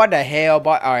 what the hell,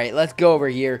 boy? All right, let's go over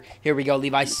here. Here we go,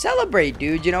 Levi. Celebrate,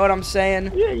 dude. You know what I'm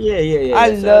saying? Yeah. I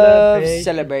love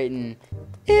celebrating.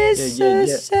 It's a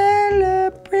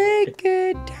celebrate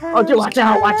good time. Oh, dude, watch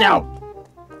out.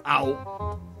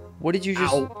 Ow. What did you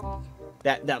just... Ow.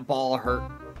 That ball hurt.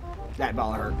 That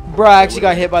ball hurt. Bro, I actually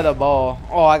got hit by the ball.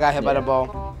 Oh, I got hit by the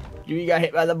ball. You got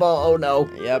hit by the ball? Oh, no.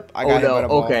 Yep, I got hit by the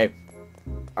ball. Okay.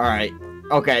 All right.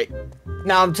 Okay.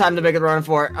 Now I'm time to make a run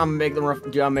for it. I'm making a run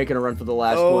for the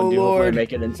last one, dude. Hopefully I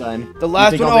make it in time. The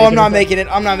last one? Oh, I'm not making it.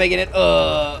 I'm not making it.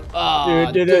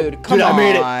 Dude, come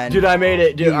on. Dude, I made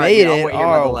it. Dude, you made it.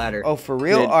 Oh, for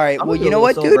real? Dude, all right. Well, you know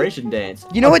what, dude? Celebration dance.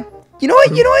 You know what? You know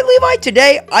what, Levi?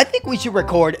 Today, I think we should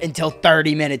record until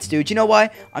 30 minutes, dude. You know why?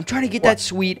 I'm trying to get that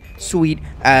sweet, sweet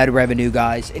ad revenue,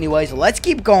 guys. Anyways, let's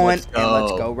keep going.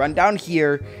 Let's go. Run down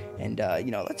here. And,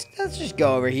 let's just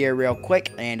go over here real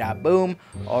quick. And, boom.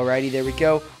 Alrighty, there we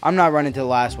go. I'm not running to the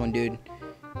last one, dude.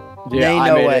 Yeah, ain't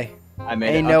no way. I made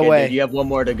it. Ain't no way. Dude, you have one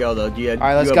more to go, though.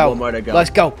 Alright, let's go. One more to go.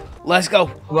 Let's go.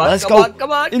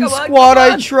 Come on. In squad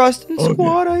I trust. In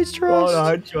squad I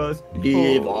trust.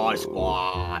 Levi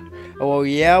squad. Oh,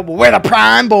 yeah. Well, we're the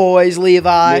prime boys,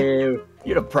 Levi. Yeah,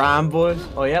 you're the prime boys?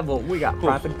 Oh, yeah, well, we got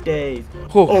prime for days.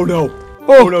 Oh, no.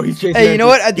 Oh, no, he's chasing. Hey, you know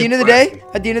what? At the end of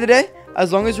the day,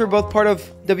 as long as we're both part of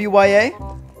WYA.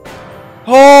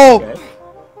 Oh! Okay.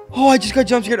 Oh, I just got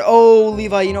jump scared. Oh,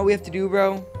 Levi, you know what we have to do,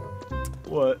 bro?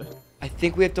 What? I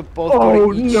think we have to both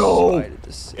go to each side of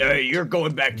this. Hey, you're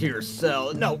going back to your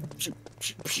cell. No.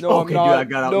 No, I'm not.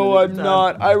 Dude, I'm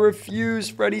not. I refuse,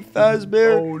 Freddy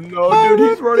Fazbear. Oh, no, dude,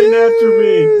 he's running after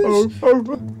me.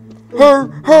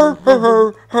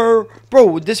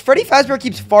 Bro, this Freddy Fazbear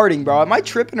keeps farting, bro. Am I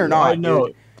tripping or not? I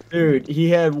know. Dude, he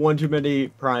had one too many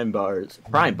prime bars.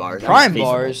 Prime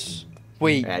bars?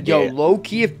 Wait, yo,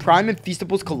 low-key, if Prime and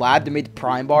Feastables collabed and made the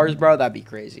Prime bars, bro, that'd be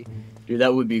crazy. Dude,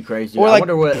 that would be crazy. Or like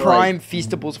Prime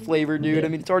Feastables flavor, dude. Yeah. I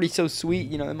mean, it's already so sweet,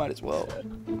 you know, they might as well.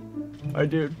 Alright,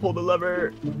 dude, pull the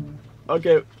lever.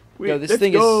 Okay, yo, this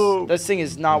thing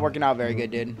is not working out very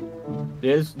good, dude.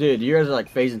 Dude, you guys are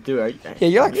like phasing through. Yeah,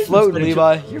 you're like floating,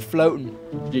 Levi. You're floating.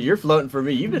 Dude, you're floating for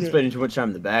me. You've been spending too much time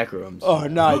in the back rooms. Oh,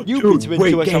 no. You've been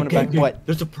spending too much time in the back. What?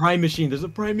 There's a prime machine. There's a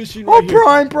prime machine right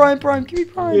here. Prime. Give me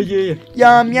prime.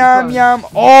 Yeah. Yum.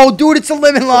 Oh, dude, it's a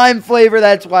lemon lime flavor.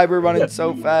 That's why we're running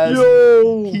so fast.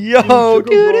 Yo.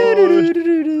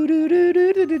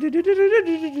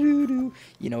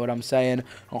 You know what I'm saying?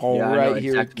 All right,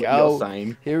 here we go.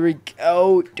 Here we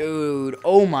go, dude.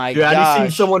 Oh my gosh. Have you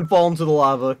seen someone fall into the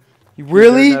lava?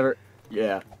 Really?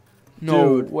 Yeah.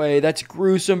 No way. That's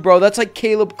gruesome, bro. That's like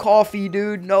Caleb Coffee,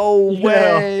 dude. No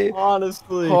way.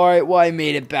 Honestly. All right, well, I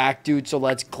made it back, dude. So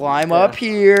let's climb up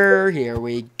here. Here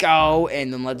we go.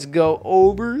 And then let's go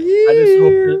over here. I just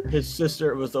hope his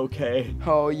sister was okay.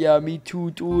 Oh, yeah, me too,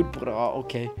 dude. But,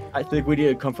 okay. I think we need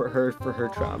to comfort her for her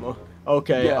trauma.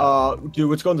 Okay, yeah.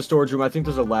 Dude, let's go in the storage room. I think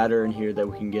there's a ladder in here that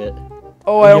we can get.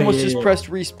 Oh, I almost just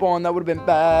pressed respawn. That would have been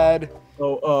bad.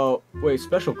 Oh, wait,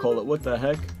 special cola. What the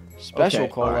heck? Special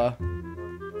cola. Right.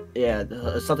 Yeah,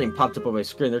 something popped up on my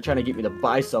screen. They're trying to get me to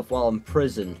buy stuff while I'm in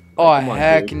prison. Oh, like,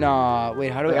 heck nah.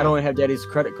 Wait, how do I don't even have Daddy's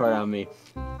credit card on me.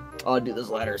 Oh, dude, this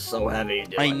ladder is so heavy,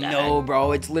 dude. I know,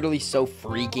 bro. It's literally so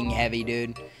freaking heavy,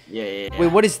 dude. Yeah.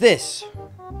 Wait, what is this?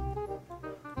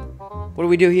 What do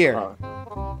we do here?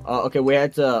 Okay, we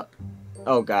had to...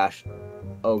 Oh, gosh.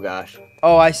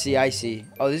 Oh, I see.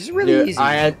 Oh, this is really easy.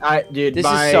 Dude, this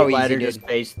my is so ladder easy, just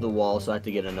faced the wall, so I have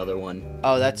to get another one.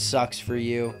 Oh, that sucks for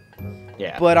you.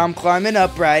 Yeah. But I'm climbing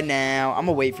up right now. I'm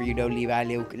gonna wait for you, though, Levi.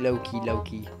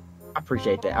 Low-key. I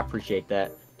appreciate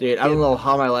that. Dude, I don't know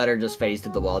how my ladder just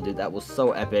faced the wall, dude. That was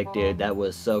so epic, dude. That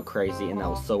was so crazy, and that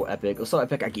was so epic. It was so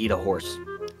epic I could eat a horse.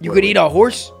 You could eat a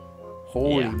horse?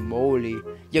 Holy moly.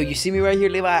 Yo, you see me right here,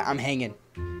 Levi? I'm hanging.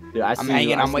 Dude, I'm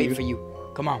hanging. I'm waiting for you.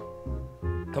 Come on.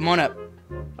 Come on up.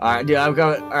 Alright, dude, I'm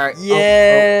going. Alright.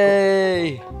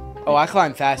 Yay! Oh, I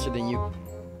climb faster than you.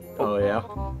 Oh, yeah?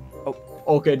 Oh.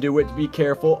 Okay, dude, be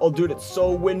careful. Oh, dude, it's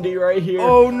so windy right here.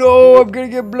 Oh, no, I'm gonna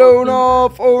get blown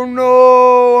off. Oh,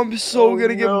 no, I'm so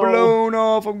gonna get blown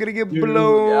off. I'm gonna get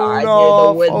blown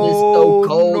off. The wind is so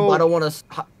cold. No. I don't want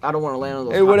to land on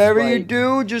those Hey, whatever you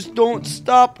do, just don't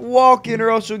stop walking or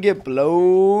else you'll get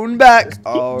blown back.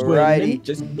 Alrighty.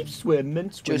 Just keep swimming.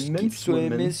 Just keep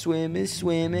swimming.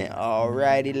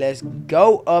 Alrighty, let's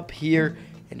go up here.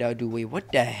 And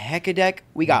what the heck a deck?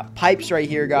 We got pipes right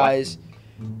here, guys.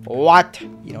 What?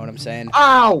 You know what I'm saying?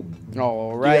 Ow!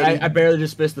 Alright. I barely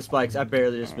just missed the spikes. That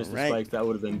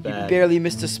would have been bad. You barely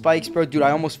missed the spikes, bro. Dude,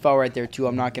 I almost fell right there, too.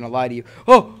 I'm not gonna lie to you.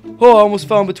 Oh, I almost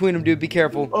fell in between them, dude. Be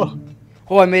careful.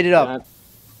 Oh, I made it up.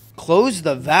 Close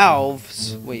the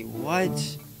valves. Wait,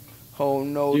 what? Oh,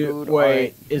 no, dude.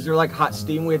 Wait, is there like hot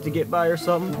steam we have to get by or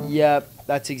something? Yep,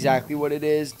 that's exactly what it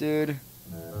is, dude.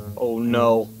 Oh,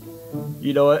 no.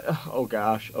 You know what? Oh,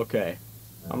 gosh. Okay.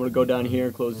 I'm gonna go down here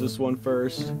and close this one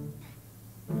first.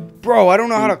 Bro, I don't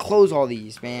know how to close all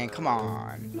these, man. Come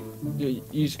on. Dude,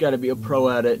 you just gotta be a pro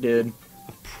at it, dude.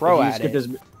 A pro at it?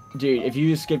 Dude, if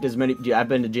you skipped as many... Dude, I've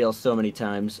been to jail so many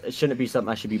times. It shouldn't be something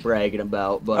I should be bragging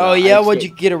about, but... Oh, yeah? What'd you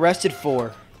get arrested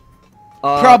for?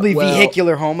 Probably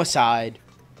vehicular homicide.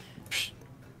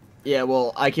 Yeah,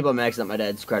 well, I keep on maxing out my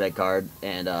dad's credit card,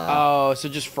 and, Oh, so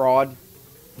just fraud?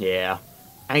 Yeah.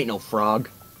 I ain't no frog.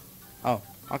 Oh,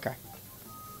 okay.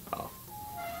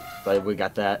 But we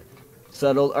got that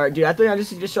settled. Alright, dude, I think I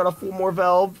just need to shut off one more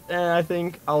valve, and I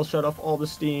think I'll shut off all the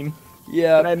steam.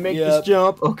 Yeah. Can I make this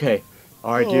jump? Okay.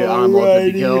 Alright, dude, I'm all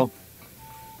good to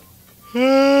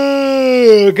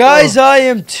go. Guys, I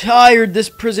am tired. This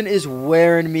prison is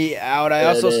wearing me out. I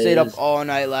also stayed up all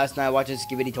night last night watching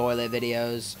Skibidi Toilet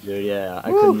videos. Dude, yeah, I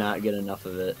could not get enough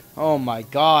of it. Oh my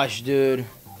gosh, dude.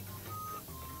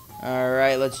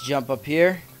 Alright, let's jump up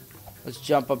here.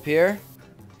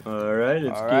 Alright,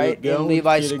 let's get it going. In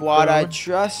Levi Squad I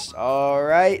trust.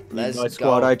 Alright, let's go. Levi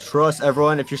Squad I trust.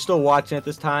 Everyone, if you're still watching at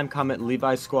this time, comment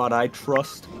Levi Squad I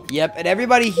trust. Yep, and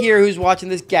everybody here who's watching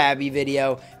this Gabi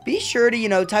video, be sure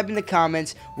to, type in the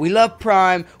comments, we love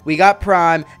Prime, we got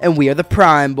Prime, and we are the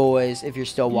Prime Boys, if you're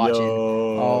still watching.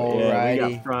 Alrighty. Yeah,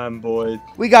 we got Prime Boys.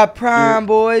 We got Prime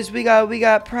Boys. We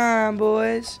got Prime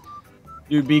Boys.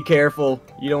 Dude, be careful.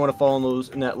 You don't want to fall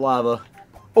in that lava.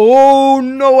 Oh,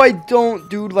 no, I don't,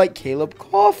 dude, like Caleb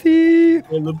Coffee.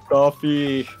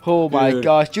 Oh, my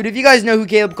gosh. Dude, if you guys know who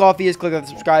Caleb Coffee is, click on the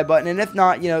subscribe button. And if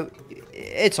not,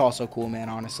 it's also cool, man,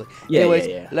 honestly. Yeah,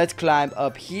 Anyways, let's climb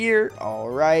up here.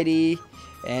 Alrighty.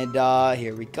 And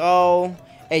here we go.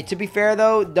 Hey, to be fair,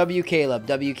 though, W Caleb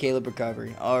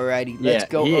recovery. Alrighty, let's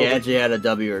go. He actually had a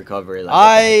W recovery.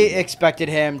 I expected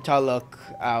him to look...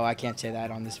 Oh, I can't say that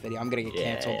on this video. I'm going to get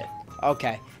canceled.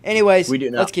 Okay. Anyways,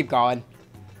 let's keep going.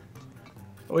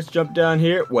 Let's jump down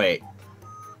here. Wait.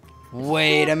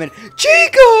 Wait a minute.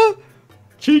 Chica!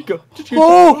 Chica.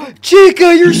 Oh,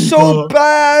 Chica, you're so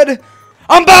bad.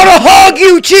 I'm about to hug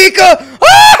you, Chica.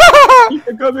 Ah!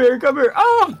 Chica, come here.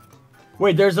 Ah!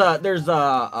 Wait, there's a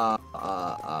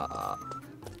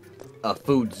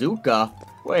Foodzuka.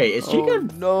 Wait, is Chica in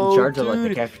charge of like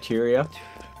the cafeteria?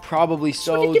 Probably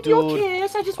so, Give you a dude.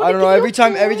 kiss. I I don't know. Every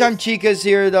time Chica's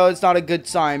here, though, it's not a good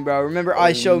sign, bro. Remember,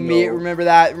 I show meat. Remember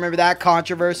that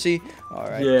controversy. All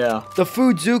right. Yeah. The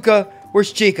Foodzuka.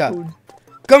 Where's Chica?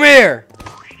 Come here.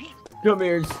 Come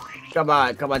here. Come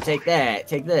on. Take that.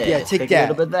 Take this. Yeah, take a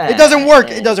little bit of that. It doesn't work.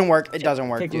 It doesn't work. It doesn't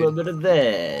work, Take dude. a little bit of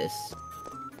this.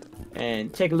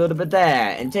 And take a little bit of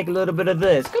that. And take a little bit of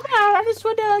this. Come on. I just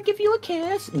want to give you a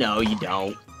kiss. No, you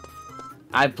don't.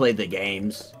 I've played the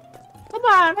games. Come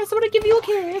on. I just want to give you a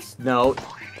kiss. No,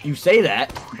 you say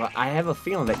that, but I have a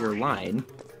feeling that you're lying.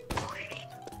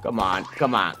 Come on.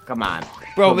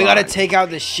 Bro, we gotta take out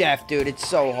the chef, dude. It's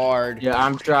so hard. Yeah,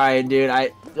 I'm trying, dude.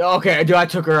 Okay, dude, I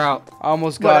took her out. I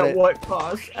almost got it. At what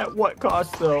cost? At what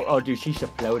cost, though? Oh, dude, she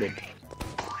exploded.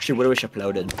 She would have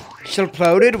exploded. She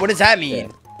exploded? What does that mean?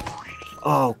 Yeah.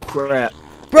 Oh, crap.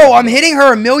 Bro, I'm hitting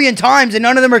her 1,000,000 times and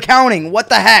none of them are counting. What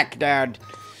the heck, Dad?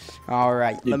 All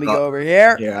right, let me go over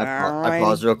here. Yeah, I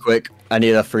paused real quick. I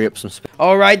need to free up some space.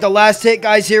 All right, the last hit,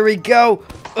 guys. Here we go.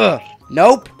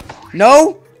 Nope.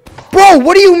 No. Bro,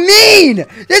 what do you mean?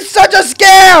 It's such a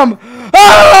scam.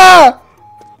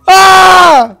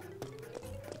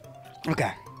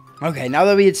 Okay, now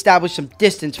that we established some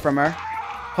distance from her.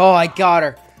 Oh, I got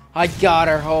her.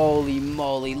 Holy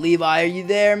moly. Levi, are you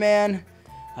there, man?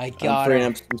 I got her. I'm freeing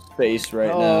up some space right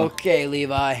now. Okay,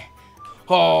 Levi.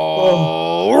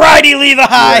 Alrighty, Levi.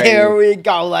 Right. Here we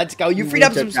go. Let's go. You freed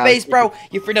up some space, bro.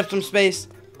 You freed up some space.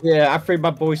 Yeah, I freed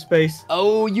my boy space.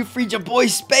 Oh, you freed your boy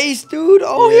space, dude.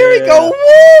 Oh, yeah. Here we go.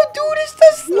 Whoa, dude, it's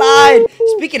the slide.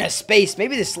 Woo. Speaking of space,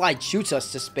 maybe the slide shoots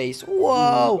us to space.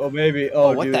 Whoa. Oh, maybe.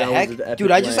 Oh, what dude, the heck? Dude,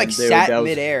 I just like sat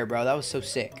midair, bro. That was so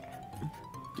sick.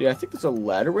 Dude, I think there's a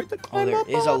ladder right there. Oh, there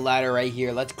is a ladder right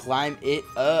here. Let's climb it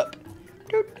up.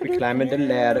 We're climbing the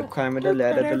ladder,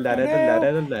 the ladder.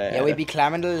 Yeah, we be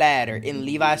climbing the ladder. In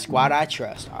Levi's squad, I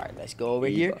trust. All right, let's go over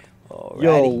here. Alrighty.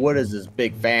 Yo, what is this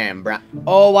big fan, bruh?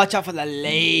 Oh, watch out for the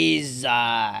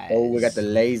lasers. Oh, we got the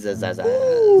lasers,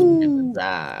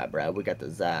 bruh. We got the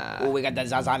Zaza. Oh, we got the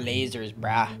Zaza lasers,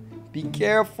 bruh. Be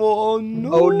careful. Oh,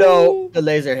 no. Oh, no. The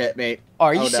laser hit me. Oh,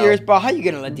 are you serious, bro? How you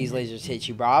gonna let these lasers hit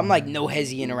you, bro? I'm like no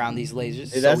hezzying around these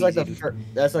lasers. Dude, that's like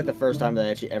the first time that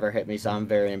actually ever hit me, so I'm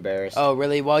very embarrassed. Oh,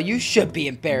 really? Well, you should be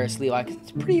embarrassed, Levi.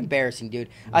 It's pretty embarrassing, dude.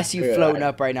 I see you floating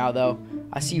up right now, though.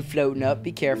 I see you floating up.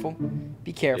 Be careful.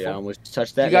 Be careful. Yeah, I almost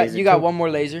touched that laser. You got one more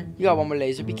laser. You got one more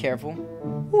laser. Be careful.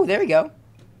 Ooh, there we go.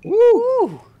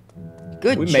 Woo!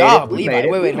 Good job, Levi.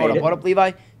 Wait, hold up,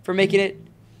 Levi. For making it,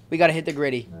 we gotta hit the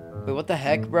gritty. Wait, what the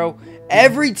heck, bro?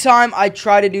 Every time I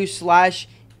try to do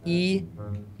 /E,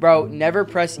 bro, never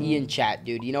press E in chat,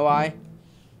 dude. You know why?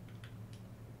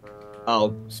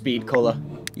 Oh, speed cola.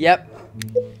 Yep.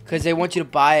 Because they want you to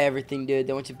buy everything, dude.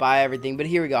 They want you to buy everything. But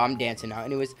here we go. I'm dancing now.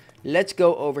 Anyways, let's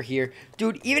go over here.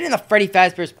 Dude, even in the Freddy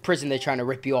Fazbear's prison, they're trying to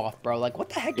rip you off, bro. Like, what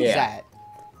the heck is that?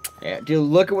 Yeah, dude,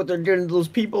 look at what they're doing to those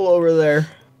people over there.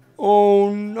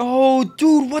 Oh, no.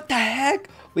 Dude, what the heck?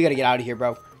 We got to get out of here,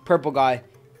 bro. Purple guy.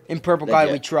 In purple guy,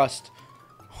 we trust.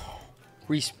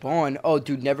 Respawn. Oh,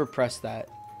 dude, never press that.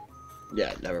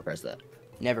 Yeah, never press that.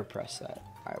 Never press that.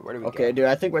 All right, where do we go? Okay, dude,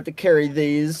 I think we have to carry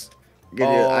these.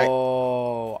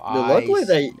 Oh, luckily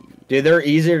they're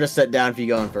easier to set down if you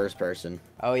go in first person.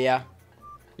 Oh, yeah?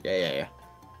 Yeah.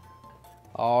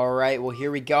 All right, well,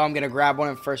 here we go. I'm going to grab one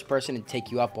in first person and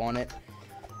take you up on it.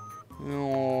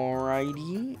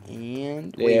 Alrighty,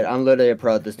 and... Dude, I'm literally a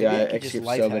pro at this, dude. I escaped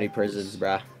so many prisons,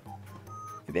 bruh.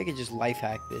 Maybe I could just life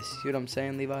hack this. See what I'm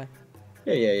saying, Levi?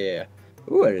 Yeah.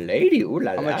 Ooh, a lady. Ooh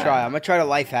la la. I'm gonna try to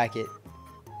life hack it.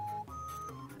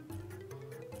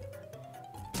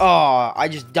 Oh, I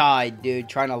just died, dude,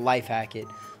 trying to life hack it.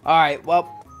 Alright,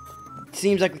 well,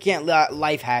 seems like we can't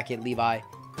life hack it, Levi.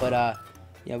 But,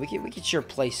 yeah, we could sure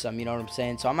play some, you know what I'm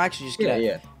saying? So I'm actually just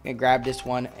gonna grab this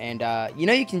one. And, you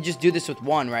know you can just do this with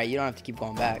one, right? You don't have to keep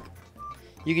going back.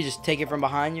 You can just take it from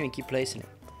behind you and keep placing it.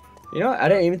 You know what? I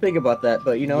didn't even think about that,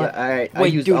 but you know what? I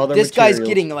used dude, all the this materials. Guy's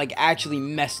getting, like, actually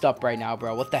messed up right now,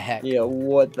 bro. What the heck? Yeah,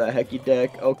 what the hecky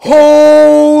deck? Okay.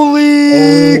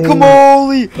 Holy! Come on!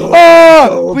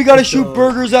 We gotta shoot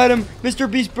burgers at him. Mr.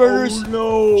 Beast burgers. Oh,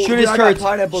 no. Shoot his turrets.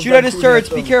 Shoot at his turrets.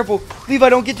 Be careful. Levi,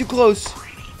 don't get too close.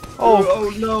 Oh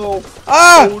no.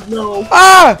 Ah! Oh no.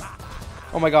 Ah!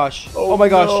 Oh my gosh. Oh my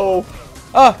gosh. No.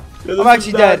 Ah! Dude, I'm this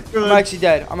actually is dead. not good. I'm actually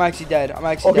dead. I'm actually dead. I'm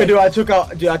actually Okay, dead. dude,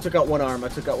 I took out one arm.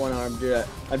 Dude,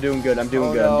 I'm doing good. I'm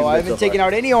doing good. I'm No, doing I good haven't so taken far.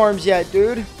 out any arms yet,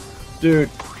 dude. Dude.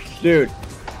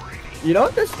 You know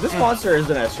what? This monster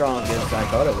isn't as strong as I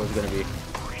thought it was gonna be.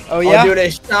 Oh yeah. Oh, dude,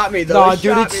 it shot me though. Nah, It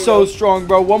dude, shot it's me, so though. strong,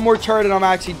 bro. One more turn and I'm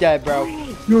actually dead, bro.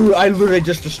 Dude, I literally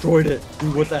just destroyed it.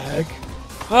 Dude, what the heck?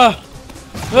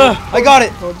 I got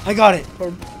it. I got it.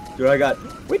 Dude, I got.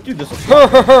 Wait, dude, this. You know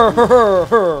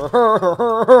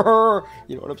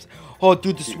what I'm saying? Oh,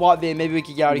 dude, the SWAT van. Maybe we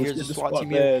can get out of here. Let's There's a get the SWAT SWAT team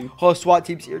here. van. Oh, SWAT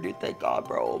team's here, dude. Thank God,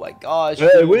 bro. Oh my gosh. Hey,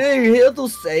 dude. we're here to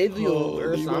save you or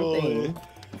Holy something. moly.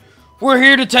 We're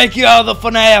here to take you out of the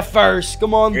FNAF first.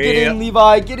 Come on, get Yeah. in,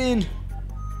 Levi. Get in.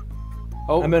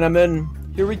 Oh, I'm in.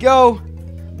 here we go.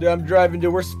 Dude, I'm driving,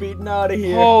 dude. We're speeding out of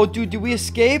here. Oh, dude, did we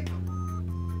escape?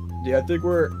 Dude,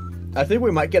 I think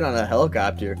we might get on a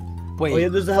helicopter. Wait. Oh yeah,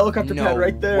 there's a helicopter No pad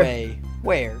right there. way.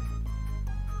 Where?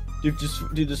 Dude,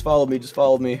 just follow me. Just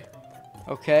follow me.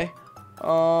 Okay.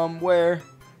 Where?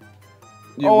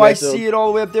 Dude, Oh, we I have to- see it all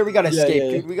the way up there. We gotta Yeah, escape,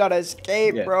 yeah, dude. We gotta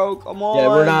escape, Yeah. bro. Come on. Yeah,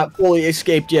 we're not fully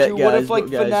escaped yet, Dude, guys. what if like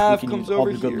but, guys, we FNAF can comes use all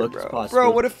over the good here, luck bro? possible. Bro,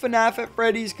 what if FNAF at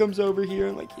Freddy's comes over here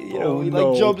and like he Oh, like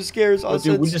no. jump scares us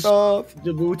dude, and we just- stuff?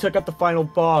 Dude, we took out the final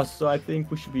boss, so I think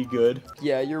we should be good.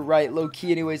 Yeah, you're right, low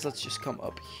key. Anyways, let's just come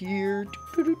up here.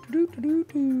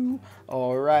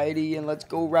 Alrighty, and let's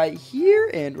go right here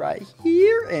and right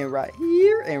here and right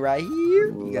here and right here.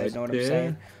 You guys know what I'm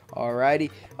saying?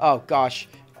 Alrighty. Oh gosh.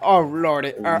 Oh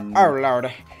lordy. Oh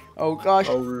lordy. Oh gosh.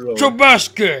 Oh, Lord.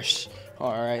 Tabascus.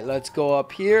 Alright, let's go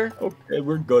up here. Okay,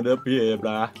 we're good up here,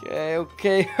 blah.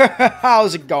 Okay.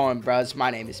 How's it going, bros?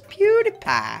 My name is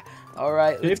PewDiePie.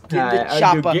 Alright, let's get in the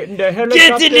chopper. Get in the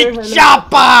Get in the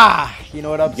chopper! You know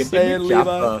what I'm Get saying, in the Levi?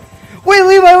 chopper. Wait,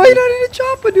 Levi, wait, not in the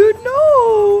chopper, dude.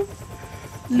 No.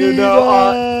 Dude,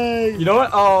 Levi. You know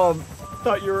what?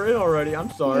 Thought you were in already.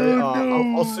 I'm sorry. Oh,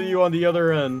 no. I'll see you on the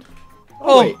other end.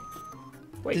 Oh.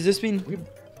 Wait. Does this mean? We- Does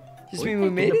this we mean we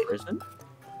back made into it? prison?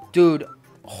 Dude,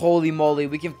 holy moly,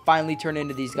 we can finally turn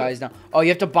into these guys now. Oh, you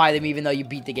have to buy them even though you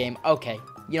beat the game. Okay.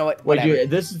 You know what? Wait, Whatever. dude,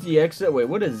 this is the exit. Wait,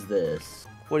 what is this?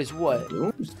 What is what?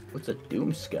 What's a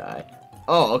doom sky?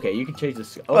 Oh, okay, you can change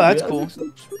this. Oh, that's yeah, cool. looks like-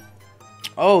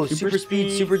 Oh, Super super speed,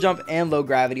 speed. super jump, and low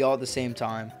gravity all at the same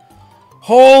time.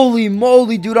 Holy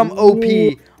moly, dude, I'm OP.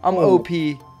 I'm Oh. OP.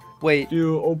 Wait.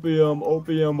 Dude, opium.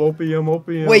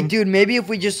 Wait, dude, maybe if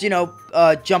we just,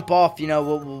 jump off,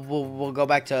 we'll go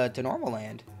back to normal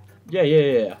land.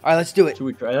 Yeah. All right, let's do it. Should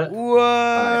we try that? Whoa.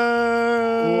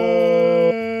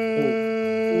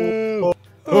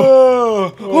 Whoa.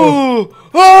 Oh.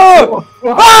 Oh.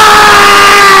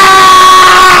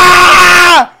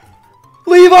 Ah!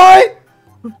 Levi?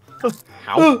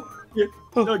 How?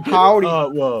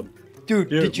 Howdy. Dude, Dude,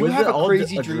 did you was have it a all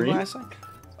crazy a dream dream? last night?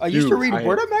 I used to Dude, read I-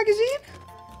 Word Up magazine?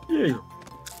 Yeah.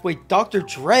 Wait, Dr.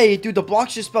 Dre? Dude, the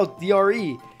block's just spelled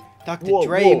D-R-E. Dr. Whoa,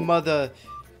 Dre, whoa. mother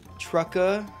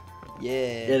trucker.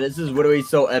 Yeah, Yeah. this is literally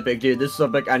so epic, dude. This is so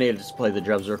epic. I need to just play the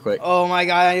drums real quick. Oh my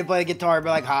god, I need to play the guitar, but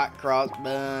like hot cross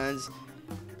buns.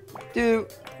 Do.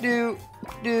 You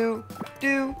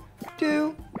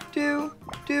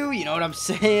know what I'm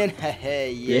saying?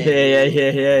 Hey,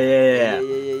 Yeah.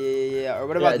 Yeah. Or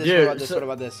what about Yeah, this? dude, What so-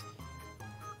 about this?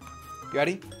 You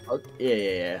ready? Oh,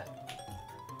 yeah.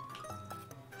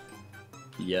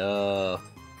 Yeah.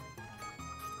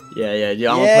 I'm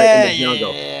gonna play in the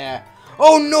jungle. Yeah.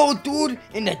 Oh no, dude!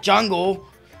 In the jungle.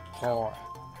 Oh.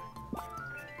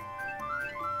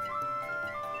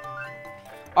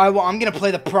 Alright, well, I'm gonna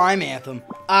play the Prime anthem.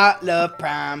 I love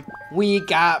Prime. We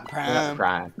got Prime.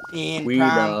 Prime. In We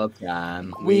Prime. love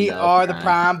Prime. We love are the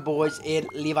Prime boys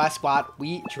at Levi Squad.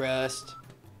 We trust.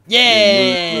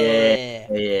 Yeah.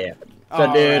 Yeah. So,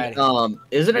 Alrighty. dude,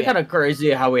 isn't it Yeah. kind of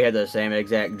crazy how we had the same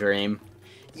exact dream?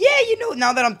 Yeah,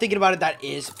 now that I'm thinking about it, that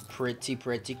is pretty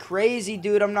crazy,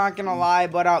 dude. I'm not gonna lie,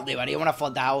 but Levi, do you wanna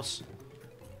flood the house?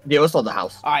 Yeah, let's flood the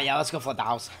house. Alright, yeah, let's go flood the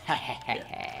house.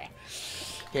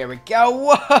 Here we go.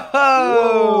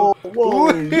 Whoa!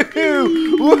 Whoa.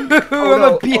 Woohoo! Oh, I'm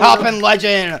no. a bee-hopping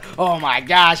legend. Oh my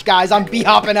gosh, guys, I'm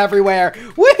bee-hopping everywhere.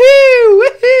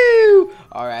 Woohoo!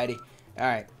 Alrighty.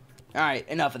 Alright,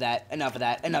 enough of that. Enough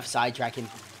sidetracking.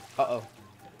 Uh-oh.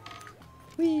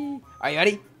 Whee! Are you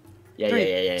ready? Yeah.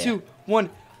 3, 2, 1.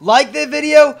 Like the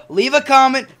video, leave a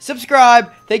comment,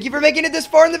 subscribe. Thank you for making it this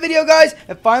far in the video, guys.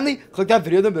 And finally, click that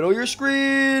video in the middle of your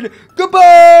screen. Goodbye!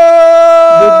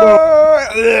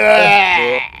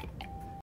 Goodbye.